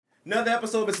Another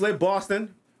episode of It's Lit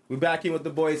Boston. We're back here with the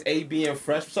boys AB and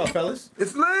Fresh. What's up, fellas?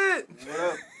 It's lit. What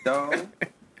up, dog?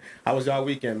 How was y'all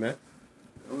weekend, man?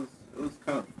 It was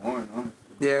kind of boring, honestly.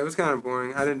 Yeah, it was kind of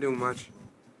boring. I didn't do much.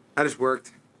 I just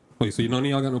worked. Wait, so you none of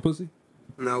y'all got no pussy?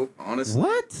 No. Honestly.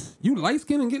 What? You light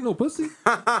skinned and get no pussy?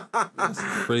 That's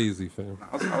crazy, fam.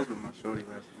 I was with my shorty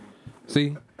last night.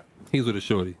 See? He's with a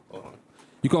shorty.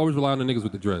 You can always rely on the niggas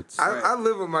with the dreads. I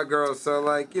live with my girl, so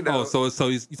like, you know. Oh, so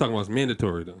you talking about it's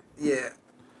mandatory then? Yeah.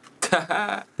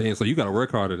 Damn, so you gotta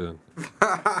work harder then.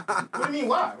 What do you mean,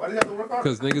 why? Why do you have to work hard?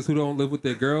 Because niggas who don't live with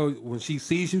their girl, when she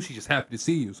sees you, she just happy to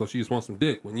see you. So she just wants some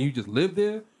dick. When you just live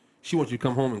there, she wants you to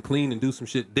come home and clean and do some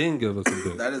shit, then give her some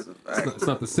dick. That is a fact. It's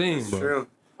not the same, bro. True.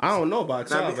 I don't know about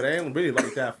y'all, but they ain't really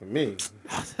like that for me.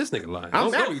 This nigga lying. I'm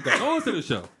Don't married, though. Don't listen to the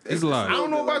show. He's I lying. don't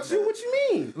know about you. What you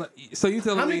mean? Like, so you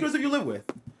telling How me... many girls have you lived with?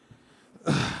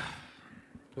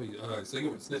 Alright, so you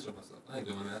want to snitch on myself. I ain't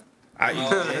doing that.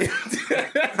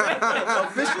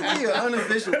 Officially or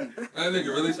unofficially? That nigga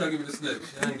really trying to give me the snitch.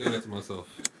 I ain't doing that to myself.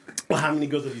 Well, how many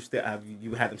girls have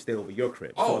you had them stay over your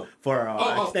crib for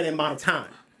an extended amount of time?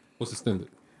 What's extended?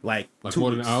 Like 2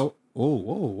 more than weeks. an hour?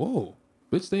 Whoa.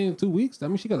 Bitch staying 2 weeks? That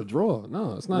means she got a draw.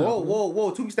 No, it's not.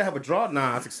 Whoa. 2 weeks to have a draw?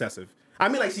 Nah, that's excessive. I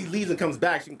mean, like, she leaves and comes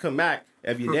back. She can come back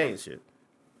every day and shit.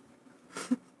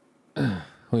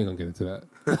 We ain't gonna get into that.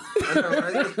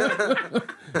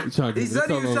 He said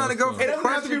he was trying to go for It the doesn't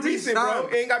have to be question. recent, bro.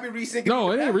 It ain't got to be recent.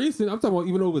 No, it ain't recent. I'm talking about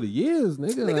even over the years,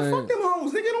 nigga. Nigga, like- fuck them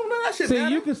hoes. Nigga, don't know that shit, See,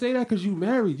 man. you can say that because you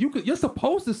married. You're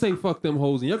supposed to say fuck them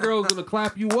hoes, and your girl's gonna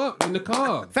clap you up in the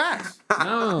car. Facts.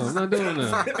 No, I'm not doing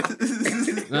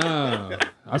that. Nah,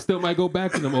 I still might go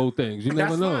back to them old things. You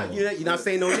never That's know. fine. You're not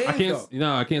saying no names, I can't.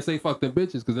 though. I can't say fuck them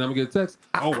bitches because then I'm gonna get a text.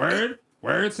 Oh,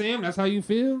 word, Sam. That's how you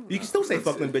feel. You can still say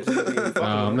fuck them bitches.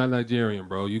 Nah, I'm not Nigerian,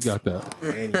 bro. You got that.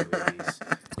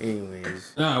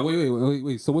 Anyways. Nah,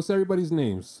 wait. So what's everybody's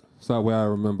names? So that way I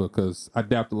remember, because I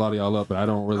dapped a lot of y'all up, but I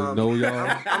don't really know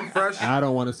y'all. I'm Fresh. I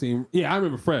don't want to seem... Yeah, I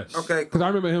remember Fresh. Okay. Because I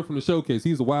remember him from the showcase.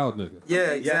 He's a wild nigga. Yeah,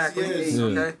 exactly. Yes, yes.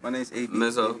 Okay. My name's AB.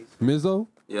 Mizzo. Mizzo?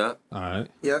 Yeah. All right.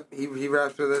 Yep. He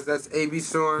raps with us. That's AB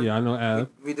Storm. Yeah, I know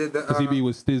Ab. We did the. Because he be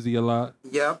with Stizzy a lot.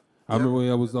 Yep. I remember when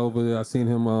I was over there, I seen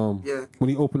him Yeah. when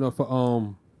he opened up for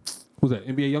who's that,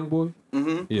 NBA Youngboy?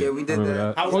 Mm-hmm. Yeah, we I did remember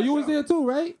that. How was Oh, that you was show? there too,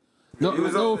 right? No, He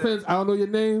was no up there. offense, I don't know your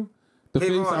name. The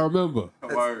Kayvon. face I remember.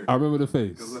 Word. I remember the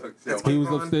face. Good looks. That's He was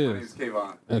Kayvon. upstairs.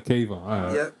 Kayvon. Kayvon, all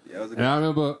right. Yep. Yeah, it was a And I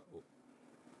remember,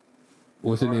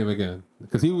 what's your name again?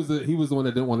 Because he was the one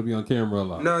that didn't want to be on camera a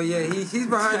lot. No, yeah, he's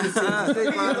behind the scenes. He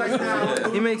stays behind the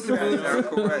scenes. He makes the moves.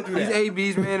 correct. He's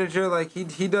AB's manager. Like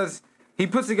he does. He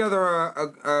puts together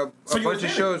a So you bunch was of manager?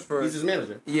 shows for He's us. his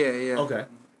manager. Yeah. Okay.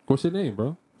 What's your name,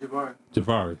 bro? Jabari.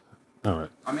 Javari. All right.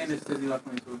 I mean, it's Disney left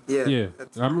me too. Yeah. Yeah,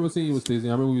 That's- I remember seeing you with Stacey.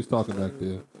 I remember we was talking back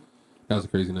there. That was a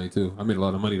crazy night too. I made a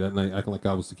lot of money that night, acting like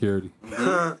I was security.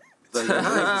 How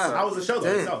was the show,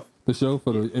 though, Damn. itself? The show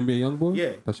for the NBA Youngboy.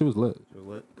 Yeah. that shit was lit.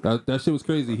 That shit was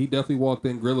crazy. He definitely walked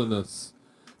in grilling us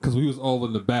because we was all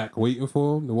in the back waiting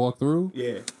for him to walk through.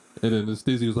 Yeah. And then the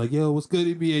Stizzy was like, "Yo, what's good,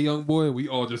 NBA Youngboy?" And we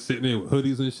all just sitting there with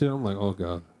hoodies and shit. I'm like, "Oh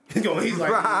god, He's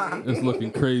like, it's looking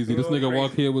crazy." This Real nigga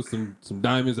walk crazy. here with some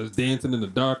diamonds that's dancing in the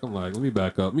dark. I'm like, "Let me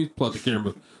back up. Let me plug the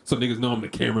camera so niggas know I'm the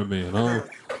cameraman."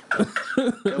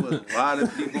 There was a lot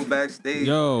of people backstage.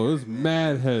 Yo, it was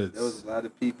mad heads. There was a lot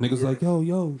of people. Niggas like, yo,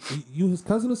 you his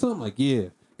cousin or something? Like, yeah.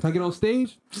 Can I get on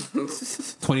stage?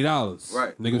 $20.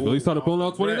 Right. Niggas really started pulling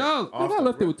out $20. Off Nigga, I the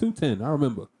left there with $210. I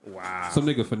remember. wow. Some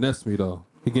nigga finessed me though.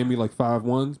 He gave me like 5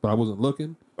 ones, but I wasn't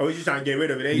looking. Oh, you just trying to get rid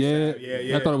of it? Yeah,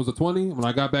 Yeah. I thought it was a 20. When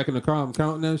I got back in the car, I'm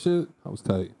counting that shit. I was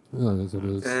tight. Yeah, that's what it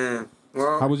is. Damn.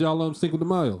 Well, How was y'all Cinco de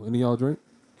Mayo? Any of y'all drink?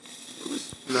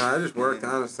 nah, I just worked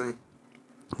honestly.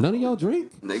 None of y'all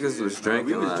drink? Niggas was We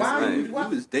drinking was, last night.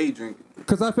 we was day drinking.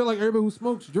 Because I feel like everybody who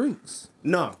smokes drinks.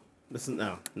 No. Listen,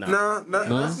 no. No,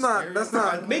 that's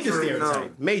not Major true, stereotype. no.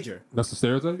 Major. That's the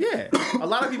stereotype? Yeah. A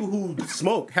lot of people who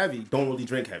smoke heavy don't really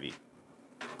drink heavy.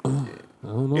 I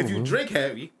don't know. If you man. drink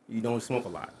heavy, you don't smoke a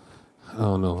lot. I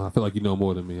don't know. I feel like you know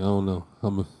more than me. I don't know.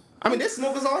 I mean, there's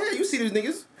smokers all here. You see these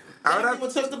niggas. I would They have- don't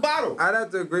even touch the bottle. I'd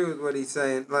have to agree with what he's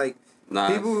saying. Like Nah,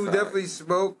 people who fact. definitely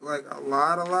smoke like a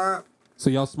lot. So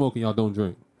y'all smoke and y'all don't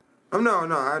drink. No,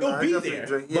 I Don't be definitely there.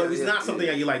 drink. But it's not something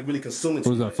that you like really consuming.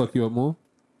 What does that fuck you up more?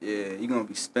 Yeah, you're gonna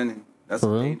be spinning. That's For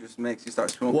a real? dangerous mix. You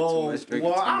start smoking too Well, much,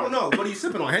 drinking too I don't much. know. What are you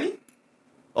sipping on, Henny?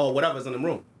 Or whatever's in the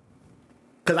room.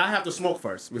 Because I have to smoke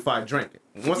first before I drink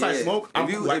it. Once I Yeah. smoke, if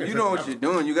you know what you're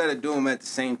doing, you gotta do them at the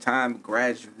same time,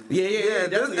 gradually. Yeah,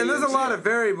 there's definitely. a lot of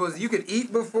variables. You could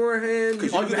eat beforehand.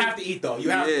 Oh, you have to eat though. You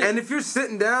have to. Yeah. And if you're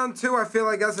sitting down too, I feel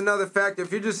like that's another factor.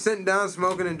 If you're just sitting down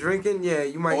smoking and drinking, yeah,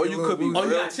 you might. Or get a you little could be woozy. Oh, you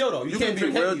real- got chill though. You you can't could be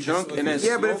drink real heavy, drunk just- and then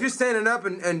Yeah, but if smoke. you're standing up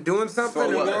and doing something So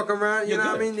and what? walking around, you You're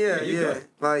know what I good. mean? Yeah, Yeah, you're yeah. good.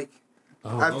 Like,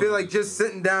 I feel like just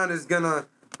sitting down is gonna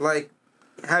like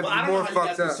have Well, I you don't know more how you fucked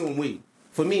guys up. consume weed.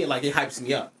 For me, like it hypes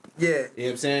me up. Yeah. You know what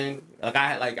I'm saying?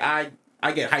 Like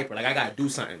I get hyper. Like I gotta do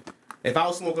something. If I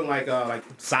was smoking like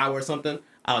sour or something,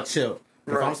 I'll chill.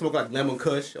 If Right. I'm smoking like lemon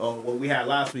kush or what we had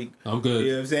last week, I'm good.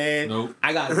 you know what I'm saying? Nope.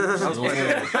 I got.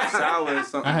 Sour or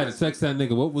something. I had to text that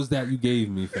nigga, what was that you gave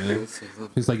me, fam?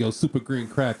 He's like, yo, super green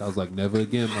crack. I was like, never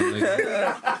again, my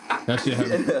nigga. That shit had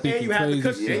me And thinking you had the crazy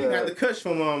kush. shit. And you had the kush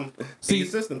from See, your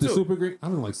system the too. super green, I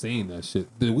don't like saying that shit.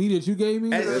 The weed that you gave me,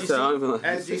 That's how I feel like-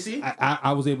 SGC.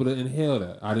 I was able to inhale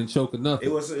that. I didn't choke or nothing.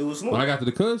 It was smooth. When I got to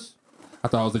the kush, I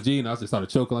thought I was a G and I just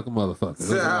started choking like a motherfucker. It was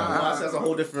Yeah. wild.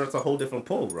 That's a whole different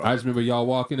pull, bro. I just remember y'all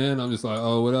walking in. I'm just like,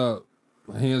 oh, what up?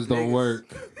 My hands don't Niggas. work.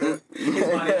 His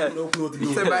body had no clue what to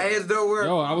do. Said my hands don't work.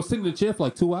 Yo, I was sitting in the chair for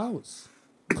like 2 hours.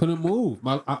 Couldn't move.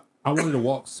 I wanted to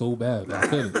walk so bad, but I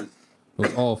couldn't. It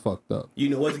was all fucked up. You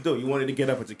know what to do. You wanted to get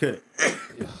up, but you couldn't.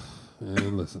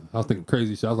 Man, listen, I was thinking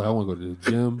crazy shit. I was like, I want to go to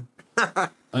the gym.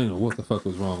 I didn't know what the fuck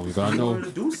was wrong with me, but I You know wanted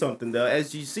to do something. The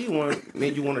SGC one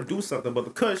made you want to do something, but the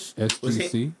Kush was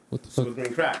hit. SGC. What the Super fuck?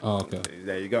 green crack. Oh, okay.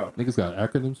 There you go. Niggas got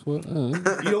acronyms for it.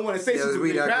 You don't want to say Yeah, super we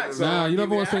green not crack. gonna- So Nah, you give never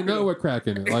me want to say the nothing acronym. with crack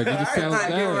in it. Like it just sounds You're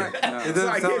bad. right. It So I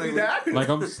doesn't gave sound you the like. acronym.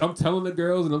 Like I'm telling the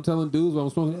girls and I'm telling dudes when I'm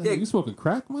smoking. Hey, Yeah. you smoking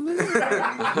crack, my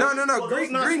nigga? No, Well, those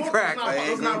green not green smoke- crack.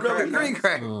 those not real Green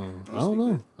crack. I don't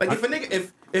know. Like if a nigga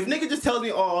if nigga just tells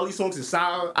me, oh, all these smokes is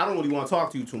sour, I don't really want to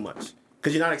talk to you too much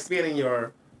because you're not expanding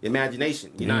your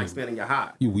imagination. You're not Damn. expanding your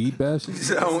high. You weed bashing?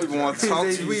 I don't even want to talk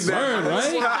to you. We Word,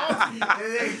 right?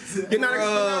 You're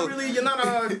not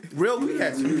a real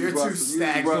weedhead. You're too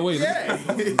stacked. So wait, Yeah.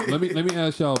 let me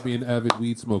ask y'all, being avid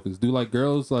weed smokers, do like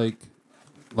girls like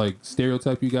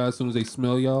stereotype you guys as soon as they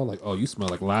smell y'all? Like, oh, you smell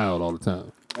like loud all the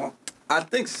time. I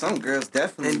think some girls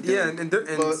definitely And do. yeah, and but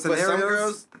some scenarios.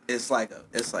 girls, it's like a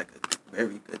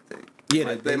very good thing. Yeah,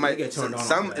 Like, they might get turned on.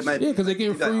 Some off it that might shit. be Yeah, 'cause they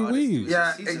getting you got free all this- weed.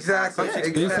 Yeah, she's just exactly. awesome.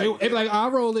 They say, they be like, I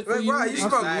roll it for Like, you. wow, you I've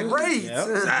smoke seen it. great.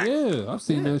 Yeah. Yeah, I've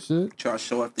seen that shit. Try to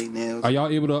show off their nails. Are y'all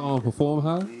able to perform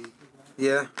high?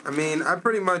 Yeah, I mean, I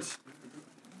pretty much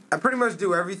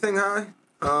do everything high.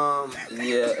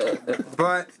 Yeah.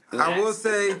 But I will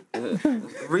say,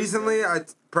 recently, I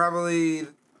probably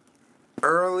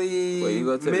early Wait, you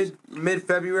go to mid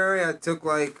February, I took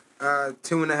like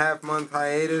 2.5 month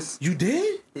hiatus. You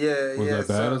did? Yeah, Was yeah. that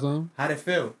bad or something? How'd it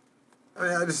feel? I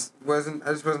mean, I just wasn't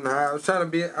high. I was trying to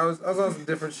be. I was on some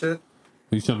different shit.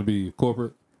 You trying to be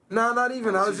corporate? No, not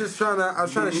even. I was just trying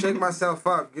to shake myself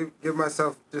up. Give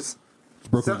myself just.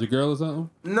 Brooklyn So- your girl or something?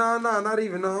 No, not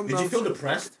even. No. Did you feel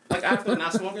depressed? Like after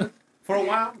not smoking for a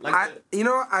while? Like You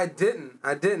know what? I didn't.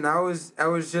 I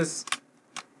was just.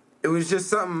 It was just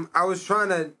something. I was trying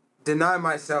to deny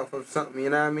myself of something.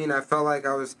 You know what I mean? I felt like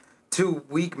I was too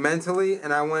weak mentally,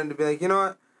 and I wanted to be like, you know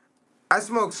what? I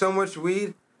smoke so much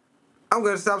weed. I'm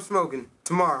gonna stop smoking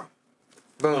tomorrow.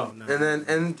 Boom. Oh, no.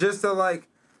 And just to like,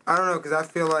 I don't know, because I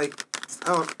feel like,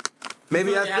 I don't. Maybe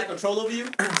you feel I like it had control over you?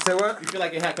 say what? You feel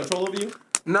like it had control over you?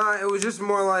 Nah, it was just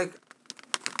more like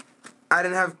I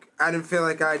didn't feel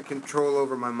like I had control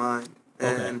over my mind,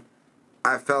 Okay. and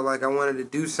I felt like I wanted to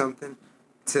do something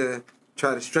to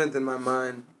try to strengthen my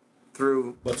mind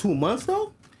through. But 2 months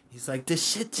though? He's like, this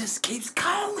shit just keeps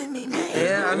calling me, man.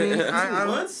 Yeah, I mean, 2 I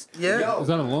months? yeah. Yo, Is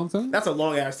that a long time? that's a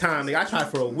long ass time. Nigga, I tried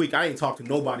for a week. I ain't talked to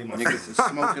nobody. My Niggas is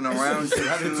smoking around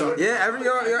you. Yeah,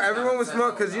 everyone was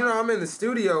smoking because you know I'm in the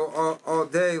studio all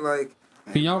day. Like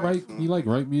Can y'all write? Can you like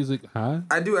write music high?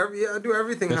 I do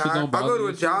everything That shit high. I'll don't go bother to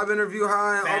a you? job interview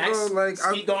high. I'll Facts. go like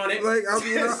Speak on it. Like I'll,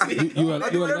 you know, You I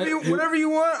do whatever you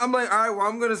want. I'm like, all right, well,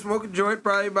 I'm gonna smoke a joint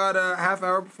probably about a half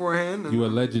hour beforehand. And You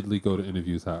allegedly go to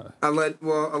interviews high.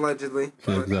 allegedly.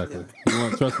 Yeah, exactly. You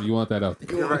want, trust me, you want that out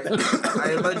there. You're right.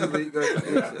 I allegedly go.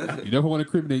 You never want to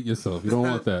incriminate yourself. You don't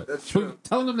want that. That's true.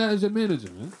 Telling them that as your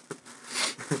manager, man.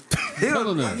 Tell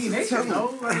them that. They should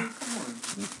know. Like, come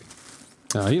on.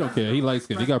 Nah, he don't care. He light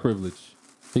skinned. He got privilege.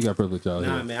 He got privilege out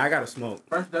Nah, here. man, I gotta smoke.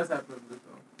 Fresh does have privilege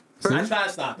though. See? I try to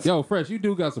stop it. Yo, Fresh, you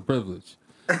do got some privilege.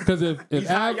 Because if He's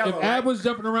high Ab, yellow, if right? Ab was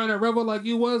jumping around that rebel like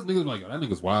you was, niggas was like, yo, that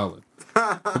nigga's wildin'.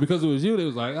 But because it was you, they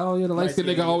was like, oh yeah, the light skinned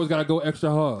nigga always gotta go extra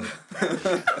hard.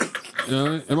 You know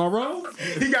what I mean? Am I wrong?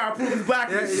 He gotta prove his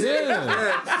blackness. Yeah.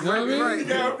 Yeah, You know what I mean? right. He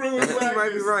gotta prove his You might be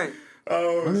blackness. right.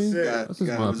 Oh, I mean, shit. that's just my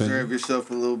Gotta opinion. observe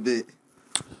yourself a little bit.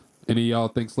 Any of y'all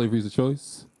think slavery is a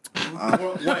choice?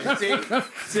 What?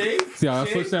 See? See how I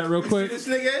switched that real You quick? See this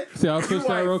nigga? See how I switched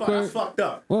that real That's quick? fucked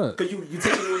up. What? Because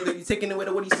you taking away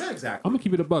what he said exactly. I'm gonna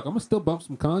keep it a buck. I'm gonna still bump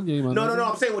some Kanye, man. No.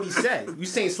 I'm saying what he said. You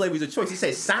saying slavery's a choice. He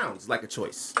said sounds like a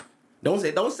choice. Don't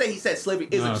say he said slavery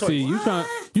is a choice. See, you trying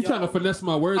to finesse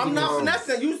my words. I'm not again.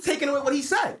 finessing. You taking away what he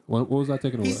said. What was I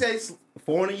taking away? He said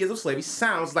 400 years of slavery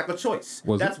sounds like a choice.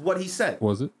 That's what he said.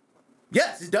 Was it?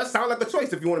 Yes, it does sound like a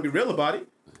choice if you want to be real about it.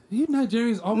 You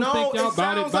Nigerians always think y'all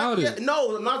about it. Yeah,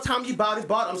 no, I'm not telling you about it.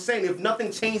 I'm saying if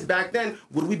nothing changed back then,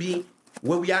 would we be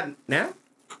where we at now?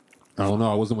 I don't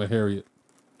know. I wasn't with Harriet.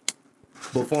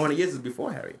 But 400 years is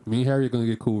before Harriet. Me and Harriet gonna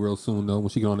get cool real soon though when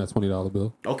she get on that $20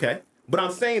 bill. Okay. But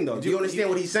I'm saying though, do you understand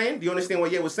what he's saying? Do you understand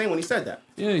what Ye was saying when he said that?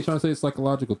 Yeah, he's trying to say it's a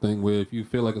psychological thing where if you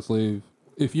feel like a slave,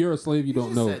 if you're a slave, you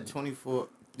don't know. Said 24.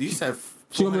 You said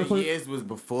She want me to 400 put- years was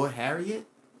before Harriet?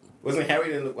 Wasn't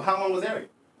Harriet how long was Harriet?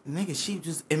 Nigga, she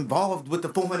just involved with the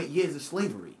 400 years of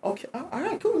slavery. Okay. All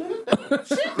right, cool, nigga.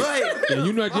 Shit. Like, Yeah,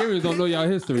 you Nigerians don't know y'all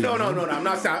history. No. man. I'm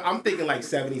not saying. I'm thinking like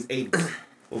 70s, 80s.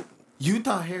 you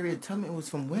thought Harriet Tubman was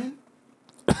from when?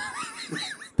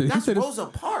 Did he That's say this? Rosa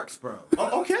Parks, bro.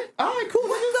 Oh, okay. All right, cool.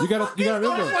 You gotta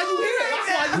remember. That's why you here. That's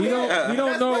why you He here. don't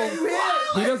That's know. why you here.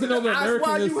 He doesn't know the That's American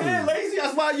why you history. here, lazy.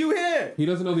 That's why you here. He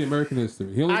doesn't know the American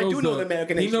history. He only I knows do know the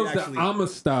American He history, knows actually. the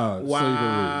Amistad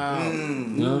Wow. slavery. You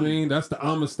know what I mean? That's the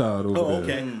Amistad over Oh, there.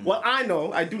 okay. Well,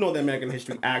 I do know the American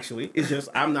history, actually. It's just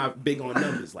I'm not big on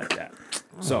numbers like that.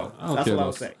 So, I don't that's care what I about-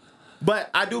 would say. But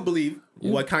I do believe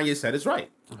what Kanye said is right.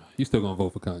 You still gonna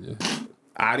vote for Kanye?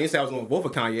 I didn't say I was going to vote for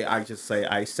Kanye. I just say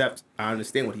I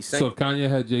understand what he's saying. So if Kanye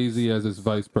had Jay-Z as his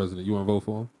vice president, you want to vote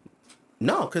for him?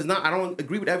 No, because I don't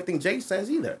agree with everything Jay says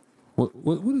either. What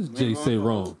does Jay say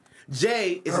wrong?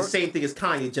 Jay is the same thing as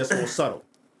Kanye, just more subtle,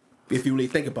 if you really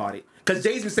think about it. Because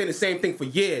Jay's been saying the same thing for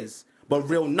years, but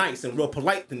real nice and real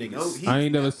polite to niggas. I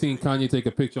ain't never seen Kanye take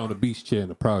a picture on a beach chair in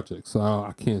the project, so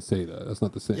I can't say that. That's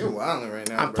not the same. You're wilding right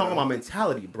now. I'm talking about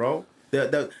mentality, bro.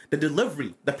 The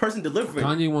delivery, the person delivering.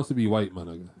 Kanye wants to be white, my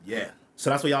nigga. Yeah. So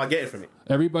that's what y'all getting from it.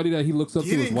 Everybody that he looks up to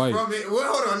is Getting white. from it.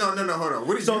 Well, hold on, no, hold on.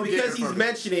 What are So you because getting he's from it?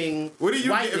 mentioning What are you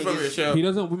white getting from niggas, it, show? He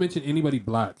doesn't mention anybody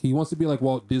black. He wants to be like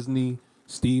Walt Disney,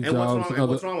 Steve And Jobs.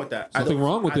 what's wrong with that? Nothing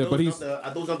wrong with it, but he's.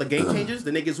 Are those not the game changers?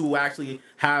 The niggas who actually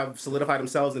have solidified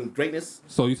themselves in greatness?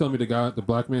 So you telling me the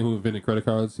black man who invented credit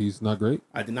cards, he's not great?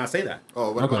 I did not say that.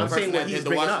 Oh, what Okay. about I'm the saying person what that he's did the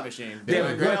bringing washing up. machine?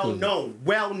 They're exactly.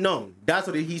 well known. That's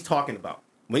what he's talking about.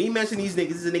 When he mentioned these niggas,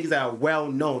 these are niggas that are well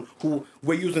known who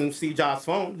were using Steve Jobs'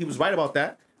 phone. He was right about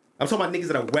that. I'm talking about niggas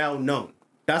that are well known.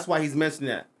 That's why he's mentioning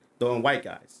that. The white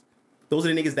guys. Those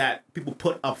are the niggas that people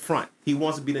put up front. He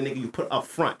wants to be the nigga you put up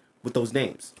front with those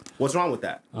names. What's wrong with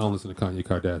that? I don't listen to Kanye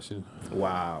Kardashian.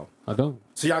 Wow. I don't.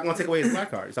 So y'all gonna take away his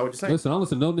black card? Is that what you're saying? Listen, I don't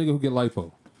listen to no nigga who get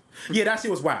lipo. Yeah, that shit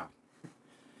was wild.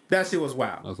 That shit was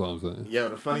wild. That's all I'm saying. Yo,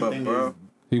 the funny But, thing bro, is,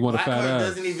 He want a black fat card ass.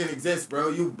 doesn't even exist, bro.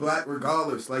 You black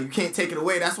regardless. Like, you can't take it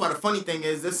away. That's why the funny thing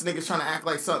is, this nigga's trying to act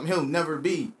like something he'll never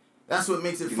be. That's what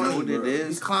makes it You funny, know what bro. it is?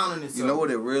 He's clowning himself. You know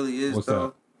what it really is, What's though?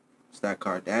 that? It's that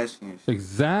Kardashian shit.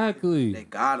 Exactly. They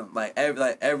got him. Like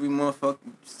every motherfucker,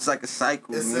 it's like a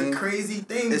cycle, It's man. a crazy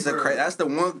thing, It's bro. that's the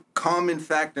one common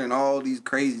factor in all these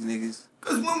crazy niggas.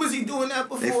 Because when was he doing that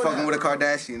before They fucking that, with a bro?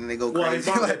 Kardashian and they go Well, crazy. his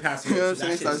mom Like, had passed you know away, what so I'm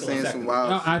that saying? shit's Start still saying some affecting wild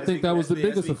No, shit. I think that was the Let's be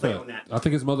biggest clear on effect. that. I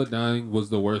think his mother dying was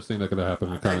the worst thing that could have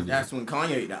happened to Kanye. That's when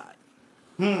Kanye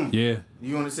died. Yeah.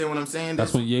 You understand what I'm saying?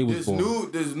 That's when Ye was this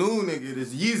born. This new nigga,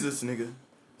 this Yeezus nigga,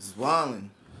 is wildin'.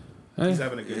 Hey, He's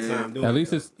having a good Yeah. time doing at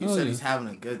least it. it's. You oh, said yeah. he's having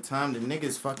a good time. The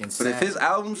nigga's fucking But sad. if his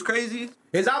album's crazy,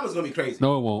 His album's gonna be crazy.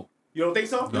 No, it won't. You don't think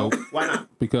so? Nope. Why not?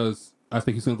 Because I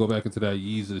think he's gonna go back into that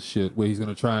Yeezus shit where he's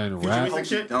gonna try and rap.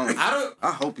 Futuristic shit? don't.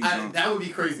 I hope he don't. That would be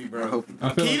crazy, I bro. hope he I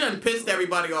don't. feel He like done pissed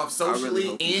everybody off I really socially,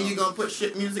 hope he and you don't. gonna put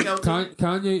shit music out too?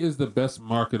 Kanye is the best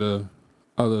marketer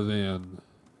other than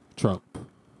Trump.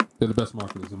 They're the best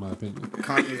marketers in my opinion.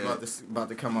 Kanye's about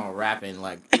to come out rapping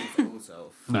like his old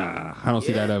self. Nah, I don't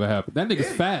see that ever happen. That nigga's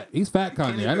Yeah. fat. He's fat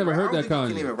Can't Kanye. even I never rap. heard don't that think he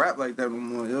can't even Kanye. rap like that no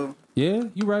more, yo. Yeah,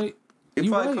 you right. He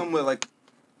You probably right. come with like,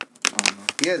 I don't know.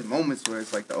 He has moments where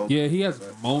it's like the old. Yeah, he has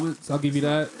moments. I'll give you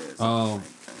that. Yeah, it's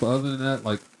But other than that,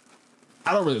 like,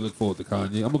 I don't really look forward to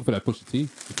Kanye. I'm looking for that Pusha T.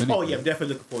 if anything. Oh yeah, I'm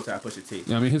definitely looking forward to that Pusha T.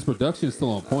 Yeah, I mean his production is still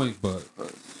on point, but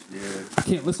Yeah. I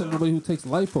can't listen to nobody who takes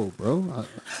lipo, bro.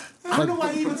 I don't know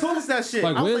why he even told us that shit.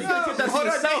 Like, I was where's- like, you gotta keep that Hold to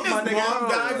on, yourself, my his mom nigga.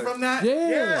 died from that?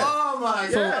 Yeah. Oh my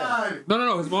So- god.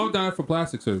 No, his mom died from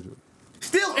plastic surgery.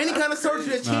 Still, any kind of surgery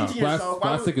that's changing yourself.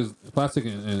 Plastic is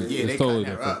Yeah, they totally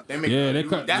cut her different. up. They make Yeah, her they new-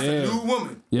 cut- That's yeah. a new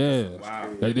woman. Yeah, Wow.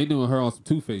 they doing her on some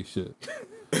Two-Face shit.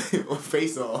 Or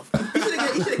face off. He should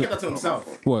have kept that to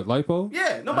himself. What, lipo?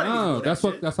 Yeah, nobody. needs to No, know that's that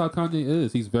what. shit. That's how Kanye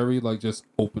is. He's very like just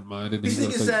open-minded. These He's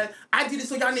niggas just, like, said, I did it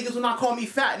so y'all niggas will not call me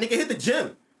fat. Nigga, hit the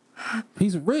gym.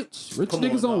 he's rich. Rich Come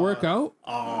niggas on, don't dog. work out.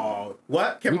 Oh,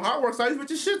 what? Kevin Hart works out. He's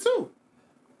rich as shit too.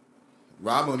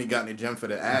 Rob only got in the gym for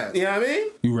the ass. You know what I mean?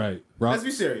 You right, Rob. Let's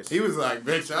be serious. He was like,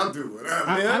 bitch, I'll do whatever.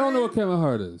 I don't know what Kevin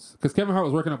Hart is because Kevin Hart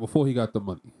was working out before he got the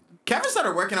money. Kevin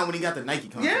started working out when he got the Nike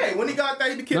contract. Yeah, when he got that,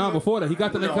 he became. No, before that, he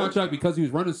got the No. contract because he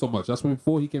was running so much. That's when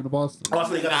before he came to Boston. Oh,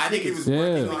 so he got I the think he sneakers. was Yeah.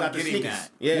 working He on got the getting sneakers. that.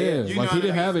 Yeah, Yeah, yeah. You like know he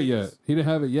didn't how have it they yet. He didn't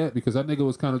have it yet because that nigga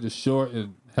was kind of just short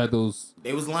and had those.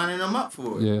 They was lining him up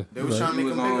for it. Yeah, They was right. trying to He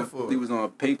make was him bigger on. for He it. was on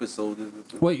Paper Soldiers.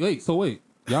 Wait.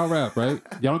 Y'all rap, right?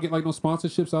 Y'all don't get like no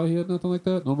sponsorships out here, nothing like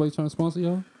that. Nobody trying to sponsor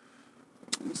y'all.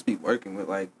 We just be working with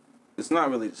like. It's not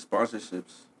really the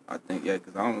sponsorships. I think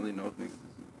because I don't really know if niggas.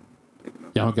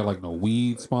 Y'all don't get like no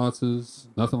weed sponsors,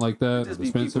 nothing like that. Just be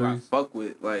people I Dispensaries. fuck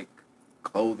with, like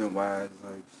clothing wise,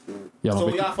 like shit, Y'all So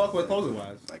don't make y'all fuck with clothing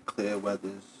wise. like Clear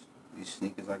Weathers. These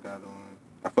sneakers I got on.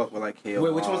 I fuck with like KOR.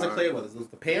 Wait, which one's the clear ones? Those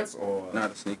the pants or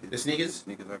Not the sneakers. the sneakers?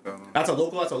 Sneakers I got on. That's a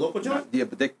local joint. Yeah,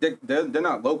 but they're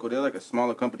not local. They're like a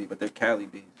smaller company, but they're Cali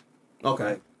based.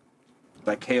 Okay.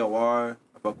 Like KOR.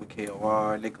 I fuck with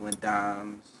KOR, Nickel and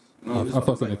Dimes. You know, I just fuck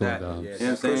with like Nickel that. and Dimes. Yeah, You know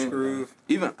what I'm saying? Groove.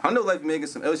 Even I know like making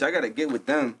some ill shit. I gotta get with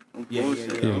them. Yeah,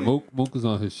 Bullshit. Yeah, Mook is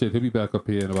on his shit. He'll be back up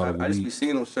here in about a I just be week.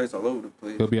 seeing those shirts all over the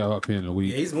place. He'll be out up here in a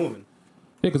week. Yeah, he's moving.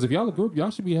 Yeah, because if y'all a group, y'all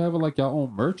should be having like y'all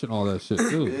own merch and all that shit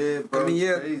too. Yeah, bro. I mean,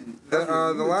 yeah, crazy. the, That's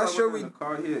what- the we last talking show about we- in the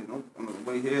car here, you know, on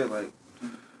the way here, like,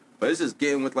 but it's just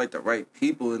getting with like the right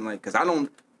people and like, cause I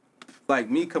don't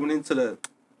like me coming into the.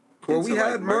 Well, into, we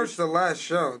like, had merch the last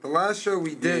show. The last show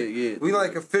we did, Yeah. we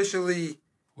like officially.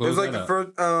 What it was like that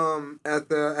the at?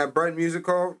 first at Bright Music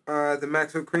Hall, the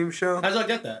Maxwell Cream show. How'd y'all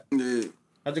get that? Yeah,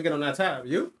 How'd you get on that tab?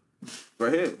 You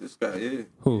right here, this guy, yeah.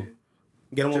 Who?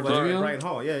 get him over Javion? there at Brighton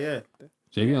Hall. Yeah.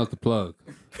 JV the plug.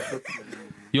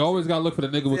 You always gotta look for the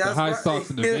nigga with See, the that's high why- socks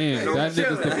in the van. Don't That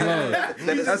nigga's the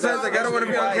plug. That's why like, I don't want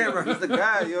to be on camera. He's the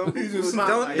guy, yo.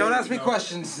 Don't ask me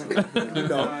questions.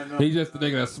 He's just the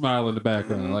nigga that smile in the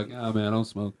background. Like, ah man, I don't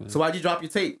smoke, man. So why'd you drop your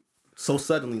tape so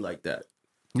suddenly like that?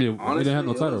 Yeah, we didn't have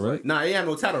no Honestly, it title, was right? Nah, it had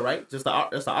no title, right? Just the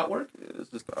art. Just the artwork. Yeah, it's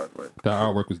just the artwork. That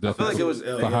artwork was I feel like definitely it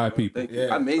was for high people. Thank you.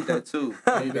 Yeah. I made that too.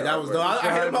 I made That was artwork. dope.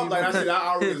 I hit him up like I said. That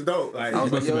artwork was dope. Like, I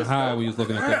was You must have Yo, been it's high dope. when you was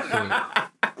looking at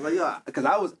that I'm like, yo, because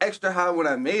I was extra high when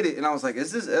I made it, and I was like,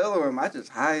 is this ill or am I just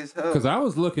high as hell? shit. Because I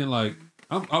was looking like,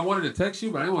 I wanted to text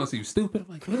you, but I didn't want to seem stupid.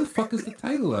 I'm like, where the fuck is the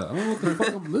title at? I don't know what the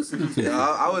fuck I'm listening to. Yeah,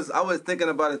 I was thinking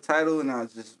about a title, and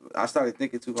I started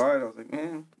thinking too hard. I was like,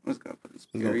 man, I'm just gonna put this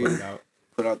you gonna period, put it out.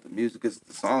 put out the music, because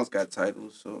the songs got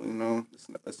titles, so you know,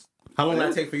 it's How long did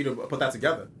that take for you to put that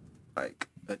together? like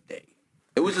a day.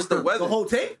 It was just the weather. The whole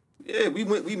tape? Yeah, we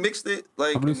mixed it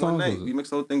like How many in one songs night. was it? We mixed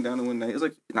the whole thing down in one night. It was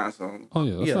like 9 songs. Oh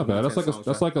yeah, that's Yeah, not bad. about That's 10 like songs,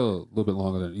 that's like a little bit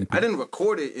longer than an EP. I didn't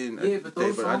record it in a Yeah, but day,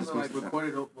 those but I songs just are like mixed it down.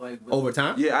 recorded like with, Over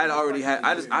time? Yeah, I'd already had.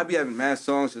 I'd be having mad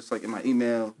songs just like in my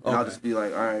email, and I'll Okay. just be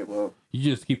like, all right, well, You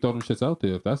just keep throwing them shits out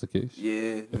there if that's the case.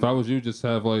 yeah. If I was you, just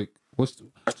have like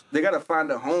They gotta find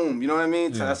a home. You know what I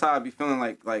mean? So Yeah. that's how I be feeling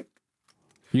like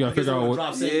you gotta figure out what.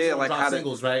 Drop yeah, like how to,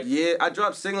 singles, right? Yeah, I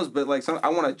drop singles, but like I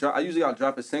want to drop. I'll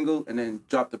drop a single and then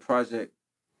drop the project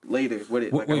later with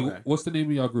it. Wait, Like, okay. what's the name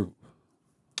of your group?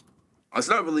 it's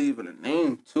not really even a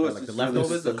name to it. Like It's the just leftovers, really or just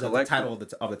the was that the collective. title of the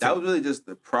tape? That was really just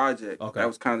the project. Okay. That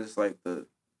was kind of just like the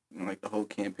whole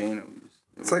campaign. That we just,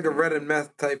 It's like a Red and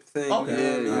Meth type thing. Okay. You know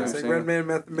what I mean? Yeah, It's like yeah. Red Man,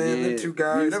 Meth Man, the two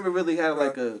guys. You never really had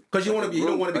like a. Because you want to be, you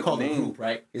don't want to be like called a name. group,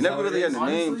 right? You never really had a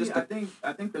honestly, name. Just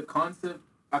I think the concept.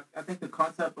 I think the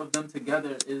concept of them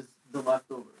together is the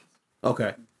leftovers.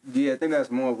 Okay. Yeah, I think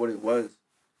that's more of what it was.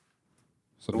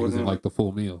 So It niggas wasn't didn't like the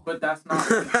full meal. But that's not.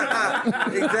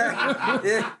 Exactly.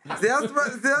 Yeah. See, that's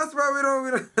why we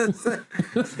don't say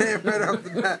it right off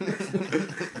the bat.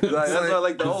 Like, that's why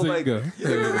like the whole like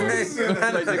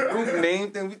Bazinga. like the group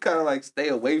name thing, we kind of like stay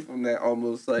away from that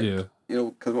almost like Yeah. you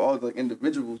know because we're all like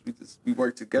individuals. We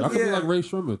work Y'all together. could be Yeah. like Ray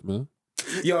Sherman, man.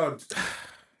 Yo,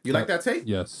 you like that tape?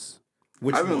 Yes.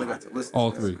 Which I really one? got to listen.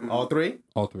 All to three. that. All three?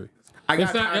 All three. I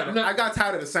It's got, not- tired of, no- I got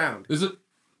tired of the sound. Is it?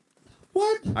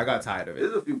 What? I got tired of it.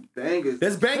 There's a few bangers.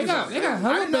 There's bangers. They got- on they it. got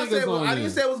hella I did not say bangers it was, on I there.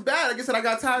 didn't say it was bad. I just said I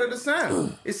got tired of the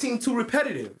sound. It seemed too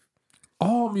repetitive.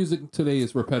 All music today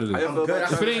is repetitive. How you feel good. about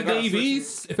If it Travis ain't Scott? Dave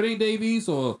East, if it ain't Dave East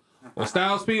or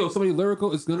Styles P or somebody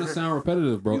lyrical, it's gonna sound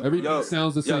repetitive, bro. Every beat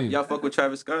sounds the same. Y'all fuck with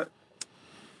Travis Scott?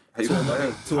 How you feel about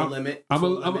him? To a limit. I'm to a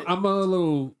limit. I'm a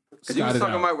little Cause you was Scotted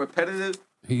talking out. about repetitive.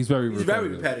 He's very He's repetitive.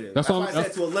 very repetitive. That's That's why why I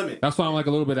said to a limit. That's why I'm like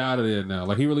a little bit out of there now.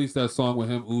 Like he released that song with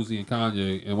him, Uzi, and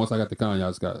Kanye, and once I got to Kanye, I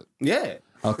just got Yeah.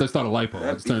 I started lipo.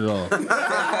 I just turned it off.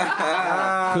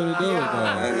 Couldn't do it,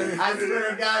 though. I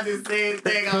swear to God, the same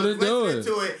thing. I was Couldn't do listening it.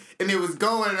 to it, and it was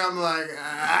going, and I'm like,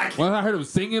 I can't. When I heard him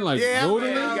singing, like Yeah,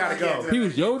 yodeling, man, you gotta go. he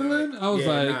was yodeling. I was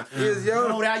like, nah. He was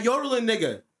young. Oh, that yodeling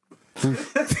nigga.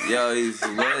 Yo, he's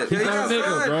lit. he's that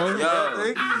nigga, bro.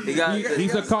 Yo, he got.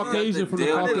 He's a Caucasian from the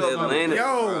deal with Caucasus Mountains. Atlantic,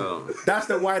 Yo, bro. that's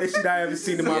the whitest shit I ever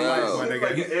seen in my Yo. life, my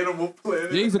nigga. Animal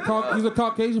Planet. Yeah, he's a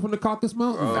Caucasian from the Caucasus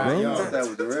Mountains, Nah, bro. yo. That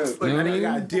was the real. You know That what I nigga mean?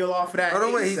 got a deal off of that Hold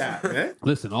on, wait, ASAP, man.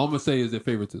 Listen, all I'm gonna say is there's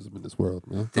favoritism in this world,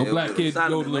 man. No Damn, black but kids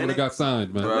signed yodeling when they Atlantic? got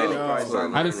signed, man.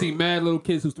 Bro, I done seen mad little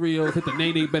kids who's 3 years old hit the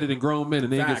nay hit better than grown men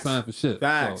and they ain't get Facts. signed for shit.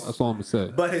 Facts. So that's all I'm gonna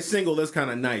say. But his single is kind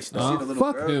of nice, though. the little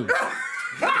Fuck girl? him.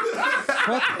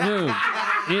 Fuck him.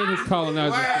 And his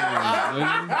colonizer thing,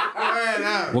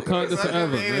 Wakanda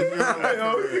forever, man.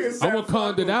 I'm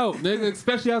Wakanda'd out, nigga.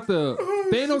 Especially after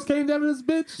Thanos came down in this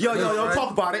bitch. Yo,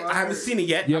 talk about it. I haven't seen it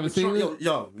yet. You haven't seen Yo, it?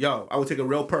 yo, I will take it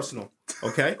real personal,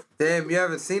 okay? Damn, you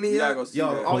haven't seen it You gotta yet? go see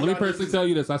Yo, that. all Well, let me y'all personally niggas- tell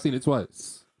you this. I seen it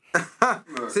twice.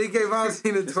 CK I've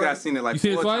seen it This guy twice. seen it like You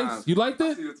seen it 4 twice? times. You liked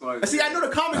it? See, I know the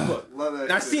comic book. Love that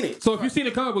And I shit. seen it. So if you seen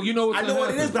the comic book, you know what's I know gonna what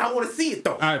it happen. is, but I want to see it,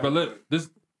 though. All right, but look,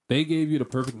 they gave you the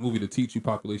perfect movie to teach you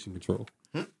population control.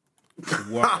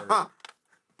 Word.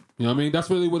 You know what I mean? That's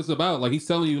really what it's about. Like he's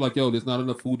telling you, like, yo, there's not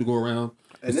enough food to go around.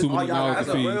 There's this- too many all y'all dollars That's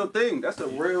to a feed. real thing. That's a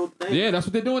real thing. Yeah, that's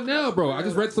what they're doing now, bro. I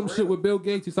just read some shit with Bill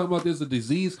Gates. He's talking about there's a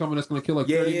disease coming that's gonna kill like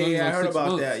 30 million I in like heard 6 about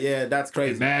months. that. Yeah, that's And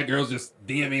crazy. mad girls just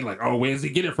DMing like, oh, where's he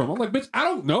getting it from? I'm like, bitch, I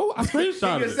don't know. I You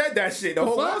screenshotted just it. said that shit. The The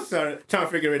whole fuck? world started trying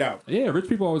to figure it out. Yeah, rich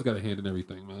people always got a hand in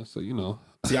everything, man. So you know,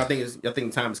 So y'all think the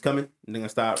time is coming? And they're gonna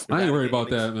stop. I ain't worried about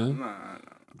that, man. Nah.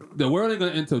 The world ain't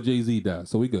gonna end until Jay-Z dies,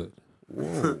 so we good.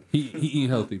 He eating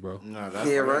healthy, bro. No, that's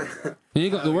Yeah, right. He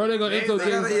ain't the world ain't gonna end until They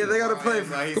gotta, Jay-Z. yeah, they gotta play.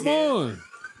 Come on,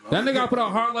 that nigga put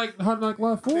out Hard Knock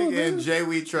Life 4, Nigga man. and Jay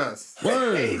we trust.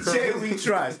 Word. Jay, we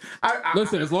trust. I,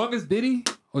 Listen, as long as Diddy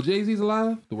or Jay-Z's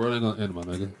alive, the world ain't gonna end, my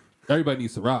nigga. Everybody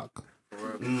needs to rock.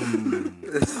 And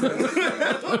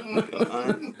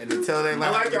until they I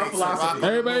like your philosophy.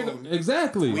 Everybody,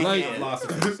 exactly. Like,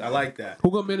 philosophers. I like that.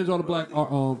 who gonna manage all the black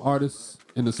artists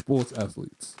and the sports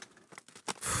athletes?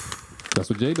 That's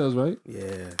what Jay does, right?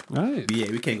 Yeah. All right. Yeah,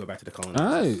 we can't go back to the colony.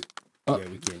 All right. Yeah,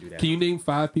 we can't do that. Can you name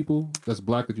 5 people that's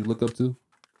black that you look up to?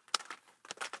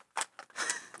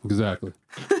 Exactly.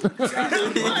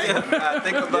 I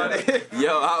think about it. Yo,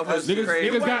 I was crazy.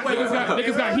 Niggas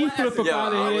got Heathcliff up Yo,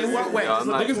 out I of was, here. Wait, yo, I'm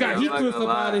not niggas got gonna- I'm not Heathcliff gonna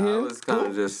up outta lie, here. I was kind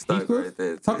of just stuck Heathcliff? right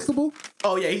there. too. Huxtable?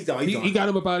 Oh yeah, he's gone. He's gone. He got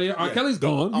him up out of here. R. Yeah. Kelly's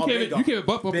gone. You Oh, big can't gone.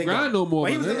 bump up Big grind gone. no more.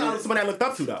 But he was man. somebody I looked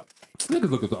up to though. Niggas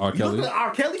look at the R. You Kelly. look at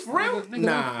R. Kelly for real? Nigga,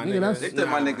 Nah, nigga, nigga. that's- They said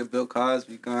my nigga Bill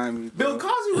Cosby behind me. Bill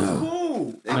Cosby was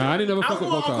cool. Nah, I didn't never I fuck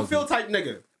was with an Bill Uncle Phil Cosby. type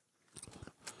nigga.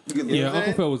 Yeah, what I'm Uncle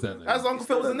saying? Phil was that nigga. That's Uncle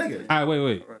Phil was a nigga. All right,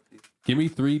 wait. Give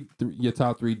me your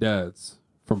top 3 dads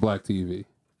from Black TV.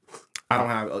 I don't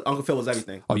have Uncle Phil was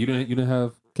everything. Oh, you didn't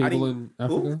have cable in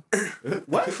didn't- Africa?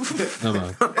 What? Never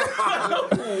mind.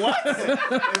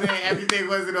 And then everything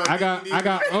wasn't on I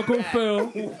got Uncle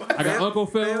Phil. I got Uncle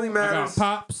Phil. Family I got Matters.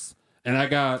 Pops, and I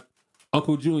got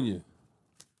Uncle Junior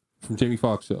from Jamie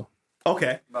Foxx show.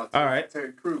 Okay. All right.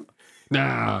 Terry Crews.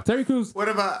 Nah, Terry Crews. What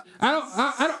about I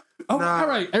don't. Oh, Nah. all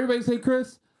right. Everybody say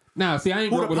Chris. Nah, see, I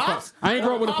ain't Who, grow up the with a father. Pops? I ain't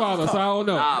grow up with a Pops father, was so I don't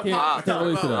know. Nah, I can't Pops.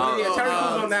 relate to that. Yeah, Terry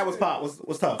Crews on that was pop.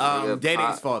 Was tough. Day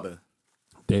Day's father?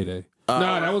 Day Day. Nah,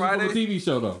 that was from Friday? the TV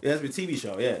show though. Yeah, that's a TV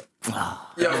show. Yeah.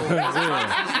 Yo,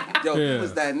 Yeah. yo, Yeah. he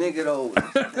was that nigga though.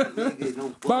 That nigga, no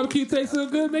bull- Barbecue tastes so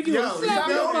good, make you Yo, want to slap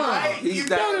you your know, mom. right? He's You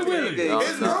that got it with it. nigga.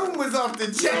 His room was off the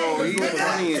Yo, chain. he was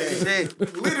funny as shit.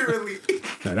 Literally.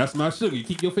 Now, that's my sugar. You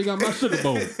keep your finger on my sugar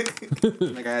bowl.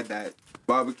 Nigga had that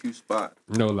barbecue spot.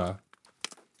 No lie.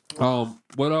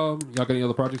 What y'all got any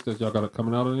other projects that y'all got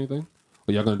coming out or anything?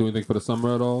 Or y'all gonna do anything for the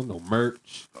summer at all? No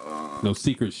merch, no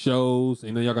secret shows.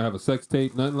 You know y'all gonna have a sex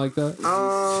tape, nothing like that.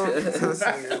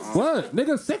 What,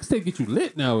 nigga? Sex tape get you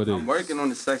lit nowadays. I'm working on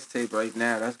the sex tape right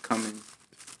now. That's coming.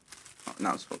 Oh,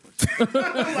 now it's focused.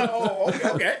 Oh,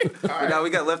 okay. All right. Now we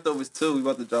got leftovers too. We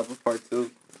about to drop a part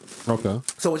 2. Okay.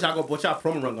 So what y'all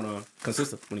promo run gonna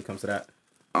consist of when it comes to that?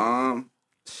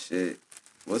 Shit.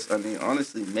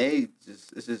 Honestly,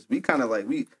 it's just we kind of like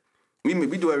we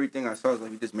do everything ourselves.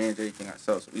 Like we just manage everything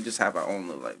ourselves. So we just have our own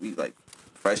little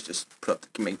Fresh just put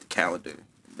up make the calendar,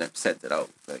 then set it out.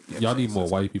 Like, you know Y'all what I'm need saying? more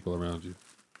white people around you.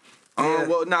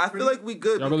 Well, nah, I feel like we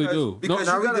good. Y'all really because- do. Because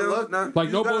No, you we gotta do. look. No. Like,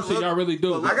 you no gotta bullshit, look- y'all really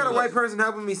do. but I got a look, white person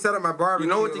helping me set up my barbecue.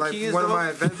 You know what the like key is, one of though? my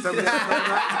events. That we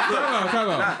had. Time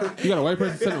out. You got a white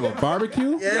person setting up a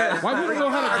barbecue? Yeah. White people know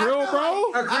how to grill,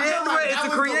 bro? It's a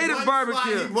creative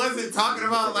barbecue. He wasn't talking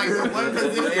about like the one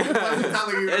position. He wasn't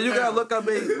telling you. And you gotta look how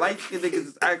many light skinned niggas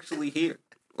is actually here.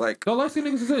 Like, No, light skinned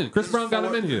niggas is in. Chris Brown got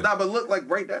him in here. Nah, but look like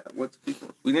right there. What's people?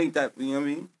 We ain't that. You know what I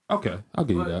mean? Okay, I'll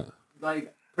give you that.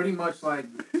 Like pretty much like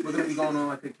we're gonna be going on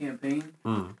like a campaign,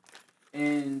 Mm.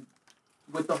 and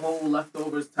with the whole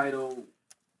leftovers title,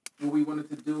 what we wanted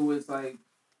to do is like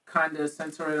kind of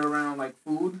center it around like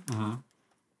food, Mhm.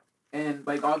 and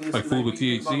like obviously Like food with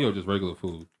we think THC or about- just regular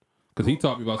food? Because he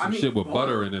taught me about I some mean, shit with both.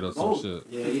 butter in it or some Both. shit.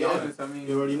 Yeah, to be yeah. honest, I mean,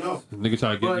 You already know. Nigga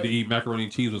try to get me But- to eat macaroni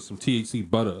and cheese with some THC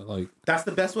butter. Like, That's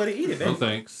the best way to eat it, no man.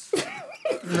 thanks.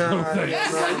 No,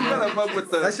 thanks. You gotta fuck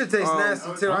with the. that shit tastes nasty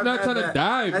too. I'm I've not had trying to that.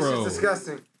 die, That's bro. just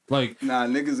disgusting. Like, Nah,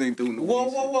 niggas ain't doing the Whoa,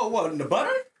 weed whoa, shit. whoa, whoa! The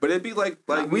butter? But it'd be like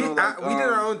We you know, like, we did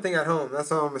our own thing at home.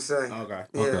 That's all I'm gonna say. Okay.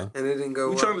 Yeah, Okay. and it didn't go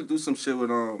We well. trying to do some shit with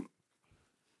the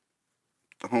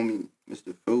homie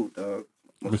Mr. Food, dog.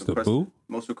 Mr. Boo?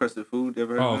 Most requested food. You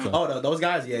ever heard Oh, of him? okay. Oh, those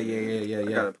guys? Yeah. I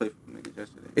gotta play for them niggas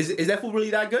yesterday. Is that food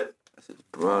really that good? That's his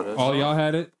Bro, that's All y'all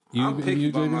had it? You, I'm picky you,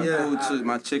 about my JB? Yeah. food, shit,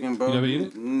 my chicken, bro. You never eat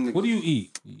it? Niggas- What do you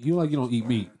eat? You like you don't eat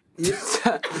meat. yo.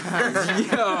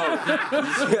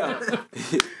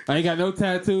 I ain't got no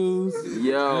tattoos. Yo,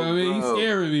 You know what I mean? He's bro.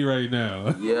 scaring me right now.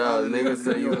 Yo, nigga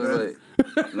said you was like,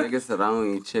 nigga said I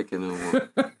don't eat chicken no more.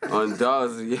 On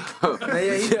dogs, yo.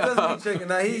 Yeah, he doesn't eat chicken.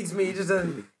 Nah, he eats meat.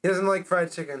 He doesn't like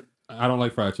fried chicken. I don't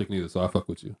like fried chicken either, so I fuck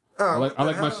with you. Oh, I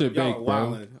like my shit baked, Y'all bro.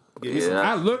 wildin'. Give me some- Yeah.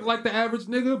 I look like the average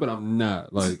nigga, but I'm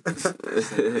not. Like,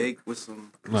 Bake with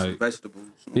some Like- vegetables.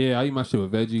 yeah, I eat my shit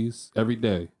with veggies every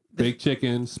day. Baked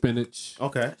chicken, spinach.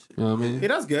 Okay. You know what I mean? Yeah,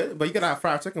 that's good. But you gotta have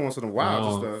fried chicken once in a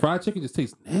while. Just to... Fried chicken just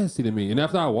tastes nasty to me. And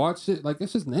after I watch it, like,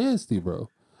 it's just nasty, bro.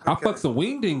 I fuck some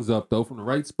wingdings up, though, from the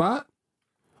right spot.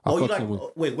 I Oh, you fuck like some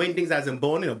wait, wingdings as in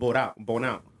bone in or bone out? Bone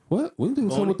out. What? Wingdings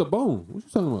Bone- come with the bone. What you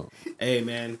talking about? Hey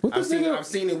man, What I've the seen it. nigga- I've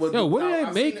seen it with. Yo, what do I've they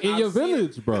seen make it- in I've your seen it.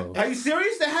 village, bro? Are you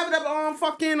serious? They have it up on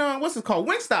fucking what's it called?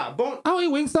 Wingstop. Bone. I don't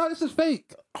eat Wingstop. It's just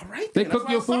fake. All right. They then, cook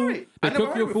that's your why I'm sorry. food. I They never cook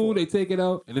heard your before. food. They take it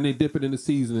out and then they dip it in the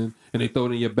seasoning and they throw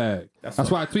it in your bag. That's That's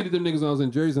why I tweeted them niggas when I was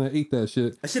in Jersey and I ate that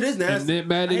shit. That shit is And nasty. then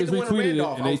mad I hate niggas the one in retweeted it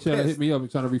Randolph. and I they was trying to hit pissed. me up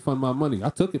and trying to refund my money. I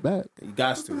took it back. You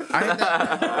got to. I hate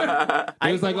that. I It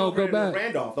hate was the like, one oh, in go back.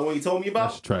 Randolph, the one you told me about.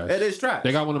 That's trash. It is trash.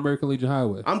 They got one American Legion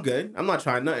Highway. I'm good. I'm not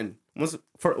trying nothing. Once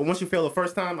you fail the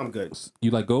first time, I'm good.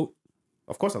 You like goat?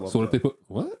 Of course I love. So if goat. they put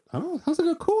what? I don't know. How's it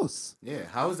a course? Yeah,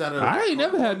 how is that? I ain't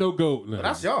never had no goat. No.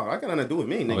 That's y'all. I got nothing to do with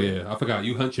me, nigga. Oh yeah, I forgot.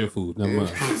 You hunt your food. Never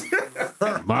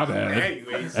mind. My bad.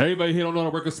 Anyways. Everybody here don't know how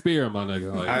to work a spear, my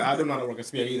nigga. Like, I do not know how to work a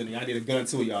spear either. Nigga. I need a gun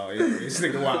too, y'all. This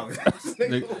nigga wild. This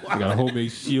nigga, nigga he got a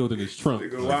homemade shield in his trunk.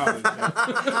 Nigga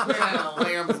wild.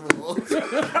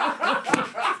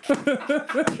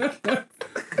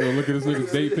 Yo, look at this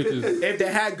nigga's date pictures. If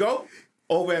they had goat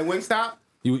over at Wingstop,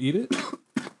 You would eat it?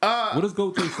 What does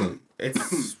goat taste like?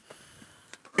 it's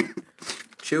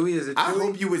Chewy is it I chewy?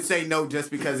 hope you would say no just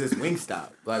because it's Wingstop.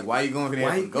 Like, why you going for that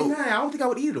why? for goat? Nah, I don't think I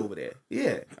would eat it over there.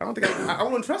 Yeah, I don't think I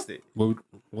wouldn't trust it.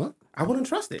 What? I wouldn't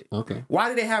trust it. Okay. Why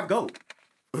do they have goat?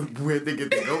 Where'd they get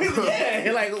the goat from?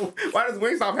 Yeah, like why does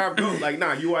Wingstop have goat? Like,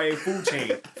 nah, you are a food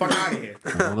chain. Fuck out of here. I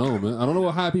don't know, man. I don't know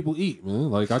what high people eat, man.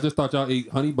 Like, I just thought y'all ate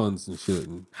honey buns and shit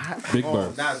and Big Oh,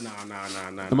 Birds. that's nah.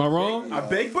 Am I wrong? A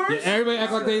Big Bird? Yeah, everybody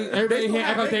act like everybody still here act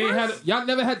have like they Big ain't had. Birds? Y'all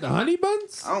never had the honey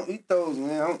buns? I don't eat those,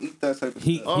 man. I don't eat that type of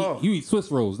stuff. Oh. You eat Swiss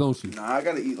rolls, don't you? Nah, I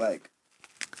gotta eat like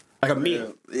Like a meat.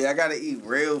 real. Yeah, I gotta eat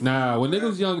real. Nah, when niggas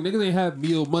was young, niggas ain't have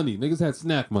meal money. Niggas had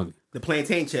snack money. The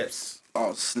plantain chips.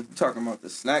 Oh, you talking about the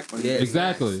snack money? Yeah.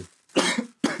 Exactly.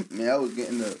 Man, I was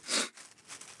getting the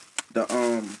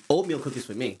Oatmeal cookies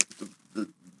for me.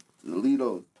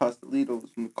 Litos, Pastelitos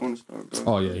from the corner store, bro.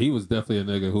 Oh yeah, he was definitely a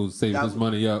nigga who was saving That his was-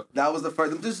 money up. That was the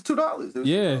first. Just $2.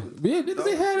 Yeah, niggas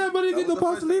ain't had that money to get no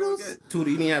pastelitos. You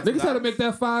didn't have Niggas had to $2? make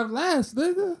that $5 last,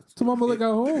 nigga. Till my mother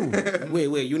got home. Wait,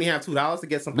 you didn't have $2 to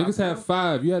get some. Niggas had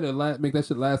popcorn? $5. You had to make that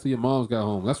shit last till your moms got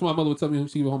home. That's why my mother would tell me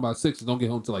she was home by 6 and don't get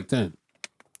home till like 10.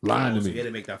 Lying to So me. you had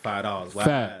to make that $5. Wow.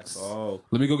 Facts. Oh.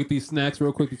 Let me go get these snacks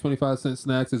real quick. These 25-cent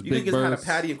snacks. Is You Big niggas had a Birds.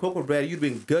 patty and cocoa bread. You'd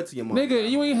been good to your mom. Nigga,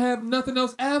 you ain't have nothing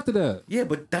else after that. Yeah,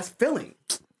 but that's filling.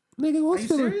 Nigga, Are what's you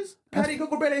filling? serious? Patty and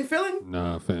cocoa bread ain't filling?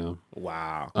 Nah, fam.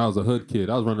 Wow. I was a hood kid.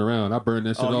 I was running around. I burned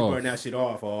that shit Oh, you off. burned that shit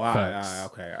off. Oh, all right, Facts.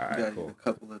 okay, all You right, gotta cool. get a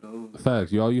couple of those.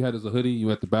 Facts. All you had is a hoodie. You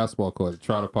at the basketball court at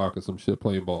Trotter Park or some shit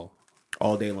playing ball.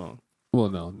 All day long. Well,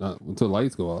 no, not until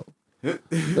lights go out. Yeah,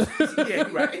 you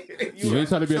right. You ain't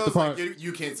trying to be at the Shows like park.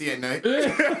 you can't see at night.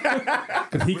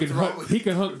 Cause he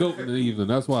can hunt dope in the evening.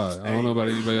 That's why. I don't know about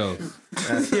anybody else.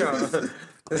 Yo.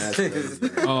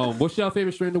 What's your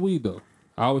favorite strain of weed though?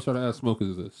 I always try to ask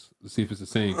smokers this to see if it's the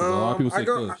same. Cause a lot of people say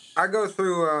Kush. I go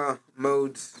through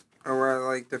modes where I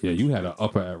like the. Yeah, you had an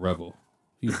upper at Rebel.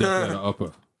 You definitely had an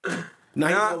upper. No,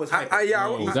 he's Nah, always I- hyper. yeah, I-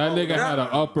 Oh, that nigga had an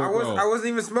upper, bro. I wasn't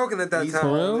even smoking at that He's time.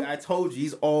 For real? always, I told you,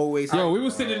 he's always. Yo, we hyper,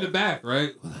 was sitting in the back,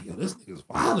 right? We're like, yo, this nigga's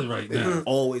wilding right now.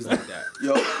 Always like that.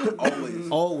 Yo, always.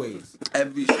 Always.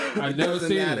 Every show. I never Doesn't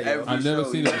seen matter, it. yo. I never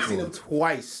seen it I've seen him before.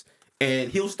 twice, and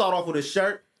he'll start off with a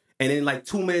shirt, and then like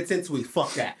 2 minutes into it,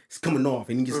 fuck that, it's coming off,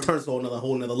 and he just turns to a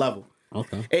whole nother level.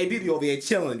 Okay. AD be over here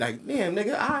chilling, like, man,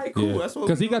 nigga, all right, cool. Yeah, That's what.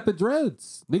 because he got the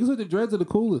dreads. Niggas with the dreads are the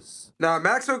coolest. Now,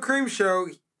 Maxwell Cream show,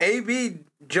 AB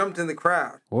jumped in the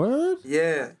crowd. Word?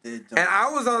 Yeah. And I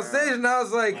was on stage and I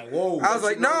was like, whoa. I was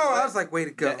like, you know no, what? I was like, way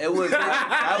to go. It was Yes.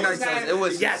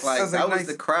 like I was like, that was nice.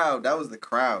 the crowd. That was the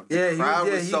crowd. The Yeah, he crowd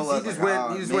was- was he so just like, went-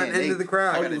 oh, he just man, went into the crowd.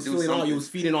 Oh, I you gotta was do feeling on, you something. was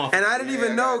feeding off. And I didn't Yeah,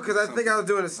 even I know gotta because do I think I was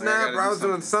doing a something. I snap gotta or I do was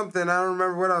doing something. I don't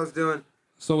remember what I was doing.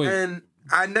 So wait, And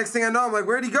next thing I know, I'm like,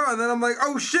 where'd he go? And then I'm like,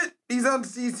 oh shit, he's in the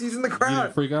you didn't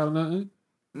crowd. freak out or nothing?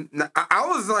 I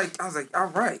was like, all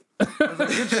right. I was like,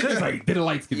 good shit. Like, did a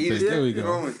light skin He thing. just There we kept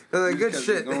go. going. I was like, He good just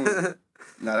shit. kept going.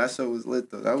 Nah, that show was lit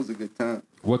though. That was a good time.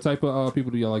 What type of people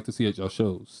do y'all like to see at y'all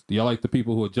shows? Do y'all like the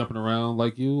people who are jumping around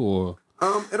like you, or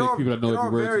It all, people that know it all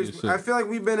every word to varies. your shit. I feel like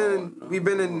we've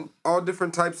been in all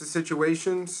different types of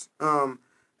situations,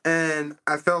 and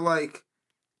I felt like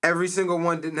every single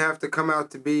one didn't have to come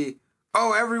out to be,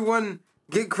 oh, everyone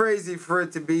get crazy for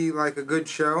it to be like a good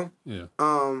show. yeah?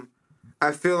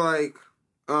 I feel like,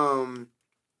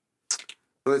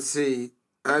 let's see.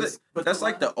 But that's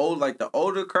like the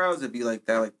older crowds would be like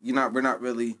that. Like we're not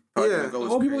really. Yeah. Go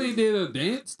Oh, people ain't did a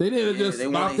dance. They did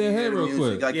just bop their head real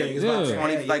quick. Like, Yeah, it's it's about about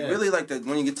 20, yeah, like yeah. really like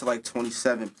when you get to like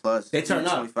 27 plus, They turn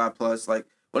up. 25 plus. Like,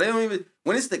 well, they don't even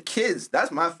when it's the kids.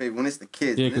 That's my favorite. When it's the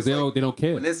kids. Yeah, When because it's they don't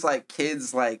care. When it's like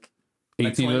kids, like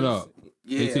 18 and up.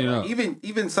 yeah, 18 and like, up.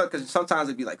 even some because sometimes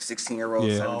it'd be like 16-year-olds,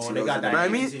 Yeah. 17-year-olds. Oh, they got that. But I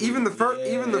mean, even the first, Yeah,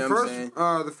 you know what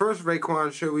I'm the first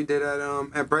Raekwon show we did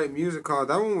at Bright Music Hall,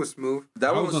 that one was smooth. That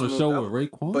I one was on a smooth. show That- with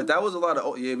Raekwon. But that was a lot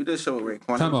of we did a show with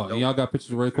Raekwon. Time It was out. dope. And y'all got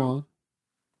pictures of Raekwon?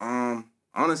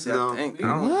 Honestly, No. I think I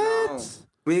don't know. What?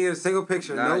 We didn't get a single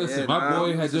picture. Nah, no. Listen, yeah, my nah.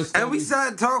 boy had just. And we sat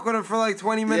and talked with him for like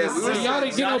 20 minutes. we So was- y'all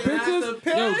didn't get no Y'all didn't pictures? have to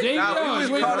Yo, pick? Javion, Nah, we was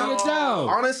you ain't caught doing your up. job.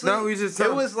 Honestly, No, we just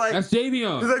it was like That's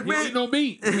Javion. He's like, He man- ain't no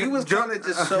meat. he was trying to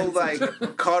just so like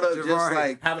caught up, just Jabari.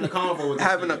 like Having a convo with this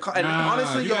having a. nigga. And Nah,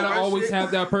 honestly, you yo, gotta real always shit,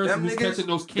 have that person them who's niggas- catching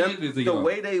those candidates. of the y'all.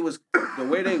 way they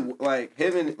like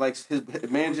him and like his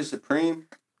manager Supreme.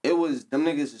 It was them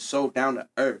niggas is so down to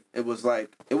earth. It was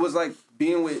like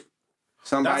being with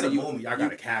somebody. That's a moment y'all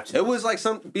gotta capture. It was like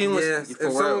being with. Yes, for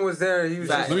if someone real. was there, he was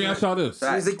Fact. just. Let me ask y'all this.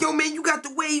 Fact. He's like, yo, man, you got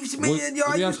the waves, man. What- Yo, let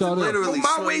I me used ask to y'all this. literally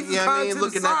my swing, waves you know what I mean? to the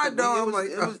Looking at side, the dog. it I'm was- like,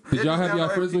 it was- Did y'all have down y'all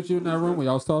to friends earth. with you in that room while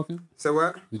y'all was talking? so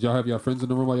what? Did y'all have y'all friends in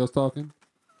the room while y'all was talking?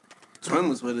 Twin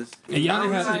was with us. And y'all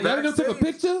didn't was have. like Y'all didn't took a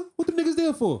picture? What the niggas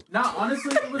there for? Nah,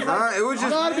 honestly, it was Nah, like it was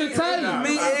just Y'all been tight.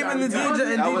 me, Abe, and the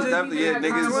DJ. And That was DJ. definitely it,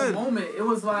 niggas. moment. It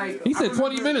was like He said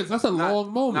 20 minutes. That's a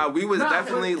long moment. Nah, we was Nah,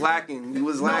 definitely lacking. We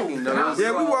was lacking. though. nah.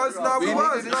 Yeah, we was. No, we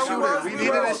was. needed a No, we shooter. was. We We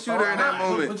needed a was. shooter in that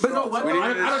moment. But you know what? We though?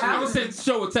 needed I would say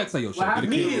show a text like, yo, shit, get a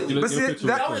Immediately. picture. Get But a see, picture.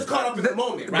 that That was caught up in the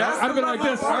moment, right? That's I'd have been like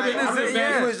this. I'd have been He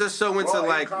Yeah. was just so into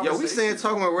like, yo, we saying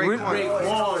talking about Raekwon.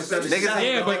 Raekwon instead of Niggas Shaq.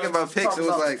 ain't but- thinking about pics. It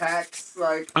was like, packs,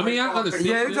 like. I mean, I understand.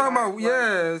 Yeah, they talking about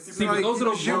See, but like, those are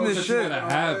those shooting moments this that you shit.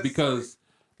 gotta have because,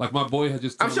 like, my boy had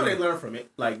just. I'm told sure me- they learn from it.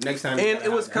 Like next time. And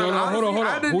it was No, kinda- no, hold on, hold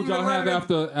I on. didn't Who'd y'all even have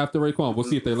learn after Raekwon? We'll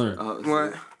see if they learn.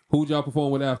 What? Who'd y'all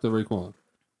perform with after Raekwon?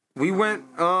 We went.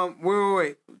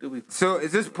 Wait. did we So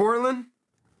is this Portland?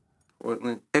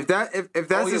 Portland? If that's Oh, the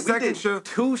yeah, we second did show,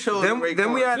 2 shows. then with we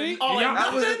Raekwon. had. See? Oh, Y'all-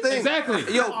 That was the thing. Exactly.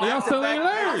 Yo, y'all still ain't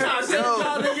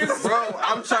learned. Yo, bro,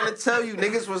 I'm trying to tell you,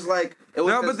 niggas was like, it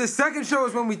was No, but just- the second show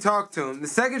is when we talked to him. The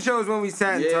second show is when we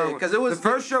sat and Yeah, talked. 'cause it was- the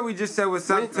first show we just said what's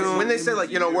up to him. when they say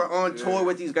like, you know, we're on tour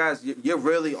with these guys, you're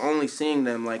really only seeing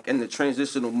them like in the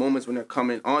transitional moments when they're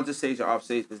coming onto stage or off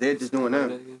stage because they're just doing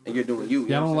them and you're doing you.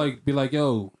 Y'all don't like be like,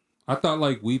 yo. I thought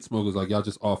like weed smokers like y'all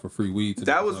just offer free weed. To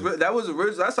That niggas, was like, that was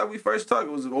original. That's how we first talked.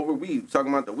 It was over weed,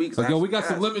 talking about the weeks. like yo, we got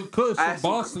some lemon kush from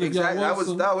Boston. If y'all Exactly.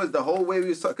 want That some. was the whole way we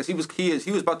was talking. Cause he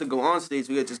was about to go on stage.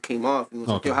 We had just came off and he was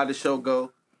like, Okay. yo, how'd the show go? You know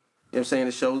what I'm saying?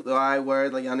 The show, all right,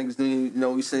 word. Like y'all niggas didn't you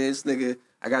know we saying this nigga.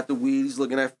 I got the weed. He's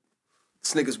looking at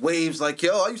this nigga's waves. Like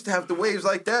yo, I used to have the waves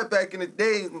like that back in the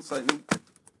day. And it's like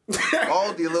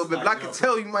Aldi a little bit, but I could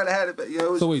tell you might have had it. But, you know,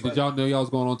 it was So wait, just did y'all know y'all was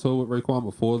going on tour with Raekwon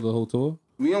before the whole tour?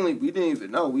 We didn't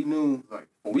even know. We knew. Like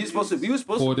We were supposed to.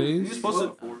 4 days? We were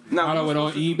supposed to. I No, went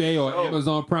on eBay or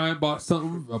Amazon Prime, bought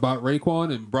something about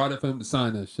Raekwon, and brought it for him to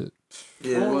sign that shit.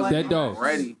 Yeah. Well, That dog.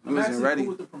 ready. We I'm wasn't actually ready. cool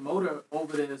with the promoter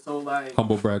over there, so like.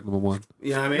 Humble brag number 1.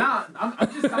 You know what I mean? Nah,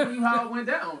 I'm just telling you how it went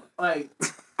down. Like,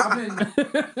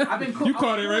 I've been cool. You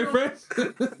caught it, right, Fresh?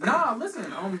 Nah,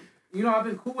 listen, I've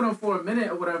been cool with him for a minute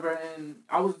or whatever, and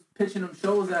I was pitching him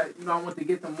shows that, I wanted to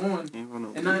get them on,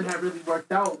 and nothing had really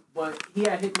worked out, but he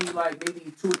had hit me, like,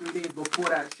 maybe 2 or 3 days before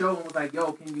that show and was like,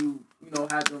 yo, can you,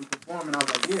 have them perform? And I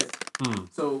was like, yeah.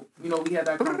 So, we had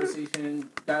that conversation,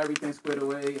 got everything squared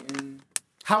away, and...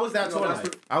 How was that tour that's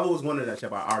like? I always wondered that shit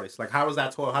about artists. Like, how was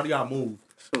that tour? How do y'all move?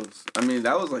 So, I mean,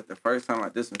 that was like the first time I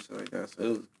did some shit like that. So it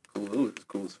was cool. It was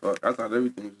cool as fuck. I thought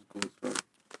everything was cool as fuck.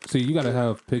 See, you gotta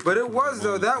have pictures. But it was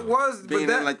though. That was. Being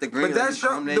But that, in like the green, but that like,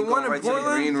 show, they the go one in right to the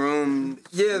green Portland. room.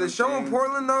 Yeah, the show in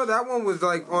Portland though. That one was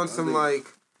like on some like.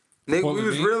 Nigga, Portland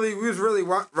we was really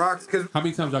rocks because. How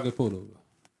many times y'all get pulled over?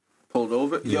 Pulled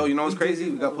over. Yeah. Yo, you know what's crazy?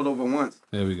 We got pulled over once.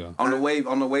 There we go. On the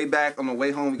way back, on the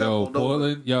way home, we got Yo, pulled over.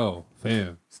 Portland, yo,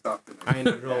 fam. Stopped it. I ain't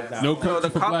never drove that. No Yo, country the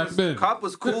for black men. cop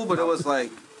was cool, but it was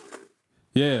like,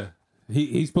 Yeah,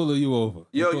 he's pulling you over.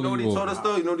 He's yo, you pulling know what he told over. us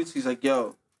though? You know what he's like,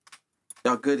 yo,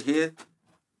 y'all good here,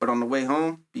 but on the way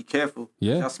home, be careful.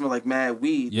 Yeah. Y'all smell like mad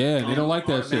weed. Yeah, they don't like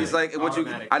that shit. He's like, what you?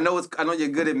 Automatic. I know you're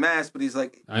good at math, but he's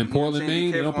like, In Portland,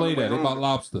 Maine, they don't play that. They about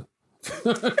lobster.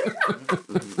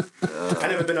 I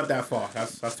never been up that far.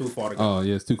 That's too far to go. Oh,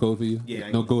 yeah, it's too cold for you? Yeah,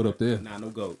 I No ain't- goat up there. Nah, no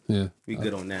goat. Yeah. We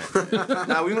good on that.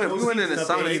 Nah, we went in the Those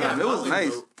summertime. seasons It was up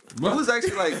nice. It was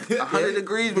actually like 100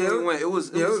 degrees when we went. It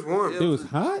was warm. It was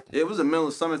hot? It was the middle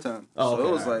of summertime. Oh, So okay.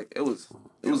 it was like it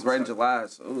was right in July.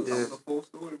 So it was. That was a full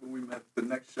story when we met the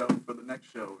next show for the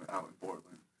next show out in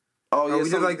Portland. Oh yeah, we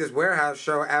did like this warehouse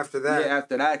show after that. Yeah,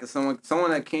 after that, cause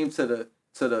someone that came to the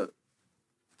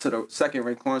second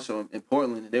Raekwon show in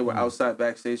Portland, and they were outside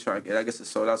backstage trying to get. I guess it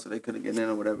sold out, so they couldn't get in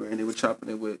or whatever. And they were chopping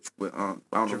it with I don't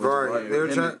know Jabari. They were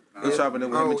chopping it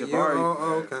with him and Jabari.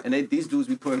 Oh, okay. And these dudes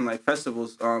be putting like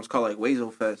festivals. It's called like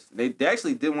Wazo Fest. They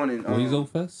actually did one in Weasel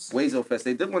Fest? Wazo Fest.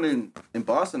 They did one in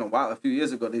Boston a few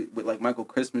years ago. With like Michael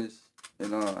Christmas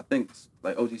and I think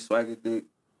like OG Swagger did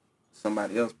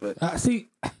somebody else. But See,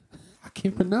 I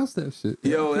can't pronounce that shit.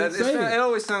 yo, I can't say it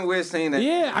always sounds weird saying that.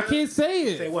 Yeah, I can't say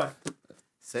it. Say what?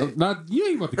 Not, you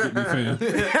ain't about to get me, fam.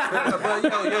 But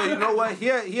yo, you know what? He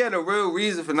had a real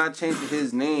reason for not changing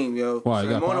his name, yo. Why, he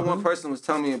So got more than poppin'? one person was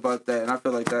telling me about that, and I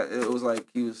feel like that it was like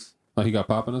he was. Like he got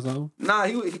popping or something? Nah,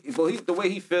 the way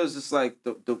he feels is like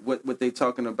the what they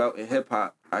talking about in hip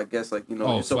hop. I guess like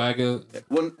Oh, it's so- Swagger.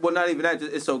 well, not even that.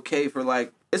 Just, it's okay for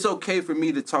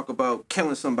me to talk about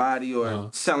killing somebody or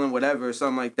selling whatever or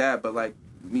something like that. But like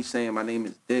me saying my name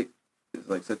is Dick is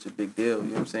like such a big deal. You know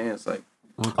what I'm saying? It's like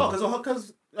Oh,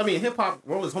 because I mean, hip hop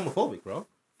world is homophobic, bro.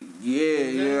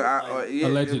 yeah. Allegedly. You know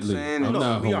what I'm saying? I'm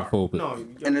not we are. homophobic. No,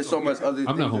 And there's so much other I'm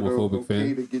things not that are homophobic, okay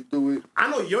fam. to get through it. I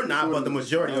know you're not, but the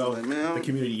majority of Man. the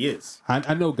community is.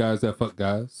 I know guys that fuck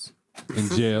guys in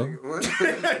jail. You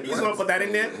just want to put that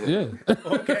in there? Yeah.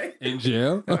 Okay. In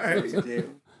jail. All right.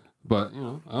 But,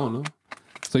 I don't know.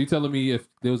 So you telling me if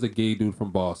there was a gay dude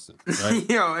from Boston, right?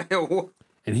 Yo,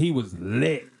 And he was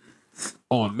lit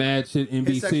on mad shit, NBC.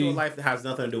 His sexual life has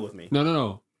nothing to do with me.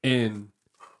 No. And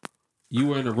you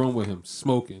were in the room with him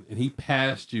smoking, and he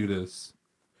passed you this.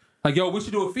 Like, yo, we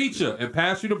should do a feature, and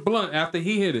pass you the blunt after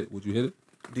he hit it. Would you hit it?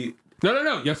 Do you,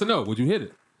 No. Yes or no? Would you hit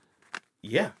it?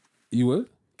 yeah. You would?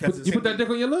 Cause You put that dick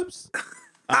on your lips?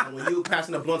 When you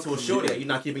passing a blunt to a shorty, you're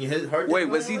not keeping her. Wait,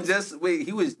 was he just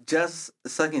he was just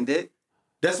sucking dick?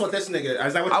 That's what this nigga.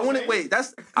 Is that what I you're wouldn't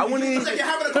saying? I wouldn't It's like you're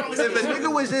having a if a conversation.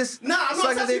 nigga was just Nah, I'm not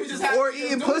sucking saying he dick was just having- or doing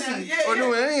eating that. pussy Yeah, or yeah.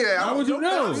 doing any of that. How would you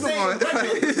know? I'm saying,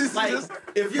 It's like, just-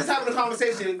 if you're just having a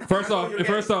conversation. First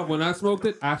off, when I smoked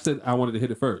it, I said I wanted to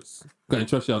hit it first. Couldn't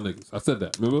trust y'all niggas. I said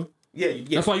that, remember? Yeah.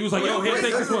 That's why you was like, yo, here,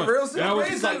 take this one. real And I was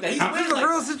He's just like that. He's I- weird it's like a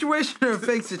real that. situation or a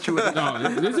fake situation? No,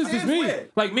 this is just It's me.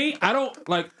 weird. Like me, I don't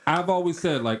like. I've always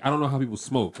said like I don't know how people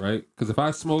smoke, right? Because if I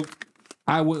smoked,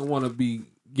 I wouldn't want to be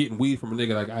getting weed from a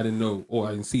nigga like I didn't know or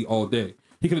I didn't see all day.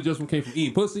 He could have just came from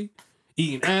eating pussy,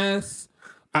 eating ass,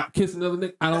 kissing another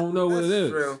nigga. I don't know what it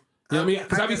is. True. You know what I mean?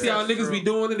 Because I be seeing how niggas be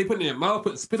doing it. They putting it in their mouth,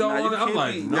 putting spit all on it. I'm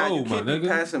like, no, you my can't be nigga.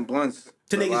 passing blunts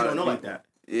To niggas you a lot don't of know like people. that.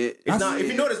 Yeah, It's not. If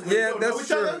you notice, when you Yeah, don't know that's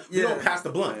each other, true. you Yeah. don't pass the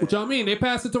blunt. What y'all mean? They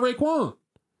passed it to Raekwon.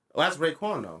 Well, that's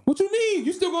Raekwon though. What you mean?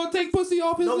 You still gonna take pussy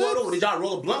off his lips? No. Did y'all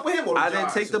roll a blunt with him? Or I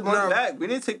didn't take the blunt back. We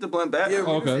didn't take the blunt back. Yeah,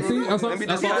 Okay, see, that's Maybe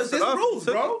all. just There's rules,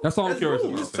 bro. That's all I'm curious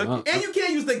rules. about. And you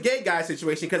can't use the gay guy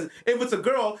situation because if it's a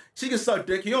girl, she can suck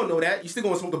dick. You don't know that. You still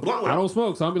gonna smoke the blunt with I her. don't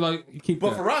smoke, so I'll be like, you keep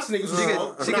But that. for us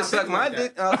niggas, She can suck my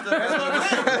dick. That's what I'm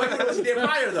saying. But you know what she did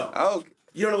prior though. Oh,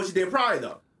 You don't know what she did prior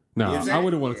though. Nah, You know what I'm I saying?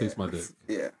 wouldn't want to taste my dick.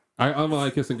 yeah. I'm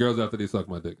like kissing girls after they suck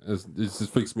my dick. It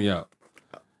just freaks me out.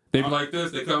 They be like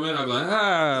this, they come in, I be like,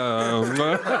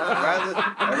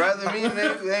 I'd rather me than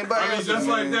anybody I mean, else. just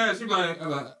like that. She be like, I'm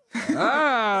like,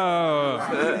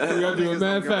 oh. You gotta do it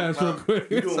mad fast real quick.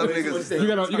 You doing Some way too niggas- much thing. You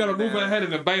gotta move her head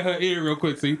and then bite her ear real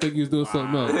quick so you think you was doing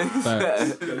something else.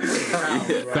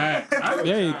 Fact.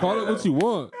 Hey, call it what you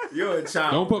want. You're a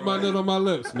child. Don't put bro. my nut on my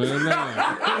lips, man.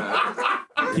 Nah.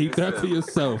 Keep that to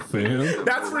yourself, fam.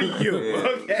 That's for you.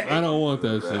 Okay. I don't want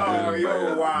that shit, Oh, man.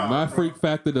 yo, wow. My freak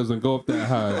factor doesn't go up that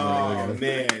high. Oh man.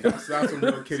 man, that's some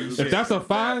real kitty shit. If that's a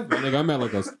 5, nigga, I'm at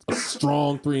like a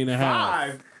strong 3.5.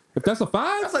 5. If that's a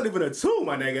 5, That's not even a 2,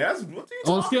 my nigga. That's what you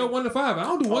on a talking scale of 1 to 5, I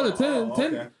don't do 1 to 10. oh,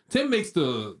 10, okay. 10 makes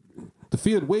the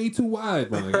field way too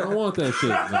wide, my nigga. I don't want that shit.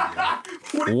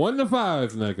 Nigga. 1 to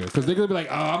 5, nigga. Because they're gonna be like,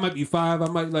 oh, I might be 5. I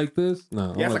might like this.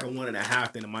 No. Yeah, I'm it's like a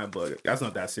 1.5 thing in my book. That's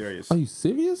not that serious. Are you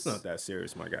serious? It's not that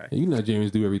serious, my guy. You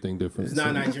Nigerians do everything different. It's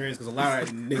not so- Nigerians because a lot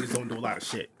of niggas don't do a lot of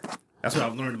shit. That's what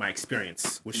I've learned in my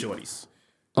experience with shorties.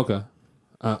 Okay.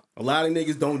 A lot of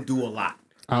niggas don't do a lot.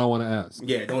 I don't want to ask.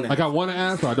 Yeah, don't. Like I want to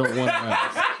ask, or I don't want to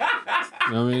ask.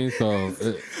 You know what I mean? So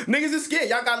Niggas is scared.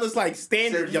 Y'all got this like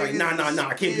standard. You're like, nah,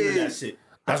 I can't do that shit.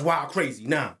 That's wild, crazy.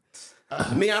 Nah.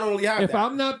 Me, I don't really have if that.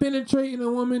 I'm not penetrating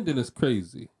a woman, then it's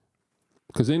crazy.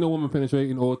 Because ain't no woman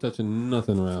penetrating or touching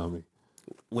nothing around me.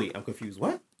 Wait, I'm confused.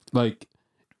 What? Like,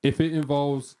 if it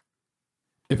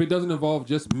doesn't involve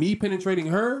just me penetrating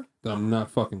her, then I'm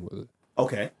not fucking with it.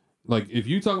 Okay. Like, if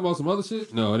you talking about some other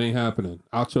shit, no, it ain't happening.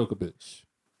 I'll choke a bitch.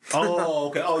 Oh,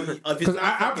 okay. Oh, if it's Because not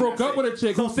I fucking, broke that's up it. with a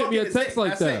chick who So sent me a fucking is text it.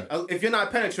 like That's that. it. If you're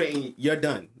not penetrating, you're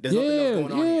done. There's nothing else Yeah,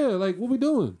 going on here. like, what we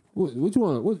doing? What you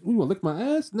want? What you want to lick my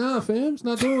ass? Nah, fam, it's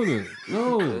not doing it.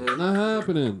 No, not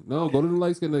happening. No, go to the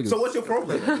light skin niggas. So what's your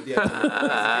foreplay then?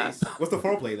 Yeah. What's the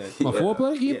foreplay then? My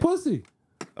foreplay? Eat Yeah. pussy.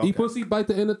 Okay. Eat pussy, bite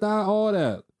the inner thigh, all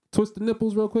that. Twist the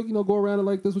nipples real quick, go around it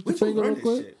like this with your Where'd you finger learn real this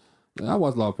quick. shit? I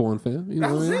watch a lot of porn, fam. You That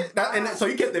know what was I mean? it? So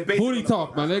you get the basic. Booty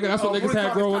talk, my nigga. That's what niggas booty had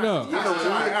talk growing is up.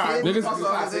 classic.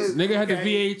 Niggas, nigga had the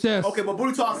VHS. Okay, but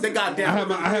booty talk, they got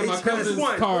down. I had my cousin's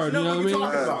card, you know what I mean?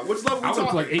 Talking about? Which level we I was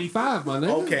talking? like 85, my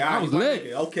nigga. Okay, I was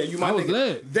lit. Okay, you my I was nigga.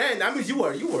 lit. Then that means you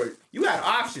had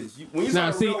options. When you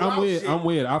Now, started see, real I'm wild weird. shit- I'm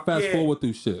weird. I fast Yeah. forward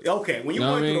through shit. Okay, when you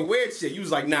Know what went I through the mean? weird shit, you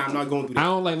was like, nah, I'm not going through I that.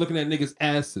 don't like looking at niggas'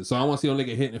 asses, so I want to see no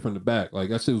nigga hitting it from the back. Like,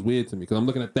 that shit was weird to me, because I'm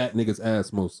looking at that nigga's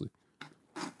ass mostly.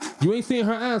 You ain't seen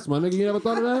her ass, my nigga. You never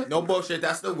thought of that? No bullshit.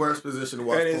 That's the worst position to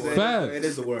watch It is, porn. Facts. it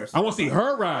is the worst. I want to see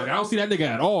her ride. I don't see that nigga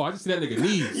at all. I just see that nigga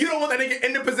knees. You don't want that nigga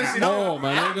in the position. Oh,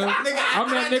 my nigga. I'm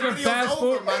that nigga fast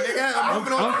forward. My nigga, I'm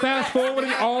moving on. I'm fast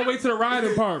forwarding all the way to the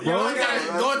riding part, bro. Going to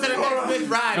the next bitch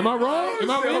ride. Am I wrong?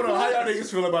 Am I Hold weird on, how for y'all that? niggas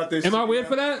feel about this? Am I shit, weird man?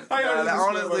 for that? How y'all niggas feel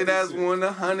Honestly, about that's this shit?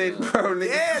 100, bro. Nigga.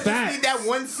 Yeah, just Facts. need that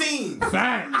one scene.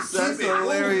 Facts. That's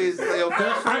hilarious. Yo,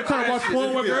 I ain't trying to watch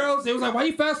porn with girls. They was like, why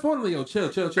you fast forwarding? Like, yo,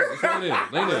 chill. Just lay there.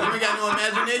 Lay You there. ain't got no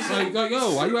imagination. Like,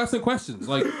 yo, why you asking questions?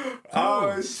 Like,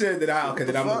 Oh shit! Then I'm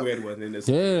the weird one in this.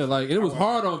 yeah, like, and it was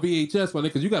hard on VHS, my nigga,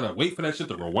 because you gotta wait for that shit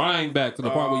to rewind back to the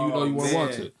part where you know you want to man.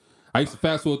 watch it. I used to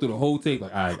fast forward through the whole tape,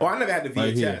 like, all right. Oh, I never had the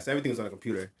Right here. VHS. Everything was on a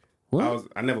computer. What?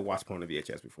 I never watched porn on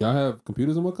VHS before. Y'all have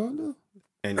computers in Wakanda?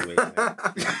 Anyway,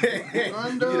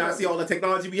 you not see all the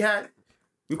technology we had?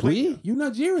 We played. We? You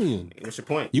Nigerian. What's your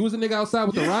point? You was a nigga outside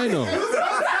with the rhino.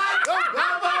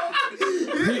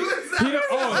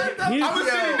 I'm a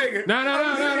city nigga.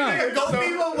 No. Go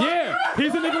people. Yeah,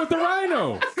 he's a nigga with the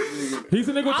rhino. He's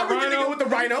a nigga with the I'm a nigga rhino. with the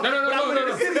rhino. No. I'm in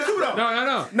the city too, though.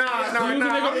 No. Nah. He was a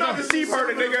nigga I'm with not the- the sheep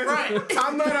herder, nigga.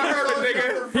 I'm not a herder,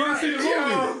 nigga. He didn't see the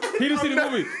movie. He didn't see the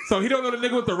movie. So he don't know the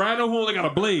nigga with the rhino who only got a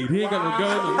blade. He ain't got no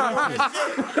gun or nothing.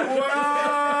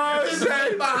 Wow,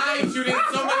 shit. Behind you, there's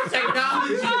so much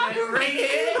technology that's right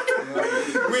here.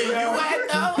 Where you at,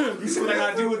 though? You see what I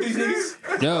gotta do with these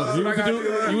niggas? Yo, you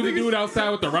was the dude outside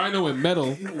with the rhino and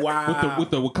metal Wow. with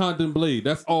the Wakandan blade.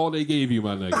 That's all they gave you,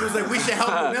 my He nigga. was like, we should help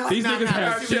him. They're like, These nah, niggas nah, had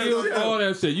nah, shields, nah, nah. all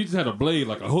that shit. You just had a blade,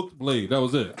 like a hooked blade. That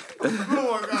was it.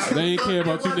 Oh my God. They ain't care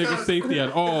about you niggas' safety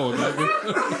at all,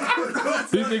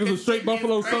 nigga. These niggas are straight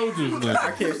Buffalo Soldiers, I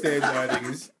nigga. can't stand y'all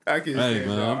niggas. I can't Hey, stand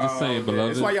man, y'all. I'm just saying, man. beloved.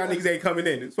 That's why y'all niggas ain't coming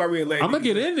in. That's why we ain't letting I'm gonna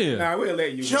you. get in there. Nah, we ain't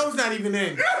letting you. Joe's not even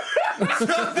in. Joe's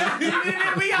not even in.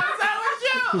 We outside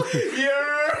with Joe. Yeah.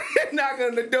 Knocking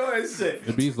on the door and shit.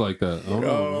 It beats like that. I don't know.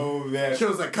 Oh man.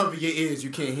 Shows like cover your ears, you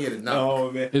can't hear the knock.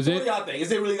 Oh man. Is So it? what y'all think?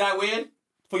 Is it really that weird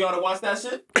for y'all to watch that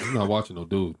shit? I'm not watching no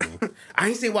dude, man. I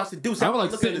ain't say watch the dude. I would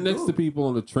like sitting next to people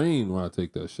on the train when I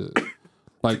take that shit.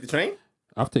 Like the train.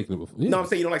 I've taken it before. Yeah. No, I'm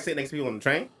saying you don't like sitting next to people on the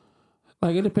train.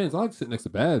 Like it depends. I like sitting next to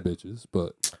bad bitches,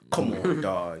 but Come on,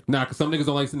 dog. nah, cause some niggas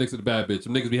don't like sitting next to the bad bitch.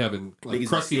 Some niggas be having like Niggas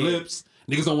crusty are scared. lips.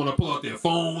 Niggas don't want to pull out their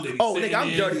phone. They be Oh, sitting nigga, I'm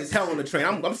there. dirty as hell on the train.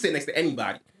 I'm sitting next to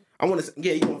anybody. I want to.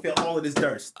 Yeah, you gonna feel all of this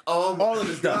dust. Oh, All of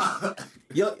this dust.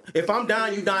 Yo, if I'm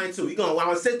dying, you dying too. You gonna when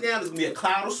I sit down, there's gonna be a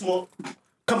cloud of smoke.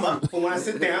 Come up. But when I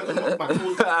sit down, my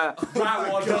clothes got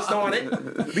drywall dust on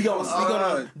it. We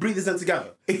gonna breathe this in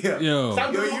together. Yeah. Yo,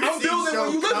 Stop Yo, doing- you I'm see building where Show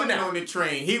you living coming at. on the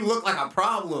train. He looked like a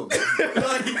problem.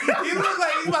 Like, he looked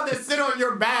like he's about to sit on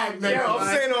your bag, nigga. Yeah, I'm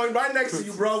Like, sitting on right next to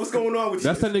you, bro. What's going on with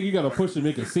that's you? that nigga you gotta push and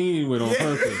make a scene with on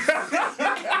purpose.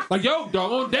 Like yo,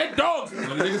 dog, on dead dogs. When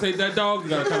the nigga say dead dogs, you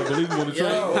gotta kind of believe him on the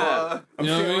train. Yo, You know what I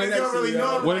sitting mean? right next to you,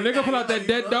 yo. When a nigga pull out that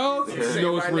dead dog, I'm you sitting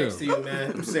know it's right real. next to you,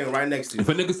 man. I'm sitting right next to you. If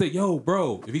a nigga say, yo,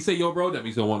 bro, if he say, yo, bro, that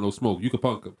means he don't want no smoke. You can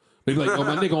punk him. But if he like, yo,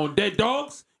 my nigga on dead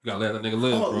dogs, you gotta let that nigga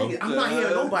live, Oh, bro. nigga, I'm not hearing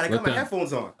nobody. I got Let my that-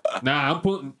 headphones on. Nah, I'm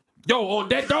putting, yo, on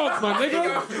dead dogs, my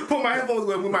nigga. Put my headphones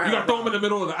with my. You gotta throw him in the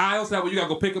middle of the aisle so that way you gotta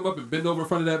go pick him up and bend over in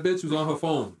front of that bitch who's on her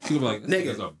phone. She gonna be like, this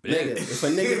Nigga, nigga's a nigga, bitch. if a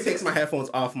nigga takes my headphones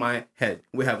off my head,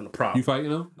 we're having a problem. You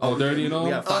fighting him? All dirty and all?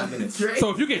 We have 5 minutes. So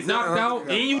if you get knocked out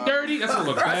and you dirty, that's gonna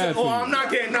look bad for Oh, you. I'm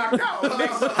not getting knocked out.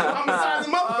 Next, I'm gonna size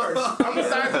him up first. I'm gonna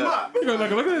size him up. You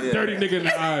gonna look at this dirty nigga in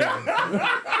the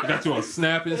eye. You got you on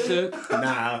snap and shit.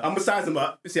 Nah, I'm gonna size him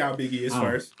up. See how big he is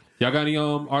first. Y'all got any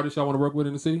artists y'all want to work with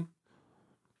in the city?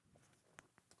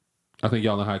 I think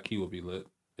y'all in High Key will be lit,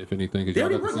 if anything. 'Cause They y'all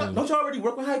already got the work, same. don't y'all already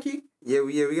work with High Key? Yeah,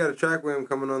 we got a track with him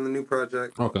coming on the new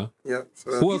project. Okay. Yep.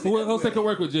 So Who else they can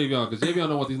work with Javion? Because Javion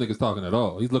don't want these niggas talking at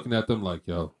all. He's looking at them like,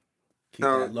 yo, Keep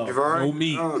no, that low. Javari. no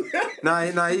meat.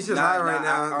 Nah, he's just high right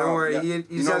now. Don't worry. yeah. He You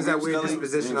just know has that Reem weird Scully?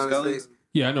 disposition Reem on Scully? his face.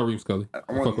 Yeah, I know Reem Scully. I I fuck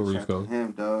want with to Reem check Scully.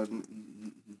 him, dog.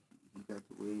 He got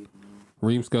the wave.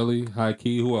 Reem Scully, High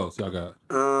Key. Who else y'all got?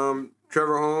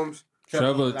 Trevor Holmes.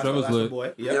 Trevor's that's the lit.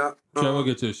 boy. Yep. Yep. Trevor,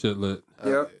 get your shit lit.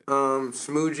 Yep.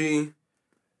 Smoogie.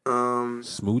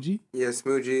 Smoogie? Yeah,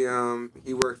 Smoogie.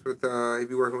 He works with he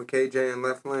be working with KJ and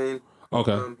Left Lane.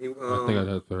 Okay. He, I think I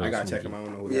have heard I gotta Smoogie. check him. I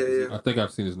don't know who Yeah, that is. yeah. I think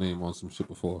I've seen his name on some shit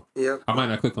before. Yep. I might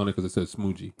not click on it because it said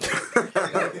Smoogie.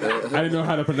 I didn't know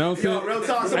how to pronounce Yo, it. real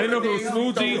talk. I didn't know if it was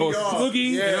Smoogie or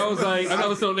Smoogie. Yeah. And I was like, I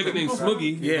know it's no nigga named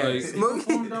Smoogie. Yeah. Like, He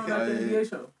performed down at the NBA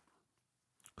show.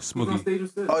 He was on Smoogie. stage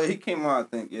with Sid. Oh, yeah, he came on. I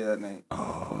think. Yeah, that name.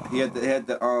 He had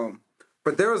the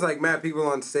But there was like mad people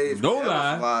on stage. No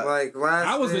lie. Like last.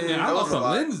 I was in there. I That lost was a a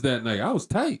lot. lens that night. I was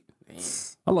tight.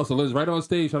 I lost a lens right on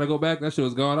stage. Trying to go back. That shit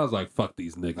was gone. I was like, fuck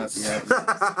these niggas. Yeah,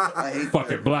 I hate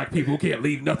Fucking black people can't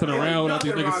leave nothing around without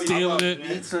these niggas stealing it.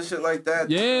 beats and shit like that.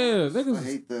 Yeah, I niggas.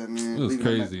 hate that, man. It was Leaving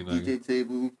crazy, them at the nigga. DJ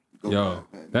table. Go Yo,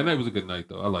 back, man. that night was a good night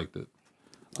though. I liked it.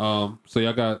 So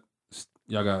y'all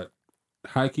got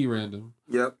High Key Random,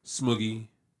 Yep. Smoogie,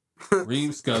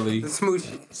 Reem Scully,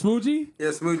 Smoogie. Smoogie. Yeah,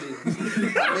 Smoogie.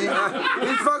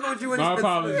 He's fucking with you when My he's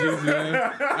apologies,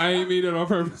 man. I ain't mean it on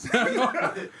purpose.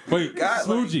 Wait, God, like-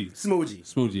 Smoogie. Smoogie.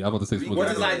 Smoogie. I'm about to say Smoogie.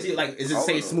 What is IG like? Is it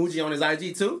say All of them. Smoogie on his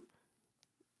IG too,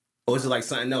 or is it like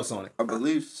something else on it? I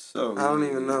believe so. I don't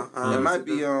even know. It might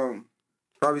be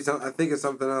Probably something. I think it's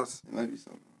something else. It might be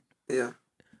something. Yeah.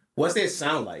 What's their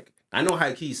sound like? I know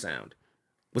High Key sound.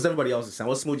 What's everybody else's sound?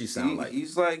 What's Smoogie sound like?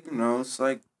 He's like,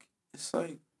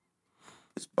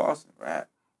 it's Boston rap.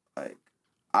 Like,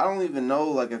 I don't even know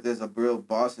like if there's a real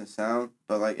Boston sound,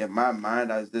 but like in my mind,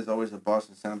 there's always a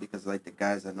Boston sound because like the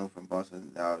guys I know from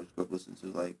Boston that I always grew up listening to,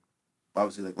 like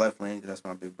obviously like Left Lane, 'cause that's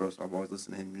my big bro, so I'm always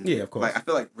listening to him. Music. Yeah, of course. Like I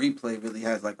feel like Replay really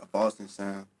has like a Boston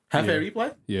sound. Have Yeah. a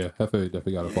replay? Yeah, Hefe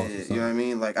definitely got a Yeah, Boston you know sound. what I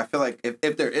mean? Like I feel like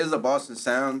if there is a Boston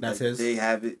sound, That's like, his? they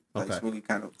have it. Like Okay. Smoothie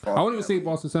kind of. I wouldn't even say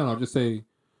Boston sound. I'll just say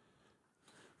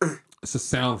it's a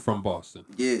sound from Boston.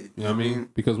 Yeah, You know what I mean?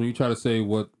 Because when you try to say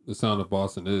what the sound of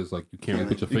Boston is, like you can't really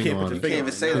put your You finger can't put on your it. finger can't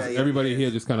even on say it. that. Because Yeah. everybody here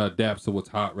just kind of adapts to what's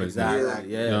hot right now.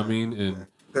 Exactly. Yeah. You know what I mean? And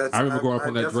That's, I remember growing up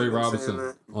on that Dre definitely been saying Robinson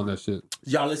that. on that shit.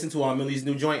 Y'all listen to Millie's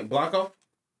new joint, Blanco?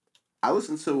 I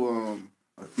listened to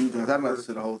a few times. I haven't listened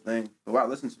to the whole thing, but what I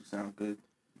listened to sound good.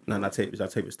 No, not tape. That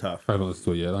tape is tough. I haven't listened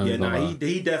to it yet. I Yeah, ain't nah, gonna lie.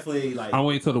 he definitely like. I'm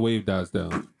waiting till the wave dies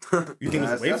down. You think it's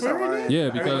That's- away that's from how I it? am. Yeah,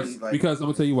 Everybody, like- because I'm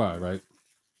gonna tell you why, right?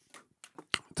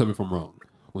 Tell me if I'm wrong.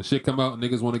 When shit come out,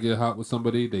 niggas want to get hot with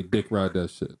somebody, they dick ride that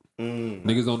shit.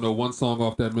 Niggas don't know one song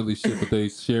off that Millie shit, but they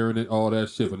sharing it, all that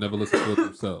shit, but never listen to it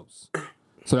themselves.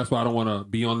 So that's why I don't want to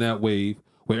be on that wave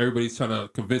where everybody's trying to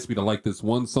convince me to like this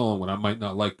one song when I might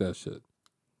not like that shit.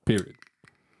 Period.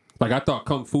 Like I thought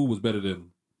Kung Fu was better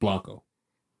than Blanco.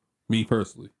 Me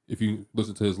personally, if you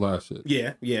listen to his last shit.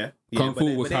 Yeah. Kung but Fu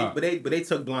they, was but hot. They, but they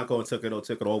took Blanco and took it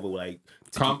over like.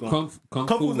 Kung Kung Fu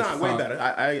Fu's was not way fire.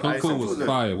 better. Kung Fu was good.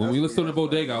 fire. When we listened to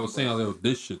Bodega, I was saying, like,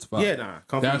 this shit's fire. Yeah, nah.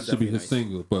 Kung Fu That was should be definitely his nice.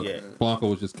 single, but Yeah. Blanco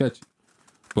was just catchy.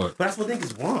 But But that's what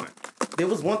niggas want. They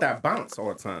was want that bounce all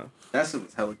the time. That shit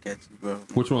was hella catchy, bro.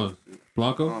 which one?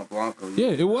 Blanco? Oh, Blanco. Yeah,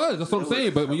 it was. That's what I'm It saying.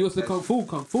 was But when you listen to hella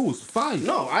Kung Fu was fire.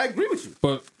 No, I agree with you.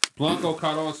 But Blanco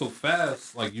caught on so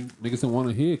fast, like you niggas didn't want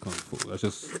to hear Kung Fu. That's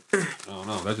just, I don't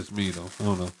know. That's just me though. I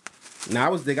don't know. Nah, I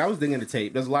was digging the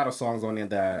tape. There's a lot of songs on there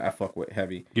that I fuck with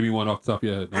heavy. Give me one off the top of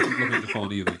your head. Don't keep looking at your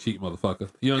phone either, you cheat motherfucker.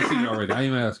 You don't see it already. I ain't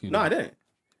even asking you. No, I didn't.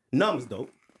 Numb's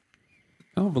dope.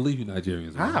 I don't believe you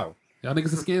Nigerians. Man. How? Y'all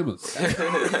niggas are scammers.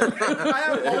 I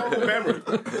have horrible memory.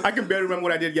 I can barely remember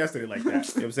what I did yesterday like that. You know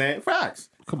what I'm saying? Facts.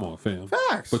 Come on, fam.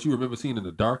 Facts. But you remember seeing in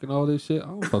the dark and all this shit? I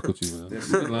don't fuck with you, man.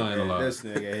 You be lying a lot. This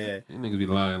nigga, yeah. You niggas be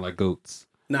lying like goats.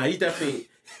 Nah, he definitely.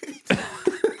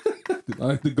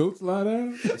 Like the goats lie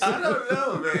down? I don't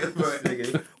know, man. But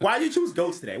Nigga. Why did you choose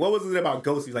goats today? What was it about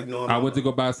goats? He's like, no. I went to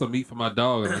go buy some meat for my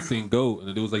dog and I seen goat and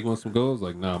the dude was like, you want some goat? I was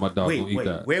like, nah, my dog don't eat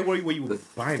that. Where were you when you were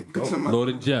buying goat? Lord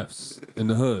and Jeff's in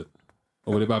the hood.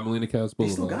 Over there by Melina Cass You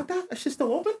still Boulevard. got that? That shit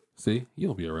still open? See? You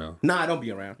don't be around. Nah, I don't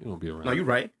be around. You don't be around. No, you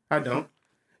right. I don't.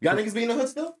 Y'all niggas be in the hood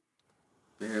still?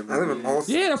 I live in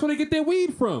Austin. Yeah, that's where they get their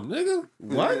weed from, nigga.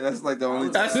 What? Yeah, that's like the only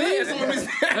That's time. it. That's what we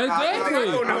said.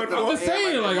 Exactly. I'm just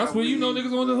saying, like, that's where you know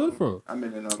niggas on the hood from. I'm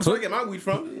in it. So I get my weed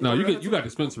from. No, you got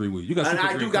dispensary weed. You got And super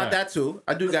I do green got crack. that too.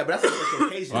 I do got, but that's a special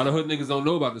occasion. A lot of hood niggas don't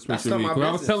know about That's dispensary not weed. my 'Cause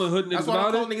I was business. telling hood niggas That's why I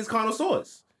about call it. niggas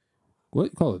connoisseurs. What you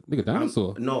call it? Nigga,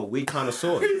 dinosaur. No, we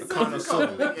connoisseurs. A connoisseur.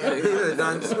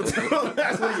 That's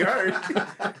what you heard.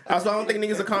 That's why I don't think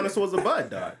niggas are connoisseurs of bud,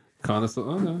 dog. Connoisseur.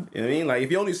 Okay. You know what I mean? Like, if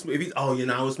he's, oh, you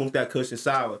know, I don't smoke that cushion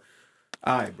sour.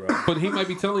 All right, bro. But he might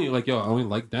be telling you, like, yo, I only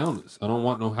like downers. I don't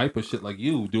want no hyper shit like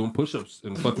you doing push-ups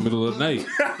in the fucking middle of the night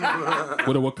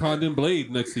with a Wakandan blade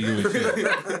next to you and shit.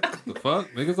 The fuck?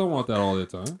 Niggas don't want that all the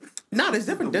time. Nah, there's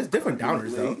different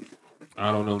downers, though.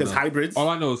 I don't know. There's hybrids. All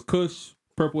I know is Kush,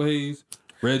 Purple Haze,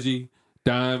 Reggie,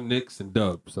 Dime, Nicks, and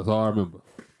Dubs. That's all I remember.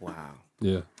 Wow.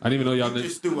 Yeah. I didn't even know y'all you niggas.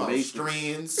 just threw out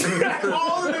strands. All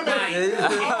of them.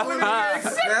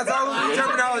 That's all the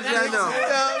terminology I know.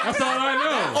 That's all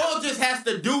I know. All just has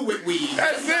to do with weed.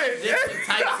 That's it. Different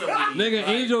types of weed. Nigga,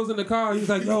 Angel's in the car. He's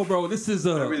like, yo, bro, this is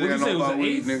what Everything you I say know was about the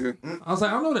weed, eighth? nigga. I was like,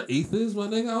 I don't know the eighth is, my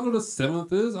nigga. I don't know the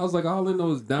seventh is. I was like, all I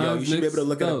know is Dime, Yo, you should be Nicks, able to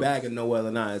look at a Dubs. bag and know whether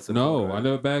or not it's a No, right? I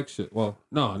never bagged shit. Well,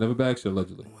 no, I never bagged shit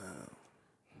allegedly.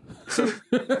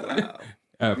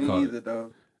 I've Me caught neither, it.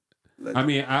 though. I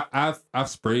mean, I've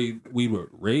sprayed weed with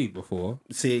Raid before.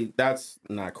 See, that's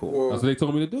not cool. That's what they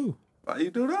told me to do. Why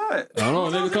you do that? I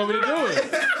don't know. Niggas told me to do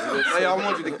it. Hey, I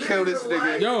want you to kill this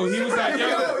nigga. Yo, he was like, Yo,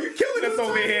 yo. you killing us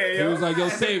over here, He yo. was like, yo,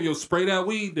 Save, yo, spray that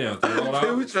weed down.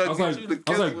 I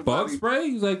was like, bug spray?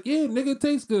 He was like, yeah, nigga, it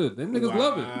tastes good. Them niggas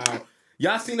love it. Wow.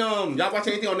 Y'all seen y'all watch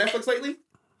anything on Netflix lately?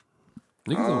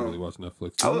 Niggas don't really watch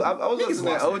Netflix. I was Niggas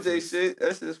listening to watch OJ shit.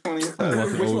 That shit's funny. I ain't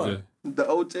watching Which OJ. one? The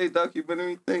OJ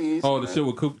documentary thing. Oh, the shit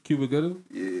with Cuba Gooding?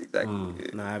 Yeah, exactly. Yeah.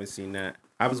 No, I haven't seen that.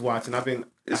 I was watching. I finished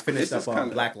it's up just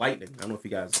kinda- Black Lightning. I don't know if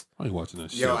you guys. I ain't watching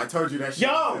that shit. Yo, I told you that shit. Yo,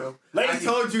 was real. I lazy.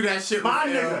 told you that shit. My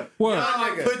was real. nigga. What?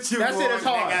 I'ma put you That shit on, is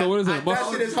hard. nigga. So what is it?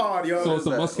 That shit is hard, yo. So it's a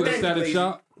muscular Thank you, static lazy.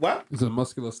 shock? What? It's a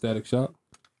muscular static shock?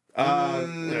 Nah.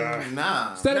 Static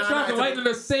Nah, shock nah, and it's a- lightning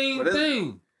the same What is it?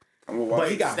 thing. I'm gonna watch But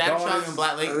he it. got Static bars. Shock and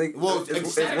Black I Lightning. think Well,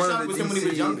 it's Static one of Shock the was him when he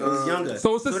was DC, younger. He was younger.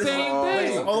 So it's the this- same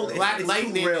it's thing. old. Black It's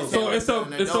Lightning too real. is- So Yeah, it's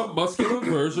a muscular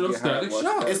version of Yeah, static watch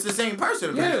shock. It's the same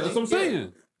person. Yeah, apparently. that's what I'm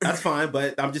saying. That's fine,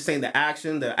 but I'm just saying the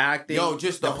action, the acting, Yo,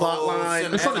 just the plot whole line.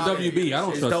 cinema- It's on the WB. I don't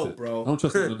It's trust dope, it. bro. I don't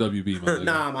trust it on the WB, my nigga.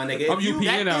 Nah, my nigga. I'm If you-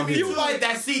 UPN out If here. you like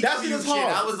that CW That shit is shit,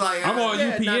 hard. I was like, I'm on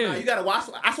Yeah, UPN. nah, you gotta watch.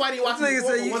 That's why I didn't watch it. Nigga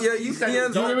before, say but you- once yeah, you said it UPN.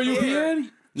 was Do you remember dope,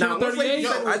 UPN? Nah, Channel once 38? you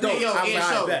said it Yo, was dope, I was like,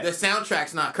 I show. bet. The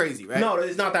soundtrack's not crazy, right? No,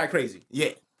 it's not that crazy. Yeah.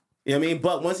 You know what I mean?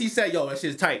 But once he said, yo, that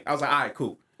shit's tight, I was like, all right,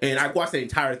 cool. And I watched the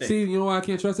entire thing. See, you know why I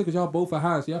can't trust it? Because y'all both are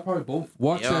high. So y'all probably both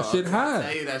watch Yo, that shit I tell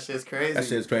high. you, that shit's crazy. That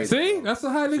shit's crazy. See? That's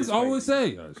the high niggas always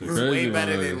say. That shit It's way crazy,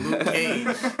 better my than nigga. Luke Cage.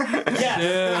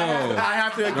 Yes. No. I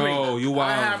have to agree. No, you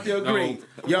wild. I have to agree. No.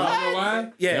 Yo, You know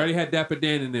why? Yeah. They already had Dapper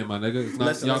Dan in there, my nigga. It's not,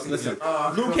 Listen, y'all listen.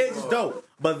 Luke Cage is dope,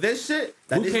 but this shit,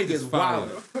 Luke this Cage nigga is is fire.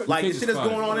 wild. Luke Like Cage the shit is that's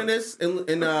fire. going on in this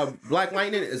in Black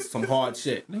Lightning is some hard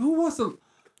shit. Nigga, who wants to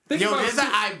think Yo, about there's shit?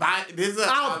 a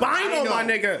Albino, my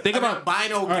nigga. Think about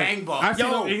albino All right, gangball. I see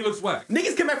Yo. him, he looks whack.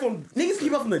 Niggas came up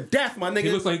from the death, my nigga.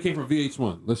 He looks like he came from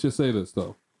VH1. Let's just say this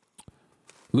though.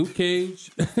 Luke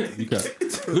Cage, you got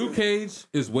it. Luke Cage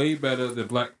is way better than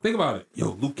Black. Think about it. Yo,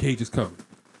 Luke Cage is coming.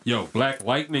 Yo, Black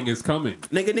Lightning is coming.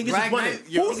 niggas Black is running. Knight,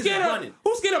 yo, Who's niggas scared is of running.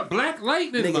 Who's getting Black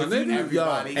Lightning, my nigga?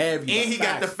 Everybody. And he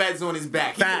got the feds on his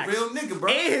back. He's a real nigga, bro.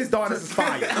 And his daughters is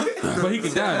fire. But he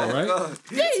can die, though, right?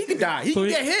 Yeah, he can die. He can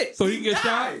get hit. So he can get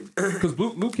shot? Because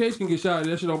Luke Cage can get shot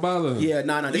and that shit don't bother him. Yeah,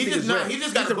 nah. He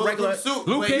just got a regular suit.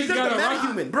 Luke Cage He's just got a a meta rocket.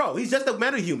 human, bro. He's just a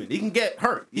meta human. He can get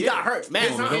hurt. He got hurt,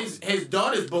 man. His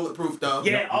daughter's bulletproof, though.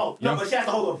 Yeah, no, but she has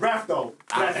to hold her breath, though.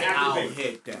 I'll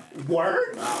hit that.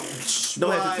 Word? No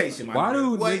hesitation, man. Why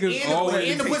do niggas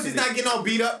always... And the pussy's not getting all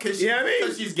beat up because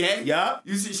she's gay. Yup.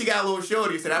 You see, she got a little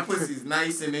shorty, so that pussy's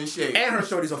nice and in shape. And her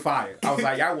shorties are fire. I was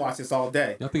like, y'all watch this all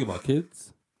day. Y'all think about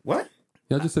kids? What?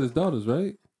 Y'all just said his daughters,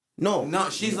 right? No,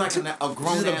 she's like a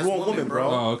grown woman, bro.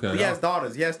 Oh, okay. He has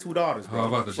daughters. He has 2 daughters, bro. How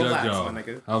about the judge, y'all?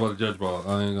 How about the judge ball?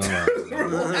 I ain't gonna lie.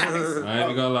 I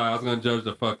ain't gonna lie. I was gonna judge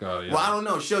the fuck out of you. Well, I don't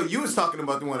know. Show you was talking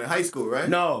about the one in high school, right?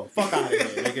 No, fuck out of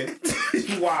here, nigga.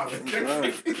 You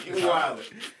wildin'. You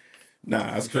wildin'.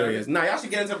 Nah, that's crazy. Nah, y'all should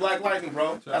get into Black Lightning,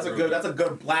 bro. That's a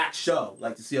good black show.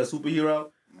 Like to see a superhero.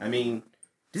 I mean,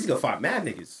 this is gonna fight mad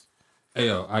niggas. Hey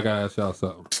yo, I gotta ask y'all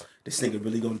something. This nigga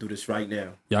really gonna do this right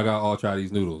now. Y'all gotta all try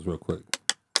these noodles real quick.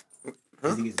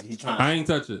 He's trying. I ain't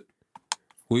touch it.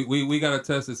 We gotta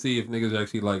test to see if niggas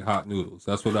actually like hot noodles.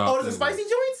 That's what I. Oh, the spicy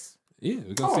joints? Yeah,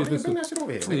 we gonna see if it's. Bring that shit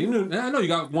over here. Yeah, you know, I know you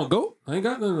got one goat. I ain't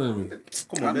got none of them.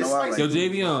 Come on, this spicy. Yo,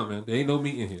 JV man, there ain't no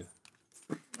meat in here.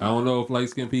 I don't know if light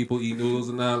skinned people eat noodles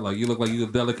or not. Like you look like you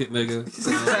a delicate nigga.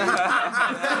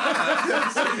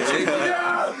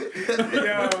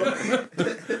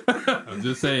 I'm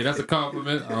just saying that's a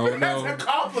compliment. I don't know. That's a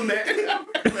compliment.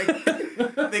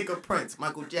 Think of Prince,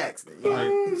 Michael Jackson. Like,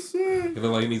 you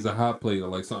look like he needs a hot plate or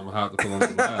like something hot to put on the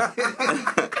lap.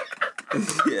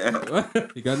 Yeah.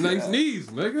 He got nice knees,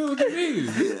 nigga. What you mean?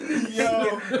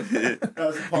 Yo.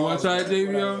 You wanna try it,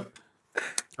 JV?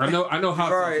 I know hot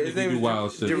sauce His niggas name do is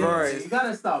wild shit. Javari. You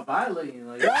gotta stop violating.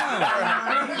 Like,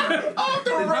 Why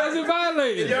is it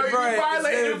violating? Yo, you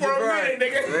violated for a minute,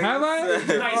 nigga. Have I?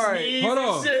 Nice knees Hold and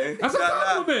on. shit. That's a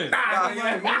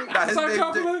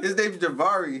compliment. His name's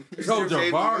Javari. Oh,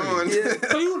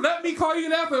 Javari. So you let me call you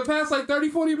that for the past like 30,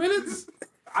 40 minutes?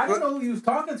 I didn't know who you was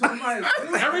talking to. I'm like,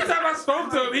 Every time I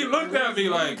spoke to him, he looked at me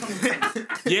like,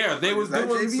 yeah, they was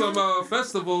doing some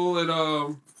festival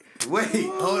and Wait,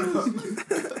 hold on.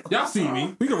 y'all see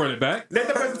me. We can run it back. Let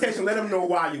the presentation. Let them know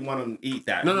why you want them to eat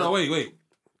that. No, wait.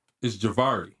 It's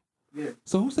Javari. Yeah.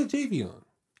 So who said JV on?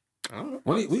 I don't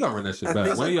know. We gotta run that shit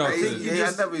back. When y'all said?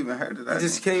 Yeah, I never even heard of that. He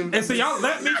just came. And so y'all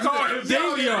let me call him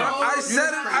JV on. I said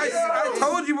it. I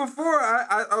told you before.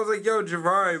 I was like, yo,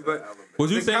 Javari, but Was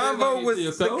you the saying that convo like was to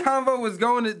yourself? the convo was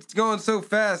going so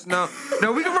fast. No,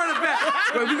 we can run it back.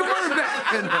 Wait, we can run it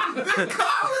back.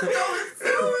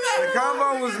 The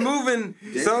convo was moving,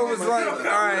 so it was like, all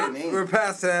right, we're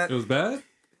past that. It was bad?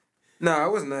 No,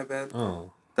 it wasn't that bad.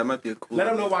 Oh. That might be a cool. Let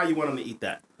them know why you want them to eat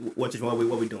that. What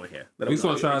we doing here? Let We them just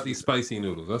want know. to try out these spicy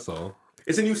noodles, that's all.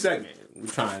 It's a new segment. We're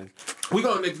trying. We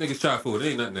gonna make niggas try food. It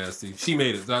ain't nothing nasty. She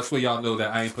made it. That's why y'all know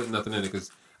that I ain't putting nothing in it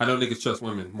because I know niggas trust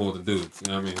women more than dudes.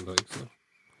 You know what I mean? Like, so.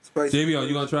 Spicy. JV,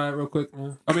 you gonna try it real quick,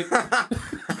 man? I mean,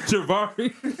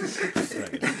 Javari.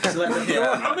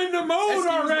 I'm in the mode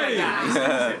already.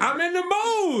 I'm in the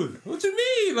mode. What you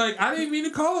mean? Like, I didn't mean to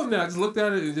call him that. I just looked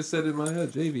at it and just said it in my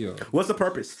head, JV. What's the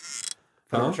purpose?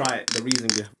 For them Huh? try it. The reason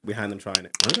behind them trying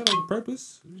it. I ain't got no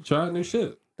purpose. You trying new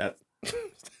shit. That's.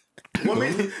 So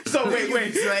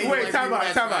wait, time out.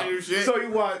 So you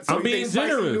want? So I'm you being think spicy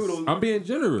generous. noodles I'm being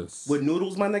generous. with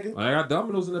noodles, my nigga. I got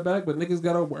Domino's in the back, but niggas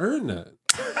gotta earn that.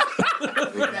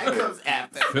 That comes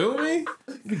after. Feel me?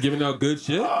 You giving out good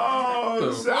shit.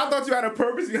 Oh, shit. I thought you had a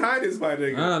purpose behind this, my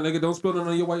nigga. Nigga, don't spill it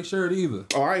on your white shirt either.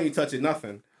 Oh, I ain't touching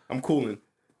nothing. I'm cooling.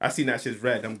 I seen that shit's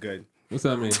red. I'm good. What's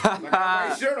that mean? I got a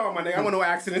white shirt on, my nigga. I want no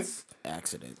accidents.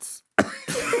 Accidents. I'm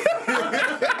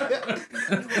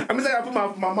just saying I put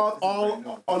my mouth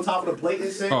all on top of the plate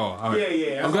and shit. Oh, all right.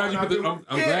 Yeah. I'm glad you That's put what I'm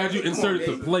I do. glad you Come on, inserted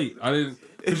the baby. plate. I didn't,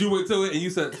 cause you went to it and you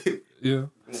said, yeah.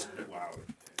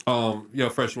 Wow. Yo,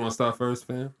 Fresh, you want to start first,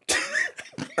 fam?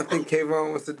 I think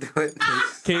Kayvon wants to do it.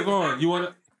 Kayvon, you want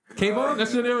to? Kayvon,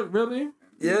 that's your real name?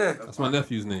 Yeah. That's my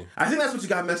nephew's name. I think that's what you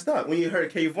got messed up when you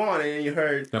heard Kayvon and you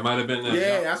heard. That might have been.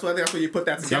 Yeah, that's what I think. That's when you put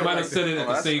that together. Y'all might have like said that. it at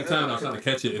the same time. I was trying to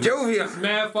catch it. And Jovial. It's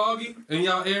mad foggy in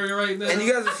y'all area right now. And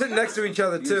you guys are sitting next to each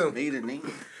other You just too. made a name.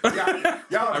 Y'all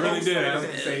I really both did. said it at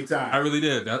the same I time. really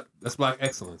did. That's black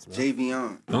excellence, man. JV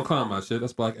on. Don't call my shit.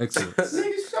 That's black excellence.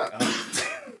 Nigga, shut up.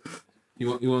 You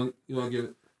want to give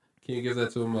it? Can you give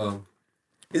that to him?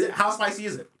 Is it, how spicy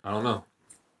is it? I don't know.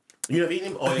 You never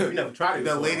eaten it? Oh, yeah, you never tried it.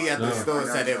 The lady at the No. store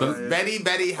said it was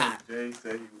very hot. Jay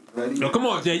said he was ready. Yo, come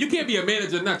on, Jay. You can't be a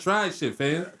manager and not try shit,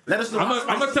 fam. Let us know. I'm how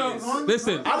gonna spicy it is. tell.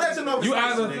 Listen, I'll let you know. if You it's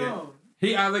spicy, either- nigga.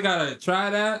 He either gotta try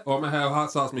that, or I'm gonna have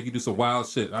hot sauce make you do some wild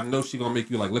shit. I know she gonna make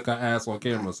you like lick her ass on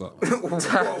camera or something.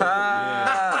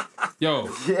 Yeah. Yo,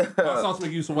 hot sauce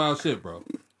make you do some wild shit, bro.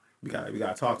 We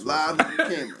gotta talk to Live her. on the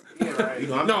camera. Yeah, right. You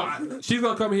know, No, she's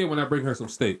gonna come here when I bring her some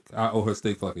steak. I owe her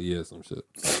steak for like a year or some shit.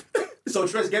 So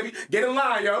Trish, get in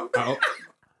line, yo.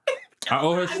 I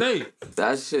owe her steak.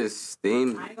 That shit's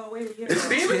steamy. I ain't gonna wait a year. It's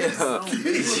steaming. Yeah.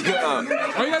 Oh,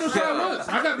 you gotta try it once.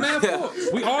 I got mad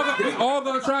forks. We all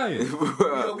gonna try it.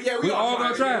 We all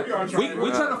gonna try it. We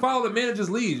trying to follow the manager's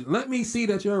lead. Let me see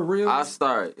that you're a real. I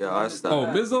start. Oh,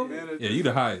 Mizzo? Yeah, you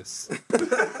the highest.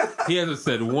 He hasn't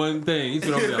said one thing. He's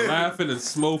been over there laughing and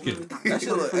smoking. That shit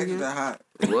look extra hot.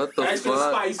 What the Extra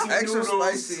fuck? spicy Extra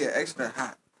noodles. spicy and extra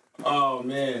hot. Oh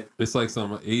man. It's like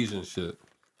some Asian shit.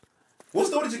 What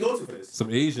store did you go to for this?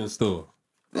 Some Asian store.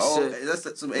 This Oh, shit,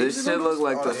 that's some this Asian shit noodles?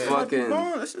 look like the yeah. fucking.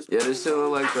 No, that's just- Yeah, this shit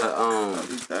look like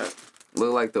the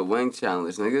look like the wing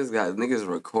challenge. Niggas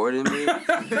recording me.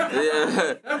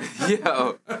 Yeah,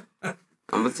 yo, I'm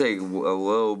gonna take a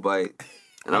little bite.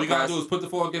 And All you gotta pass- do is put the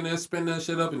fork in there, spin that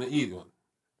shit up, and then eat one.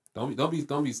 Don't act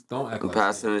I'm like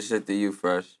passing this shit to you,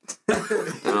 Fresh.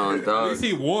 And on At dogs,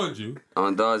 least he warned you.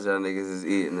 on dogs, y'all niggas is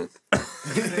eating this.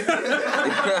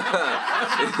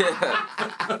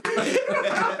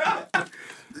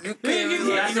 You He ain't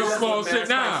eating no small shit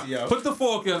now. Put the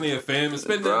fork in there, fam, and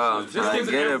spin Bro, that shit. This I thing's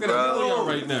an get it, African bro. American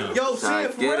right now. Yo, I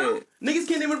shit, for get real? it. Niggas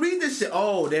can't even read this shit.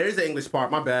 Oh, there is the English part.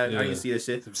 My bad. Yeah. I didn't see that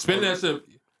shit. Spin that shit.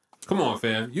 Come on,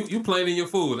 fam. You playing in your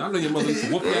food. I know your mother used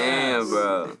to whoop your Damn, ass.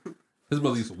 bro. His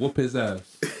mother used to whoop his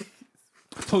ass.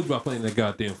 I told you about playing that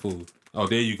goddamn food. Oh,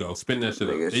 there you go. Spin that shit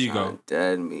up. There Niggas you go. trying to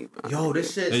dead me, bro. Yo,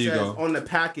 this shit There you says go. on the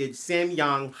package,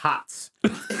 Samyang Hots.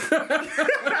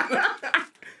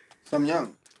 Some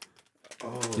young.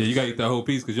 Oh, Yeah, you gotta eat that whole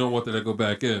piece because you don't want that to go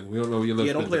back in. We don't know where your lips.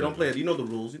 yeah, don't play. You know the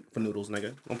rules for noodles,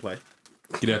 nigga. Don't play.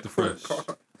 Get at the fresh.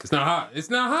 It's not hot. It's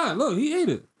not hot. Look, he ate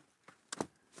it.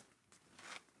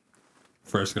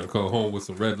 Fresh gonna go home with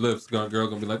some red lips. Girl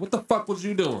gonna be like, "What the fuck was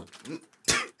you doing?"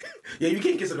 Yeah, you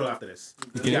can't kiss a girl after this.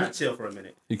 You can't? gotta chill for a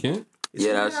minute. You can't.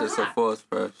 Yeah, that's just a force,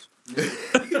 Fresh.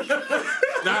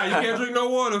 Nah, you can't drink no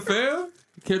water, fam.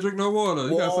 You can't drink no water.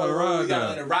 You gotta start a ride You gotta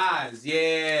let now. it rise.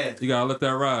 Yeah. You gotta let that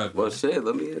ride. Well, shit,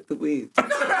 let me hit the weed.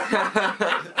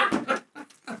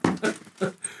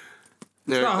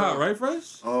 It's not hot, right,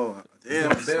 Fresh? Oh,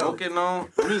 damn. Smoking on.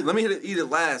 Let me eat it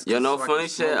last. Yo, no so I funny can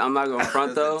shit. smoke. I'm not gonna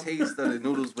front though. The taste of the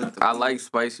noodles with the I like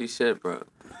spicy shit, bro.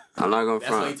 I'm not gonna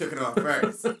That's why he front. took it off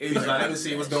first. He was like, let me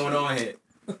see what's going on here.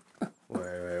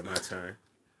 Wait, my turn.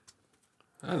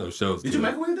 I know shows. Did do you it.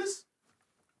 microwave this?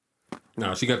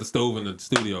 Nah, she got the stove in the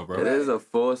studio, It bro. is a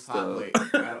force Hot though. plate.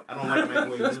 I don't like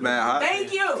microwave. It's mad hot.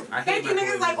 Thank you. I hate Thank you,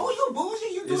 niggas. microwave Like, noodles. oh, you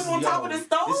bougie. You do This it on is- top yo, of the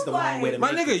stove. this is the wrong way to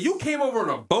My make nigga, you came over on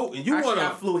a boat and you Actually, I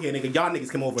wanna. flew here, nigga. Y'all niggas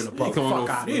came over in a boat. You come on,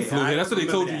 Fuck out you here. flew here. That's what they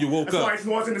told you. You woke up. That's why he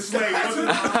wasn't a slave. That's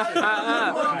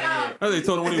what they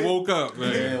told him when he woke up,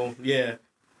 man. Yeah.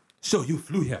 So you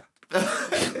flew here. At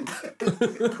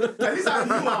least I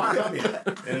knew how I come here. You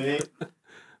know what I mean?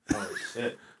 Oh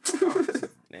shit.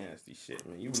 Nasty shit,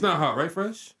 man. It's not hot, right,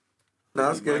 Fresh? No,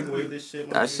 that's good. microwave this shit.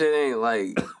 That shit ain't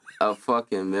like a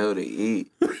fucking meal to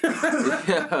eat.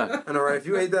 Yeah. I know, right? If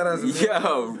you ate that as a meal,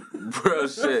 Yo, bro,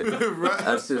 shit.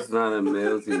 That's just not a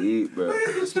meal to eat, bro.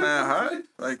 It's mad hot.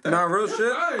 Like that. nah, real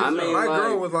shit. I mean, My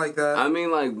girl like, was like that. I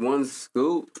mean, like one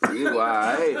scoop. You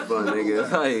alright, but nigga,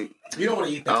 like You don't want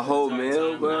to eat that. a whole time,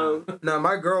 meal, time, bro. Nah,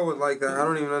 my girl was like that. I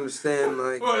don't even understand.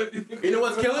 Like, You know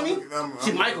what's killing me?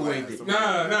 She microwaved it.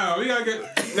 Nah, we gotta get.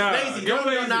 Nah, Lazy, get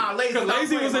don't- nah, Lazy, Cause stop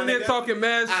Lazy was playing, in there my nigga. talking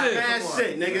mad shit. Mad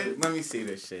shit, nigga. Let me see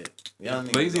this shit. Y'all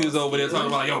niggas Lazy was don't over there see talking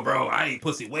this. about, yo, bro, I eat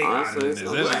pussy way hotter than Honestly, this.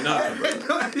 it's This ain't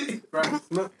nothing, bro. Right.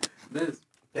 This.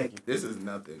 Thank you. This is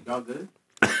nothing. Y'all good?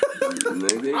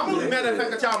 Nigga, I'm only mad at the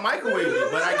fact that y'all microwaved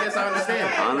it, but I guess I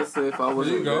understand. honestly, if I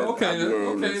wasn't There you go. good, Okay I'd be then. in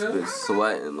Okay this then. bitch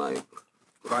sweating like.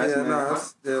 yeah, nah,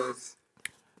 it's It's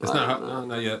not hot. No,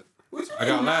 not yet. I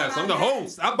got last. I'm the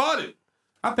host. I bought it.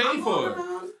 I paid for it.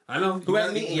 I know. Who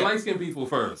hasn't eaten yet? Light skinned people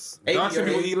first. AB, Dark skinned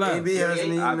people eat last. AB hasn't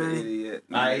eaten I've been many. eating it.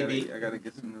 IAB. I gotta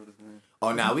get some noodles, man.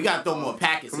 Oh, now we gotta throw more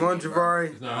packets. Come on, in there, bro.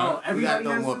 Javari. It's not Oh, hot. We gotta everybody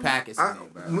throw has more some? packets in there,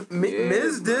 bro. Yeah.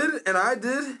 Miz did, and I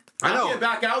did. I know. Get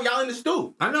back out. Y'all in the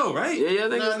stew. I know, right? Yeah, y'all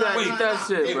niggas gotta eat that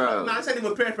shit, Hey, bro. Nah, I said it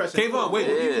with peer pressure. Kayvon, wait,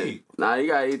 what do you Yeah. eat? Nah, you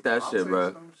gotta eat that I'll shit, take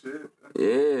bro. some shit.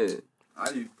 Yeah.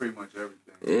 I eat pretty much everything.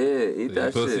 Yeah, eat Eat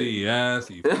that pussy, shit. eat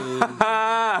ass, eat food.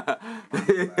 Bad.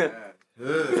 He's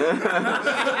like,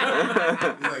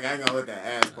 I ain't gonna let that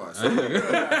ass part. slip.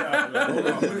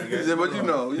 He said, "What you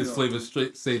know?" You His know. flavor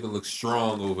savor looks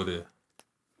strong over there.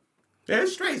 Yeah,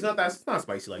 it's straight. It's not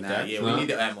spicy like that. Yeah, we need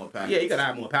to add more packets. Yeah, you gotta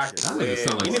add more packets. That nigga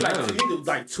sound like You need salad. you need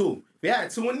like 2. If you had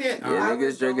 2 in there, Yeah,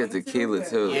 niggas drinking tequila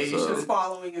too. Yeah, you So should.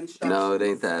 Following instructions. no, it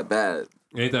ain't that bad.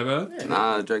 Ain't that bad?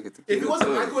 Nah, I drink it If it tequila wasn't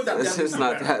too. Michael, that It's just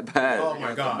not that bad. Oh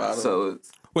my god. So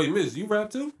it's, Wait, Miz, you rap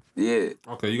too? yeah,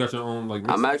 Okay, you got your own like.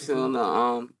 I'm mixtape? actually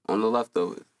on the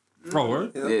leftovers. Oh,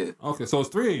 word? Yeah, Okay, so it's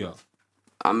 3 of y'all.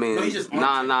 I mean, No, you just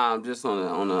on nah, I'm just on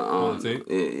On the tape?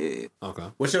 Yeah. Okay.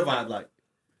 What's your vibe like?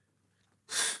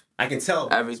 I can tell.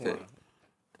 by this Everything.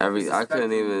 one. I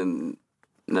couldn't even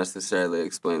necessarily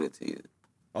explain it to you.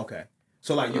 Okay.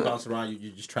 So like you bounce around,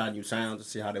 you just try new sounds to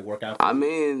see how they work out. I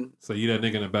mean, So you that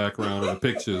nigga in the background of the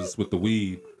pictures with the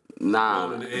weed.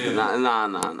 nah. He's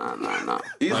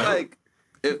like,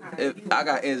 if I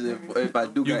got answers, if I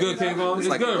do, You got good, answers, King Von? it's It's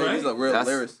like good, right? He's a real That's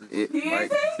lyricist. it.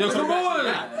 Like, Yo, come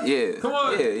on! Yeah. Come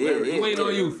on! Yeah. Waiting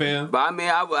on you, fam. But I mean,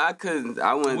 I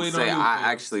wouldn't Wait say on you, I fam.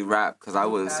 actually rap because I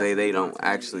wouldn't say they don't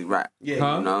actually rap. Yeah.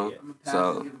 Huh? You know? I'm gonna pass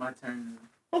So- and give my turn.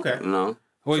 Okay. You know?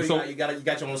 Wait, so so you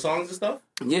got your own songs and stuff?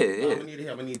 Yeah, Oh,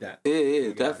 yeah. I'm gonna need that.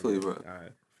 Yeah, definitely, bro. All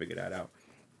right, figure that out.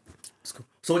 That's cool.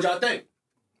 So what y'all think?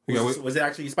 we gotta Was it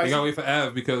actually we spicy? gotta wait for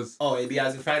Av because Oh, AB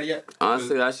hasn't tried it yet.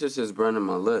 Honestly, that shit's just burning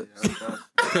my lips.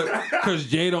 cause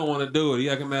Jay don't want to do it. He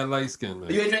acting mad light skinned,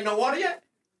 man. You ain't drink no water yet?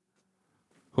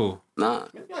 Who? Nah.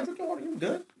 Man, you ain't drinking water. You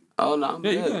good? Oh, no, I'm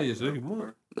Yeah, you got good. your shit. You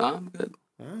want? Nah, I'm good.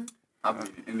 All right. I've been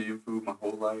eating Indian food my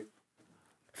whole life.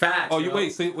 Facts. Oh, you yo.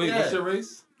 wait. Wait. Yeah. What's your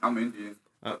race? I'm Indian.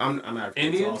 I'm African.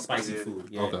 Indian? It's all spicy Yeah. food.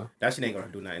 Yeah. Okay. That shit ain't gonna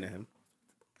do nothing to him.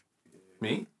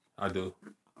 Me? I do.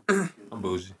 I'm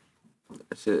bougie.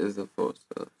 That shit is a force,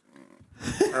 though.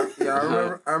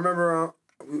 I remember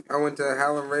I went to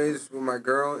Howlin' Rays with my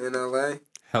girl in L.A.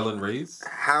 Helen Rays.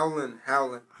 Howlin'.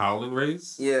 Howlin'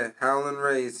 Rays. Yeah, Howlin'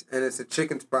 Rays, and it's a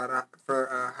chicken spot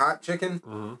for hot chicken.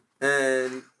 Mm-hmm.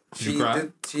 And Did you cry?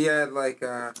 she had like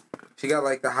she got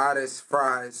like the hottest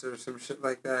fries or some shit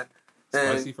like that.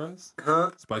 And, Spicy fries.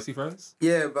 Huh? Spicy fries.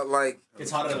 Yeah, but like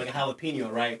It's hotter than like a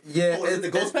jalapeno, right? yeah, Oh, is it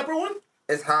the ghost pepper one?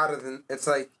 it's hotter than it's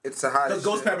the Because hottest.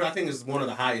 ghost shit. pepper, I think, is one of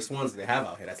the highest ones they have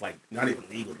out here. That's like not even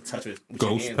legal to touch it with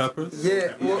your Ghost hands. peppers.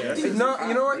 Yeah, well, Yeah. no,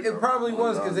 you know what? It probably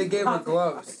was because they gave her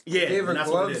gloves. Yeah, gave her that's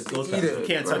what it gloves is. Ghost to eat pepper. You it.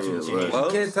 can't touch it with your hands.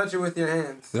 Gloves? You can't touch it with your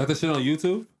hands. Is that the shit on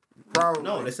YouTube? Probably.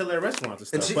 No, they sell it at restaurants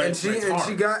and and stuff. she but and it's- she but it's and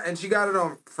hard. she got it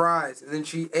on fries, and then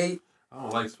she ate I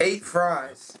don't like 8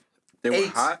 fries. they were 8.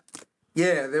 hot.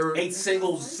 Yeah, they were. 8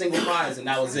 single fries, and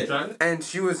that was it. And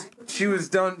she was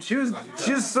done. She was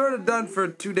sort of done for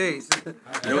 2 days.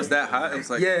 It was that hot. It was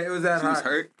like, Yeah, it was that she hot. was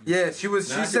hurt. Yeah, she was.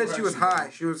 She said she was high.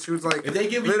 She was like If they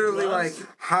give you literally like gloves-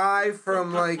 high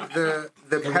from like the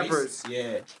peppers.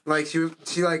 Yeah. Like she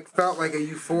like felt like a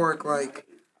euphoric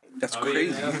That's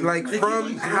crazy. like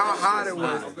from how hot it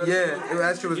was. Yeah,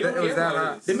 that shit was that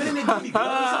hot. The minute they give you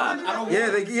gloves on, I don't Yeah,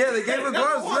 they gave her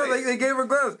gloves. No, they gave her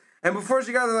gloves. And before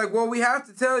she got there, like, well, we have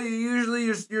to tell you. Usually,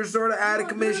 you're sort of out of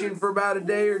commission for about a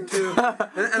day or two.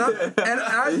 And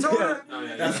I told her,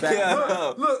 That's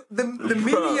bad. look, the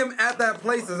medium at that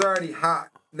place is already hot.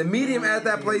 The medium at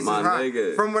that place is My hot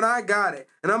nigga. from when I got it.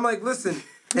 And I'm like, listen.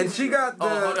 And she got the.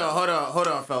 Hold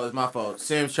on, fellas. My fault.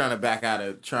 Sam's trying to back out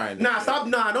of trying to. Nah, stop.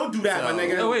 Nah, don't do that, my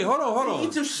nigga. Oh, wait, hold on.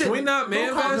 Eat your shit. Can we not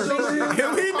man bash over here?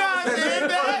 Can we not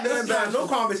man bash? No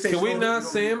conversation. Can we not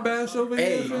Sam bash over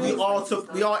Hey, here? we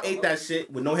all ate that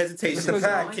shit with no hesitation. It's a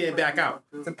fact. Can't back out.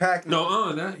 It's a pack.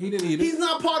 No, that he didn't eat it. He's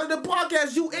not part of the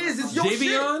podcast. You is. It's your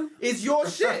Javion? shit. It's your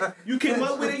shit. You came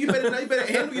up with it. You better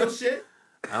handle your shit.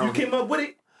 You came up with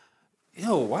it.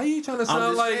 Yo, why you trying to I'm sound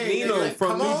just like saying, Nino nigga, from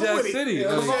come New on Jack with it. City? You know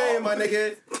what I'm Like, saying, my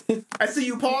nigga? I see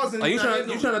you pausing. you trying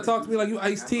to talk to me like you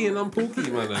Ice-T and I'm Pookie,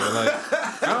 my nigga.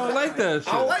 Like, I don't like that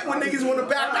shit. I don't like when niggas want to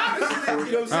back out and shit.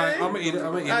 You know what I'm All right, saying? I'm gonna eat it.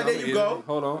 Alright, there you go.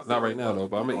 Hold on, not right now though,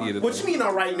 but I'm gonna eat it. What though. you mean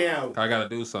not right now? I gotta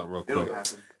do something real quick.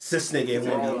 Sis nigga,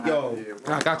 yo.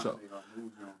 I got y'all.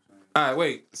 All right,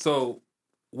 wait. So,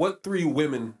 what 3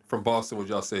 women from Boston would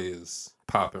y'all say is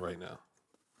popping right now?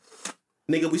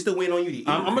 Nigga, we still waiting on you to eat.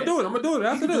 I'm gonna do it. I'm gonna do it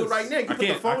after can do this. it right now. You can put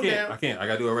the phone down. I can't. I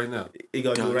gotta do it right now. You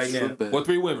gotta do it right now. What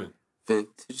 3 women?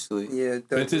 Vintage Lee. Yeah,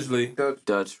 Vintage Lee,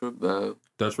 Dutch Rebel.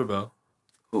 Dutch Rebel.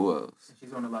 Who else?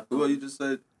 She's on the left. Who else you just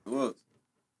said? Who else?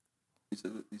 You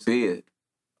said Be it.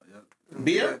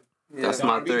 Beer? Yeah. That's my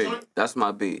R&B 3. joint? That's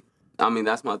my B. I mean,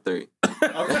 that's my 3. Okay.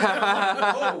 Oh,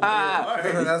 all right.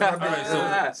 That's my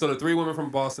All right, so the 3 women from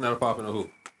Boston that are popping are who?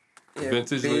 yeah,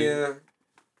 Vintage Bia,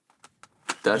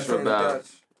 Dutch and Rebel. Dutch.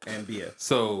 And beer.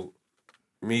 So,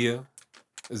 Mia.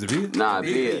 Is it Mia? Nah,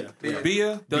 Be Beer. it. Beer.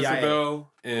 Bia, Dutch B.I.A. Rebel,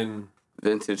 and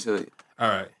Vintage Lee. all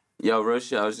right. Yo, real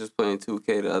shit, I was just playing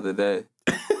 2K the other day.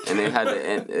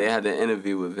 And they had the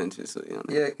interview with Vintage Lee on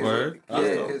it. Yeah, Word?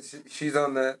 cause she's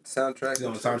on that soundtrack. She's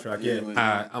on the soundtrack, yeah. All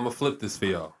right, I'm gonna flip this for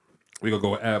y'all. We gonna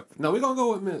go with App. No, we gonna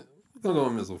go with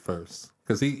Mizzle first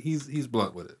because he's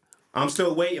blunt with it. I'm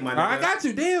still waiting, my nigga. All right, I got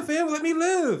you. Damn, fam, let me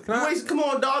live. Can I? Wait, come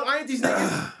on, dog. I ain't these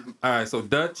niggas. All right, so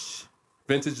Dutch,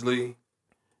 Vintage Lee,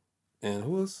 and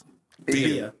who else?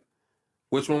 Bia.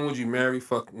 Which one would you marry,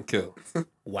 fuck, and kill?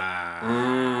 Wow.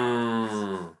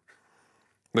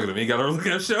 Look at him. He got to look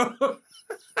at the show.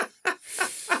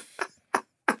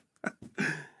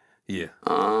 Yeah.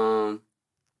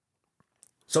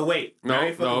 So wait, No,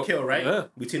 marry, fucking no. kill, right? Yeah.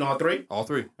 Between all three? All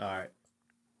three. All right.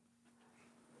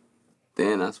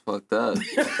 Damn, that's fucked up.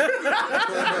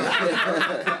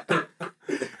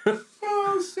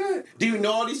 Oh shit! Do you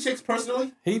know all these chicks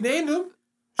personally? He named them.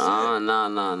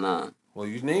 Nah. Well,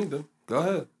 you named them. Go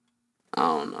ahead. I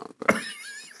don't know, bro.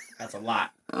 That's a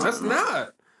lot. That's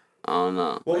not. I don't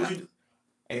know. What would you do?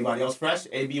 Anybody else fresh?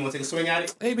 AB, you want to take a swing at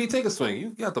it? AB, take a swing. You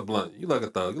got the blunt. You like a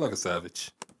thug. You like a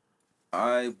savage.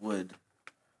 I would.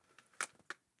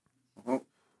 Well,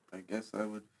 I guess I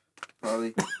would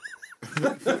probably.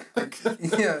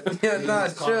 Yeah,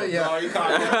 sure, yeah. Oh, you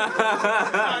caught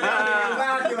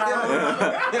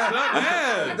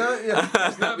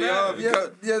It's not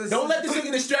bad. Don't let this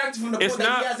nigga distract you from the point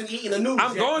that he hasn't eaten the noodles.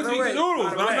 I'm going to eat the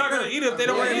noodles, but I'm not going to eat it if they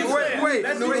don't answer. Wait.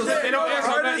 If they don't answer,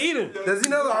 I'm not eating. Does he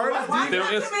know the artist? They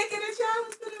don't answer.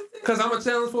 Because I'm a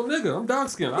challengeful nigga. I'm dark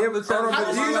skinned. Yeah, but do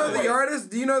you know the artist?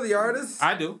 Do you know the artist?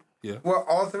 I do. Yeah. Well,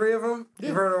 all three of them? Yeah.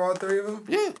 You've heard of all three of them?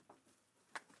 Yeah.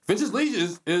 Vintage Lee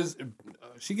is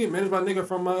she get managed by a nigga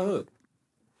from my hood.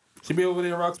 She be over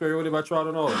there in Roxbury, over there by Trout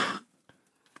and all that.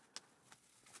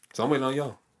 So I'm waiting on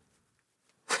y'all.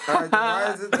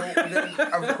 Why is it?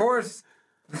 Of course,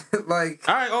 like.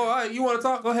 All right. You want to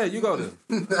talk? Go ahead. You go then.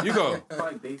 You go. It's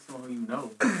like based on who you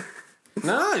know.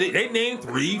 Nah, they named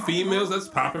 3 females that's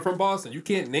popping from Boston. You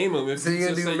can't name them if So you you're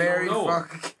just gonna say do you marry, don't know 'em.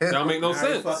 fuck, That don't make no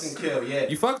Marry, sense. fucking kill, yeah.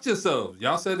 You fucked yourselves.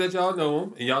 Y'all said that y'all know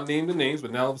them and y'all named the names,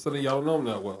 but now all of a sudden y'all don't know them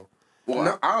that well. Well,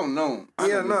 No. I don't know.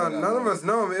 Yeah, no, none of us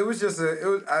know him. It was just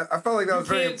I felt like that was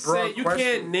very broad You question.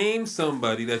 can't name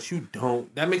somebody that you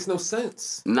don't. That makes no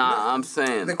sense. Nah, I'm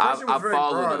saying The I question was very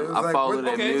broad. follow It them. was I like, follow what-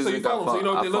 their Okay, so you music. follow them. So you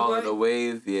know what I they look follow like? the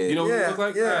wave. Yeah. You know what they Yeah, look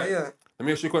like? yeah, All right. yeah. Let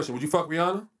me ask you a question. Would you fuck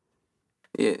Rihanna?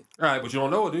 Yeah. All right, but you don't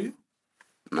know her, do you?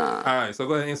 Nah. All right, so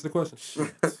go ahead and answer the question.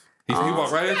 He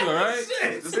walked right into it,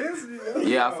 right?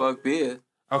 Yeah, I fuck beer.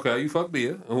 Okay, you fuck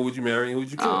Bia. And who would you marry and who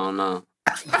would you I kill? don't know.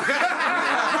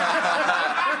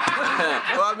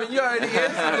 Well, I mean, you already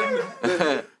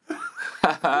answered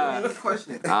the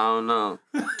question. I don't know.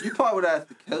 You probably would have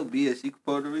to kill Bia. She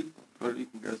Puerto Rican. Puerto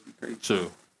Rican girls be crazy.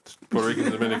 True. Puerto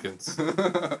Rican Dominicans. All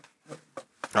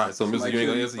right, so Mr. Like You ain't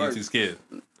gonna you answer. You too scared.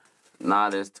 Nah,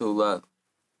 there's 2 left.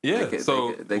 Yeah. They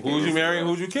So could- they who would you could marry and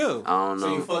answer who would you kill? I don't So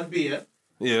you know. fuck Bia.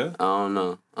 Yeah. I don't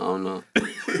know.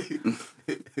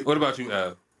 What about you,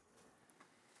 Av?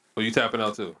 Well, you tapping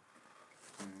out too.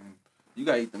 You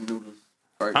gotta eat them noodles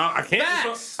first. I can't.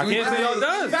 Facts. I can't say y'all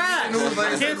done. Facts.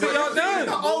 I can't say y'all The done.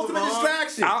 ultimate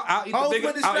distraction. I'll eat the Ultimate bigger.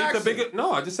 I'll eat the distraction. bigger.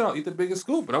 No, I just said I'll eat the bigger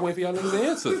scoop, but I'm waiting for y'all niggas to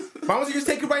answer. Why don't you just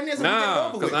take it right now so we Nah, get it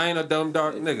over because with? I ain't a dumb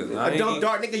dark nigga. I A ain't dumb eat-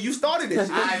 dark nigga, you started this.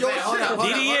 Alright, Your man, hold shit. up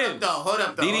DDN.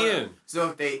 though. DDN. So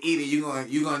if they eat it,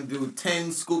 you gonna do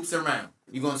 10 scoops around.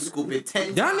 You gonna scoop it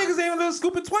 10 Y'all times. niggas ain't gonna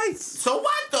scoop it twice. So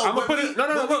what though? I'ma But put we- it. No.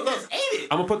 but we Look. just ate it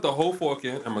I'm gonna put the whole fork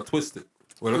in. I'm gonna twist it.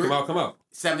 What'll come out, come out.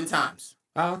 7 times.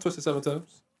 I'll twist it 7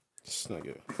 times.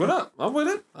 What up? I'm with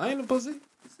it. I ain't a pussy.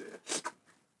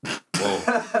 Whoa.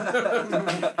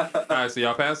 All right, so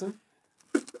y'all passing?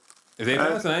 If they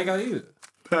passing, I ain't gotta eat it.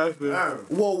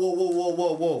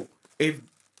 Whoa. If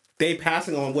they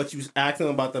passing on what you asking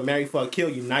them about the marry, fuck, kill,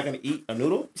 you're not gonna eat a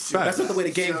noodle? That's not the way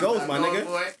the game goes, my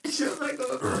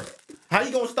nigga. How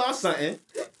you gonna start something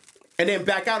and then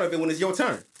back out of it when it's your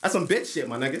turn? That's some bitch shit,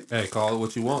 my nigga. Hey, call it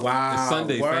what you want. Wow, It's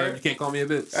Sunday, fam. word. You can't call me a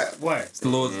bitch. What? It's the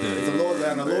Lord's It's Day. the Lord,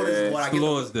 and the Lord is what I It's the get.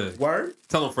 Lord's Day. Word?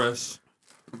 Tell him Fresh.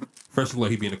 Fresh is like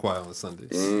he be in the choir on Sundays.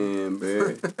 Damn,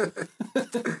 man.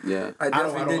 Yeah. I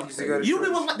definitely did used to go to You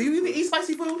church. do you even eat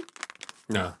spicy food?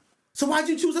 Nah. So why'd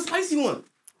you choose a spicy one?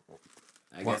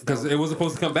 Because it was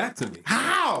supposed to come back to me.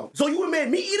 How? So you would make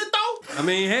me eat it though? I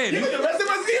mean, hey, You the rest of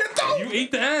us eat it though? you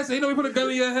eat the ass. Ain't no we put a gun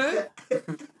in your head.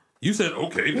 You said,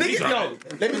 okay. Niggas, try yo,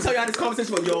 it. let me tell y'all this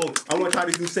conversation with, yo, I want to try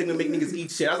this new segment, make niggas eat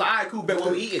shit. I was like, all right, cool, bet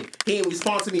what we eating. He ain't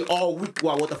respond to me all week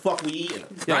while what the fuck we eating.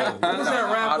 Yo, what was that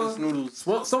Hottest rapper?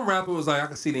 noodles. Some rapper was like, I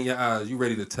can see it in your eyes. You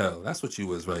ready to tell. That's what you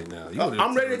was right now. You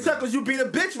I'm ready to tell because you being a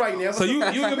bitch right now. So you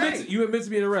admit to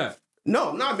being a rap.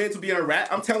 No, I'm not meant to be a rat.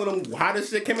 I'm telling them how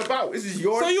this shit came about. This is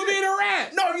your So shit. you being a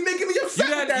rat? No, you making me upset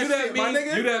with that shit, my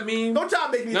nigga. You that meme? Don't try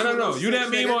to make me No. You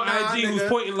that meme on nigga. IG who's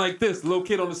pointing like this, little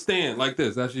kid on the stand like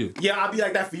this. That's you. Yeah, I'll be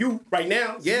like that for you right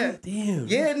now. Yeah. Damn.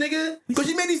 Yeah, nigga. Because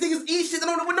you made these niggas eat shit they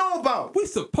don't even know about. We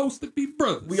supposed to be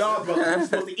brothers. We are brothers. We're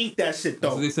supposed to eat that shit,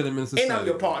 That's though. what they said in Minnesota. And I'm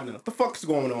your partner. What the fuck's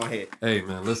going on here? Hey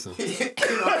man, listen. Y'all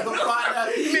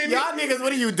niggas,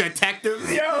 what are you,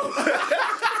 detectives? Yo.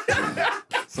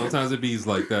 Sometimes it bees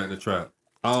like that in the trap.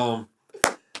 Wow.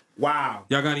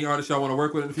 Y'all got any artists y'all want to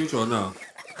work with in the future or no?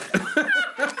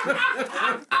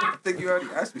 I think you already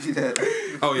asked me that.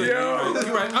 Oh yeah, Yo.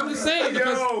 you're right. I'm just saying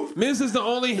because Miz is the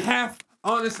only half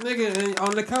honest nigga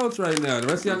on the couch right now. The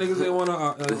rest of y'all niggas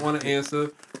they wanna answer.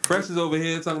 Fresh is over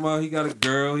here talking about he got a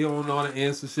girl. He don't want to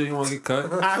answer shit. He want to get cut.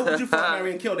 Who would you fuck,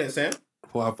 marry, and kill then, Sam?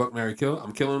 Well, I fuck, marry, kill.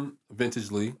 I'm killing Vintage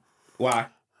Lee. Why?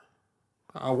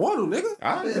 I want to, nigga.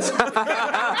 All right.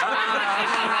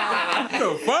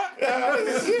 The fuck?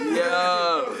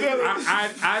 Yo.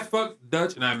 I fuck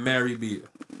Dutch and I marry Bia.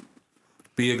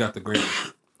 Bia got the Grammy.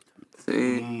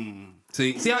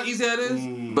 See how easy that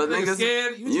is? But Nigga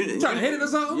scared? You trying to hit it or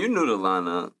something? You knew the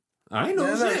lineup. I ain't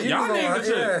know shit. Y'all named the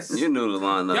chicks. You knew the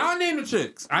lineup. Y'all named the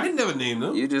chicks. I didn't never name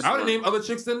them. You just I would have named other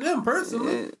chicks than them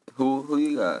personally. Yeah. Who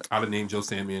you got? I'd have named Joe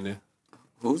Sammy in there.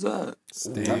 Who's that?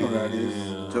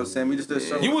 Damn. Joe Sammy just did a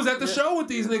show. You was at the show with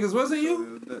these niggas, wasn't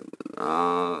you?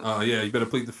 Uh, Yeah, you better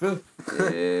plead the fifth.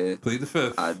 yeah, Plead the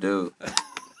fifth. I do.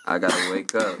 I gotta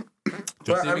wake up.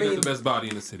 Joe But, Sammy I mean- got the best body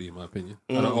in the city, in my opinion.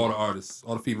 Out of all the artists,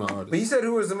 all the female But you artists. said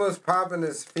who was the most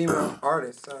populous female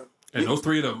artist? And those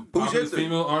three of them, Who's your populous three?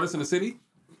 female artists in the city?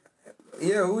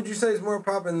 Yeah, who would you say is more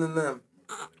popping than them?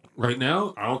 Right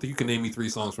now, I don't think you can name me 3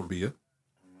 songs from Bia.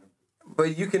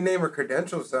 But you can name her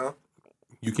credentials, though.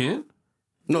 You can?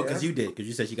 No, because you did. Because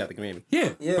you said she got the Grammy.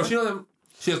 Yeah. Yeah. But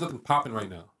she has nothing popping right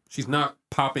now. She's not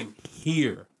popping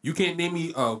here. You can't name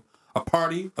me a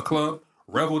party, a club.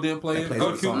 Revel didn't play it. plays Go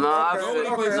all the to songs. Nah, I Go feel to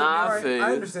you. places. Nah, I alright, feel you.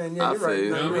 I understand. Yeah, I you're right. feel you. You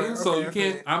know what I mean? So you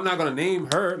can't. I'm not gonna name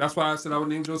her. That's why I said I would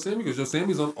name Joe Sammy because Joe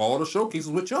Sammy's on all the showcases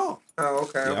with y'all. Oh,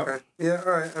 okay, Yep. okay. Yeah,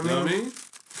 all right. I You mean, know what I mean?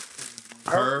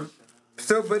 Her.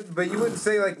 so, but you wouldn't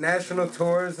say like national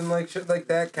tours and like shit like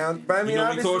that count. But I mean, You know how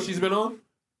many obviously, tours she's been on?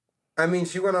 I mean,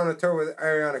 she went on a tour with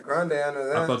Ariana Grande. I know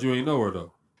that. I thought you ain't know her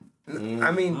though.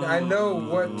 I mean, I know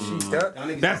what she does.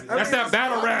 That's that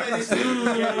battle rap.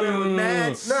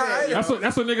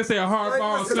 That's what niggas say a hard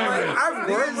ball Listen, slam rap. I've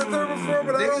worked with her before,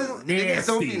 but I don't. Niggas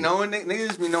don't be knowing niggas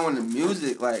just be knowing the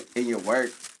music like in your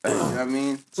work. You know what I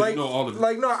mean? So Like, you know all of it.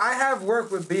 like no, I have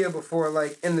worked with Bia before,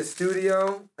 like in the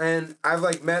studio, and I've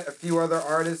like met a few other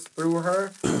artists through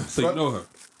her. So you know her.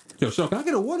 Yo, Sean, can I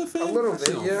get a water, fam? A little That bit,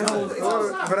 shit on yeah. fire. A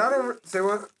little- but I don't say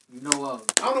what. You know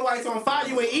I don't know why it's on fire.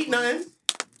 You ain't eat nothing.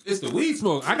 It's the weed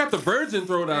smoke. I got the virgin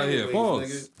throat out here.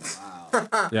 Pause. Yeah,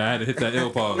 I had to hit that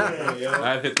ill pause. I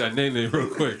had to hit that name real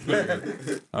quick.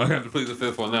 I got to plead the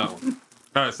fifth on that one.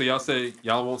 All right, so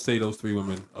y'all won't say those 3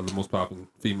 women are the most popular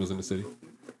females in the city.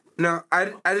 No,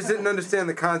 I just didn't understand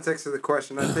the context of the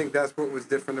question. I think that's what was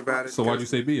different about it. So why'd you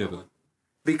say Bia then?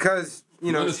 Because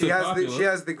you know she understood has popular. she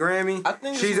has the Grammy. I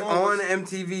think it's She's more on of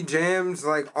MTV Jams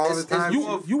like all the It's time.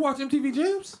 You watch MTV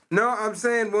Jams? No, I'm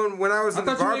saying when I was I in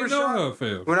the thought you didn't know barbershop.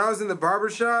 her, fam. When I was in the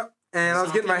barbershop and I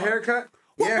was getting my hair cut.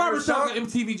 What yeah, her barbershop song- got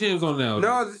MTV Jams on now?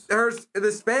 No,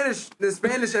 the Spanish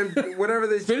and whatever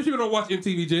they Spanish people don't watch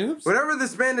MTV Jams. whatever the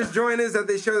Spanish joint is that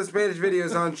they show the Spanish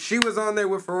videos on. She was on there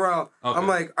with Pharrell. Okay. I'm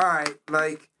like, all right,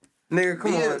 like, nigga,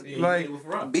 come on,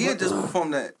 like, Bia just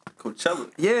performed at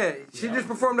Coachella. yeah, she just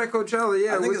performed at Coachella.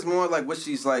 Yeah, I think with- it's more like what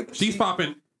she's like. She's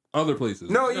popping other places.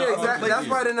 no, yeah, other exactly. That's places.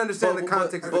 why I didn't understand But- the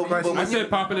context of the but- question. I said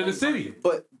popping in the city.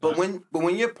 But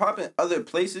when you're popping other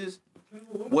places,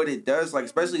 what it does, like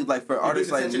especially like for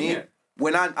artists like me,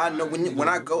 when I know when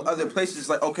I go other places, it's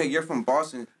like, okay, you're from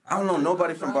Boston. I don't know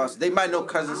nobody from Boston. They might know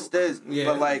Cousin Stiz,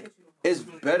 but like it's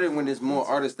better when there's more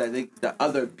artists that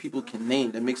other people can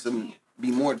name that makes them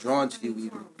be more drawn to you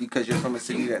even because you're from a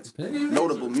city that's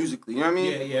notable musically. You know what I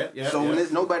mean? Yeah. So when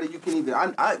there's nobody you can even,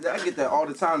 I get that all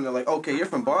the time. They're like, okay, you're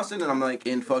from Boston, and I'm like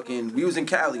in fucking, we was in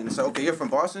Cali, and it's like, okay, you're from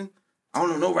Boston. I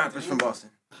don't know no rappers from Boston.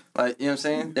 Like, you know what I'm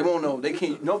saying? They won't know. They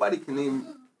can't. Nobody can name.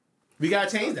 We gotta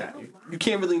change that. You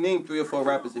can't really name 3 or 4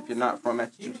 rappers if you're not from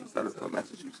Massachusetts. That is from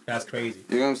Massachusetts. That's crazy.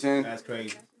 You know what I'm saying? That's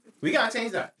crazy. We gotta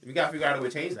change that. We gotta figure out a way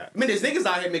to change that. I mean, there's niggas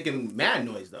out here making mad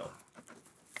noise though.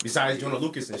 Besides Jonah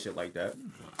Lucas and shit like that.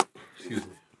 Excuse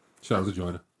me. Shout out to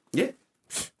Joyner. Yeah.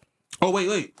 Oh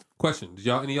wait. Question: Did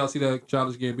any of y'all see that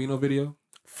Childish Gambino video?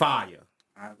 Fire.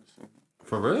 I haven't seen it.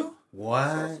 For real?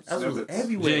 What? That was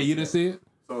everywhere. Jay, you didn't see it?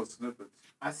 So snippets.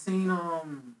 I seen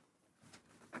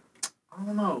I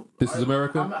don't know. This is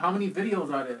America? How many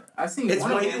videos are there? I seen It's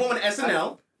one. one. He did one with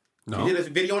SNL. No. He did a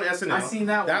video on SNL. I seen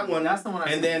that one. That one. That's the one I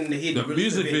And seen. then he The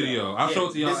released music video. I'll show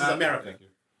it to y'all. This is America.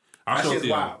 I'll That show it shit's to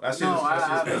y'all. wild. That shit No, is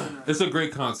I crazy. haven't. It's a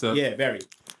great concept. Yeah, very.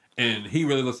 And he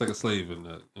really looks like a slave in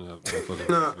that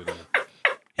fucking video.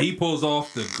 He pulls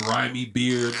off the grimy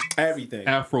beard, Everything.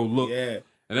 afro look. Yeah.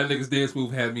 And that nigga's dance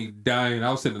move had me dying.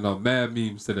 I was sending out mad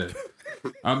memes today.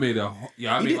 I made He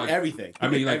did everything. I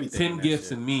He made did like everything 10 in that gifs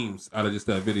shit. and memes out of just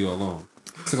that video alone.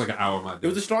 It took like an hour of my day. It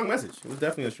was a strong message. It was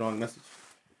definitely a strong message.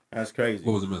 That's crazy.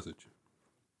 What was the message?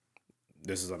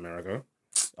 This is America.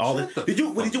 All the, did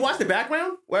you watch the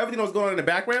background? Where everything was going on in the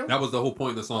background? That was the whole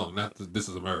point of the song. Not This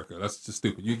Is America. That's just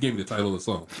stupid. You gave me the title of the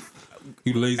song.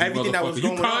 You lazy Everything that motherfucker. was You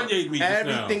going on. Kanye'd me just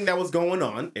now. Everything that was going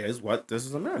on is what This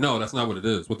is America. No, that's not what it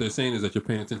is. What they're saying is that you're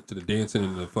paying attention to the dancing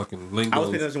and the fucking lingo. I was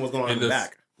paying attention to what's going on in the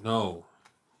back. No.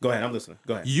 Go ahead, I'm listening.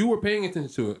 Go ahead. You were paying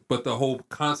attention to it, but the whole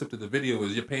concept of the video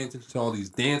is you're paying attention to all these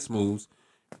dance moves,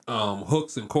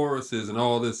 hooks and choruses and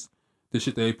all this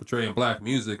shit they portray in black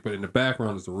music, but in the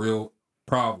background is the real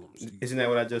problems. Isn't that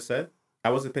what I just said? I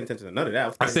wasn't paying attention to none of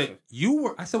that. I said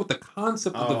what the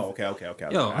concept of the... okay.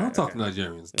 Yo, I don't talk to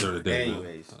Nigerians during the day.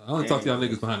 Anyways. I only talk to y'all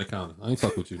niggas behind the counter. I ain't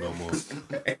talk with you no more.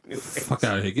 Fuck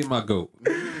out of here. Get my goat.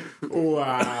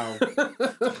 Wow.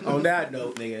 On that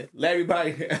note, nigga, let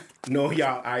everybody know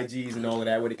y'all IGs and all of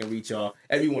that, where they can reach y'all.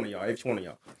 Every one of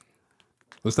y'all.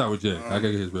 Let's start with Jay. I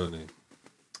gotta get his real name.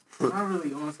 I'm not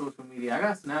really on social media. I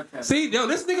got Snapchat. See, yo,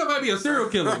 this nigga might be a serial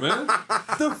killer, man.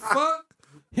 The fuck?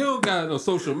 He don't got no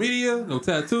social media, no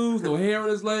tattoos, no hair on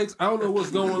his legs. I don't know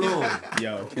what's going on.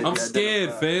 Yo. I'm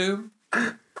scared, fam.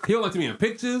 He don't like to be in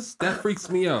pictures. That freaks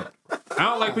me out. I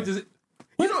don't like pictures.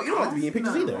 You don't like to be in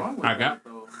pictures either. I got...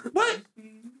 What?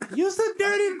 You so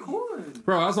dirty.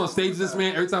 Bro, I was on stage with this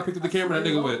man. Every time I picked up the camera, that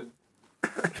nigga went...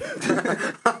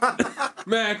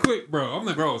 Man, quick, bro. I'm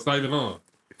like, bro, it's not even on.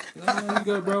 Oh, you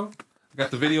good, bro? I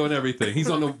got the video and everything. He's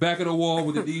on the back of the wall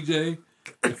with the DJ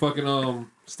and fucking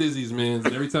Stizzy's man.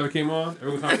 And every time it came on,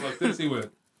 every time it was like this, he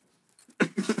went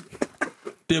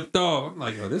dipped off. I'm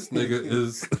like, yo, this nigga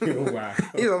is Wow.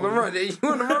 He's on the run. You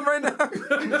on the run right now?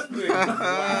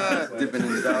 Dipping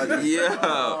in the dog. Yeah.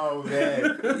 Oh,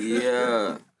 man.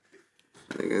 Yeah.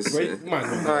 Nigga Wait, shit. come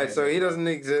on. All right, so he doesn't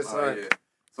exist. All right. Yeah.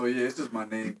 So yeah, it's just my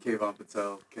name, Kayvon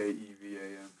Patel,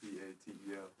 KEVANPATEL.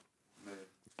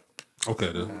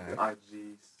 okay. Then.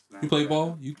 IG. You play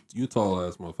ball? You tall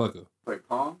ass motherfucker. Play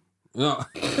Pong? No.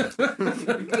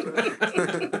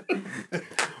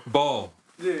 Ball.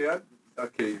 Yeah, I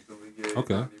occasionally. Yeah.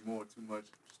 Okay. Not anymore too much.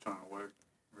 Just trying to work.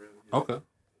 Really. Yeah. Okay.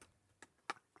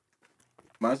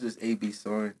 Mine's just AB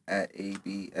Soren at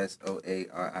ABSOARIN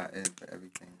for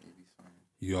everything. AB Soren.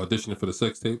 You auditioning for the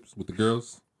sex tapes with the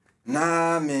girls?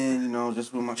 Nah, man. You know,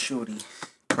 just with my shorty.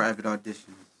 Private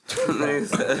audition.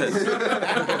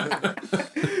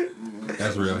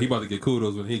 That's real. He about to get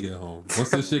kudos when he get home. Once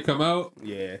this shit come out,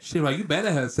 Yeah. shit like you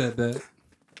better have said that.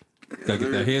 Gotta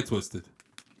get that hair twisted.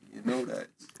 You know that.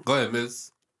 Go ahead,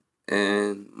 Miss.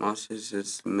 And my shit's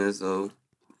just Mizzo,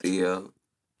 Theo,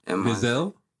 and my...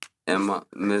 Mizell? And my...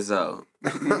 Mizzo.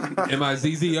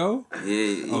 Mizzo?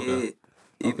 Yeah. Okay.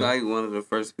 He's Okay. like one of the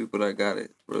first people that got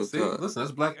it. Real See, talk. listen,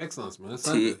 that's black excellence, man. It's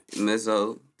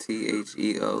Mizzo,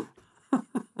 THEO.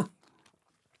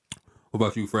 What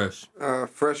about you, Fresh?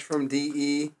 Fresh from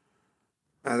DE.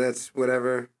 That's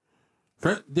whatever.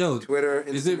 Yo, Twitter,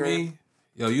 Instagram. is it me?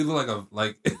 Yo, you look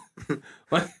like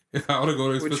like if I want to go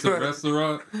to an Which expensive one?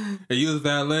 restaurant and you was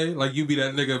valet, like you be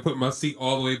that nigga putting my seat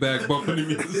all the way back, bumping the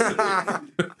music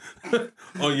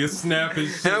on your snap and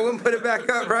shit. And I wouldn't put it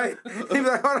back up, right? He'd be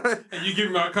like, hold on. And you give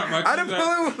me my I keys didn't back.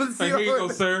 pull it with the Like, here you go,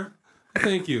 seal. sir.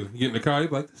 Thank you. You get in the car, you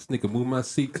be like, this nigga moved my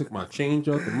seat, took my change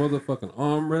off the motherfucking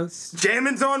armrest.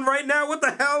 Jamming's on right now. What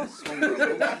the hell?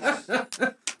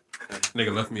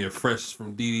 Nigga left me a Fresh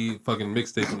from DD fucking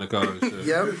mixtape in the car and shit.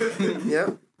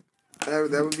 Yep.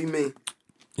 That would be me.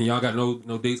 And y'all got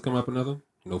no dates coming up or nothing?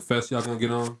 No fest y'all gonna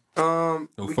get on? No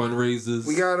fundraisers?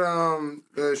 We got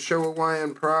the show with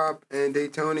YN Prop and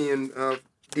Daytona and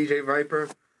DJ Viper,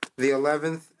 the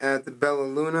 11th at the Bella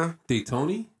Luna.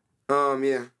 Daytona?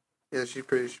 Yeah, she's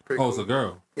pretty Oh, cool. it's a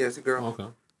girl. Yeah, it's a girl. Oh, okay.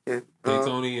 Yeah.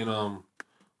 Daytona and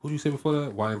who did you say before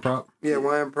that? YN Prop? Yeah,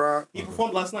 YN Prop. He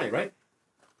performed last night, right?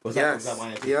 Was Yes. that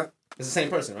YN? Yep. It's the same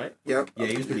person, right? Yep. Yeah,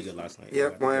 he was pretty good last night.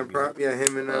 Yep. Yeah, YN Prop. Yeah,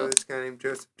 him and this guy named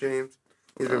Joseph James.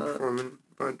 He's been performing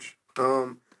a bunch.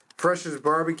 Fresh's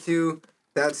Barbecue.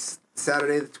 That's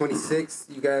Saturday the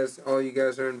 26th. All you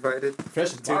guys are invited.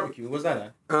 Fresh's Barbecue. What's that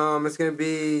at? It's gonna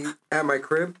be at my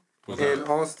crib. in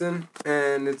Austin,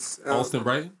 and it's Austin,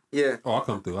 Brighton? Yeah. Oh, I'll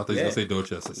come through. I thought you were going to say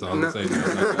Dorchester, so I'm No. going to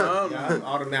say no. Yeah,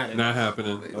 automatic. Not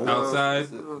happening. Outside,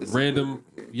 random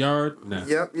yard? Nah.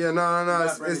 Yep. Yeah. No.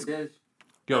 It's You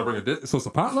got to bring a dish? So it's a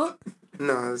potluck?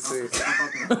 no. It's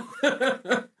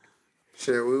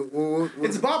shit. We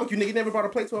It's a barbecue, nigga. You never brought a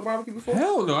plate to a barbecue before?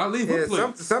 Hell no, I leave yeah. with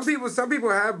plate. Some people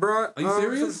have brought Are you some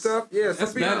serious? stuff. Yeah. That's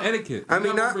Some people. bad etiquette. I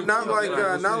mean, You gotta not bring like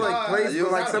food. not like plates,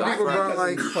 but like some people brought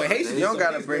like. For Haitians, You don't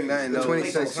gotta bring nothing. No,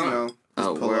 26, you know.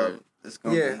 Oh, Pull word. up. It's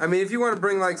gonna Yeah, be- I mean, if you want to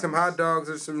bring like some hot dogs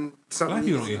or Black something.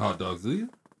 people don't eat hot dogs, do you?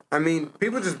 I mean,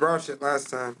 people just brought shit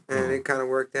last time, and it kind of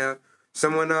worked out.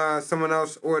 Someone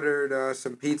else ordered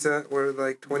some pizza. Ordered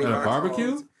like 20 At a bucks.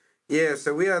 barbecue? Yeah,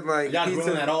 so we had like Y'all pizza.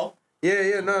 grilling at all?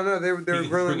 Yeah, no, they were He's grilling.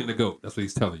 bringing the goat. That's what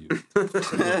he's telling you. Go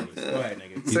ahead,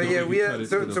 nigga. So He's yeah, gonna we be had cutted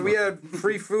so, to the so we had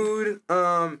free food.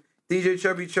 DJ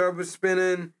Chubby Chub was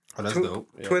spinning. Oh, that's Tw-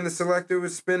 dope. Twin the Selector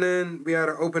was spinning. We had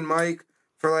an open mic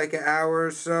for like an hour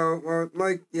or so. Well,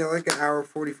 like an hour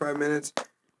 45 minutes.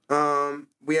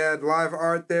 We had live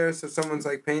art there, so someone's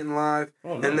like painting live,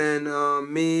 Oh, nice. and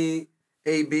then me,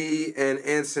 AB, and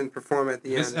Anson perform at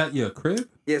the It's end. at your crib?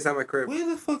 Yes, at my crib. Where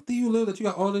the fuck do you live that you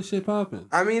got all this shit popping?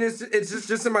 I mean, it's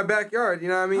just in my backyard. You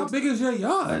know what I mean? How big is your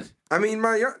yard? I mean,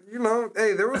 my yard. You know,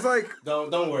 hey, there was like. Don't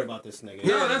worry about this nigga.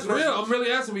 Yeah, that's real. I'm really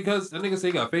asking because that nigga say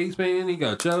he got face painting, he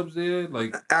got chubs there,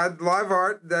 like. Add live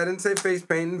art. That didn't say face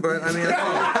painting, but I mean.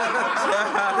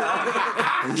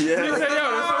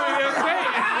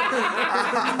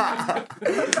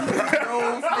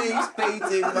 No face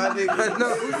painting, my nigga. No,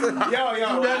 Yo,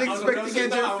 You not expect to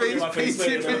get your face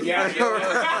painted. Yeah,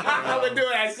 I'm gonna do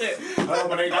that shit. Oh,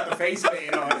 but they got the face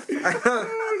paint on.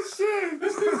 What's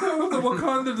the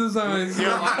Wakanda designs? Yo,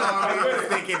 I was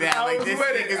thinking that. Like, this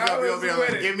nigga's gonna be over there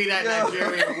like, give me that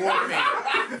Nigerian war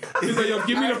paint. He's like, yo,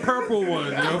 give me the purple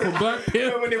one, yo, from Black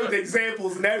Panther. When they with the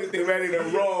examples and everything ready to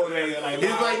roll, nigga. Like, He's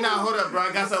like, nah, hold up, bro.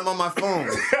 I got something on my phone.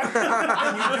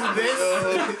 Can you do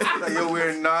this? Like, yo,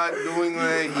 we're not doing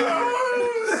like.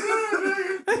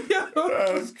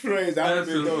 That's crazy. That would That's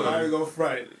be dope. funny. I would go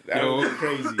front. That would be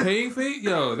crazy. Paint feet?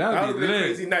 Yo, That that would would be be a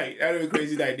crazy lit. night. That would be a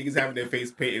crazy night. Niggas having their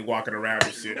face painted, walking around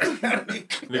and shit.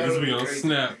 Niggas be on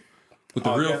Snap with the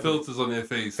Oh, real definitely. filters on their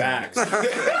face. Facts.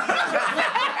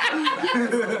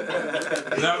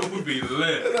 That would be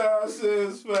lit. That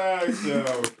shit's facts,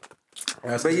 yo.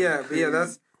 but yeah,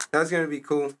 that's gonna be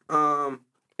cool.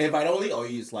 Invite only, or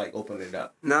you just like open it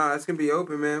up? Nah, it's gonna be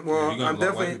open, man. Yeah, Well, you got a lot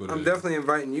of white people I'm there. definitely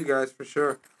inviting you guys for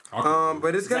sure. Awkward.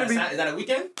 But it's gonna be Is that a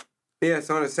weekend? yeah, it's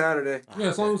on a Saturday. Yeah,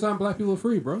 as long as I'm Black people are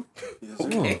free, bro.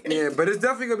 Come on. Yeah, but it's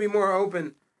definitely gonna be more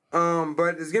open.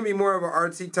 But it's gonna be more of an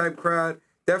artsy type crowd.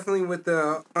 Definitely with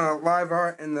the live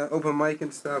art and the open mic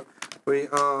and stuff. We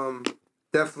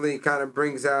definitely kind of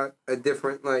brings out a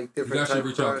different You type guys should of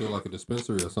reach out crowd. to like a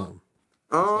dispensary or something.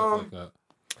 Stuff like that.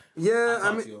 Yeah,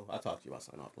 I'll I mean, talk to you about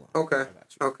something offline. okay, I got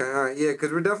you. okay, all right, yeah,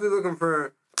 because we're definitely looking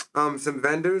for some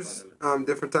vendors,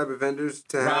 different type of vendors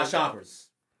to Rod have. shoppers.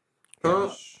 Yeah,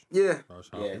 Rush Yeah,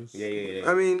 hoppers. yeah.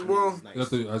 I mean, well, That's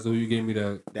who you gave me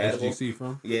that That SGC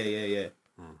from? Yeah.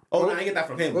 Oh, no, I get that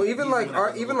from him. well, even He's like the one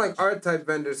art, that even does like art type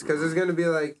vendors, because there's gonna be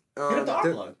like Get up the art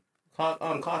di- plug.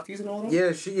 Cock teas and all that?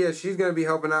 yeah, she's gonna be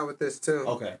helping out with this too.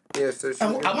 Okay. Yeah, so she's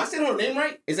Am gonna- I saying her name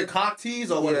right? Is it Cock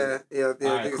Teas or what? yeah, yeah, I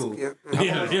Alright, think cool. it's,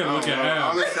 Yeah, look at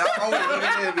Al.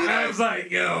 I was like,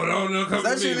 yo, don't know, come Is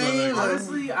that to me, your my name? nigga.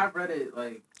 Honestly, I read it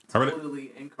like I read it-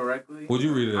 totally incorrectly. What'd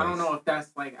you read it I as? don't know if that's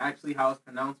like actually how it's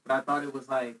pronounced, but I thought it was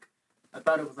like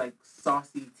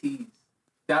saucy teas.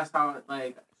 That's how it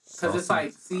like because it's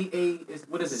like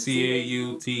what is it?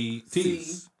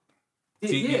 CAUTTs. Yeah,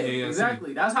 TEASC.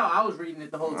 exactly. That's how I was reading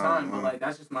it the whole time, but like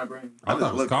that's just my brain. I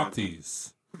thought it was cock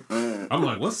teas. I'm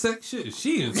like, what sex shit is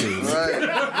she into?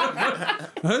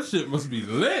 That shit must be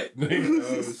lit, nigga.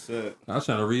 Oh, shit. I was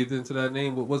trying to read into that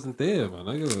name, but wasn't there, man.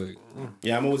 Nigga, like,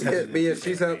 Yeah, I'm always yeah, hesitant. but yeah,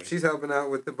 she's helping out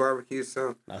with the barbecue,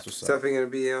 so That's what's it's up. definitely gonna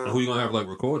be who you gonna have like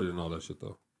recorded and all that shit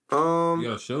though? You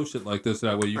gotta show shit like this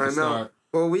that way you I can know. start.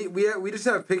 Well, we just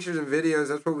have pictures and videos.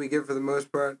 That's what we get for the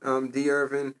most part. D.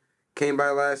 Irvin came by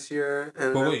last year,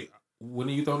 and But wait, when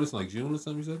are you throwing this in like June or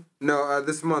something? You said? no,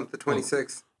 this month, the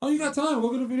 26th. Oh, you got time.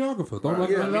 Go get a videographer. Throw him like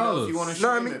Yeah. Let me know if you $100. want to No,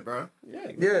 I stream mean- it, bro. Yeah.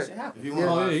 Yeah. That shit happen. If you Yeah.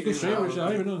 want, Oh yeah, you can stream it. Shit. I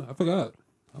didn't even know. I forgot.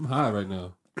 I'm high right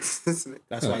now.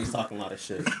 That's why he's talking a lot of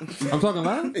shit. I'm talking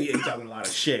loud. Yeah, he's talking a lot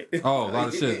of shit. Oh, a lot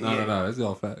of shit. No, Yeah. That's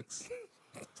all facts.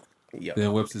 Yo.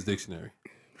 Then Webster's dictionary.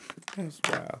 That's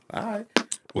wild. All right. What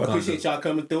Well, kind appreciate y'all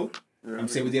coming through. I'm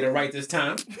saying we did it right this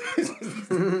time.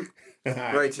 All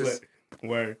right, Righteous.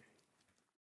 Word.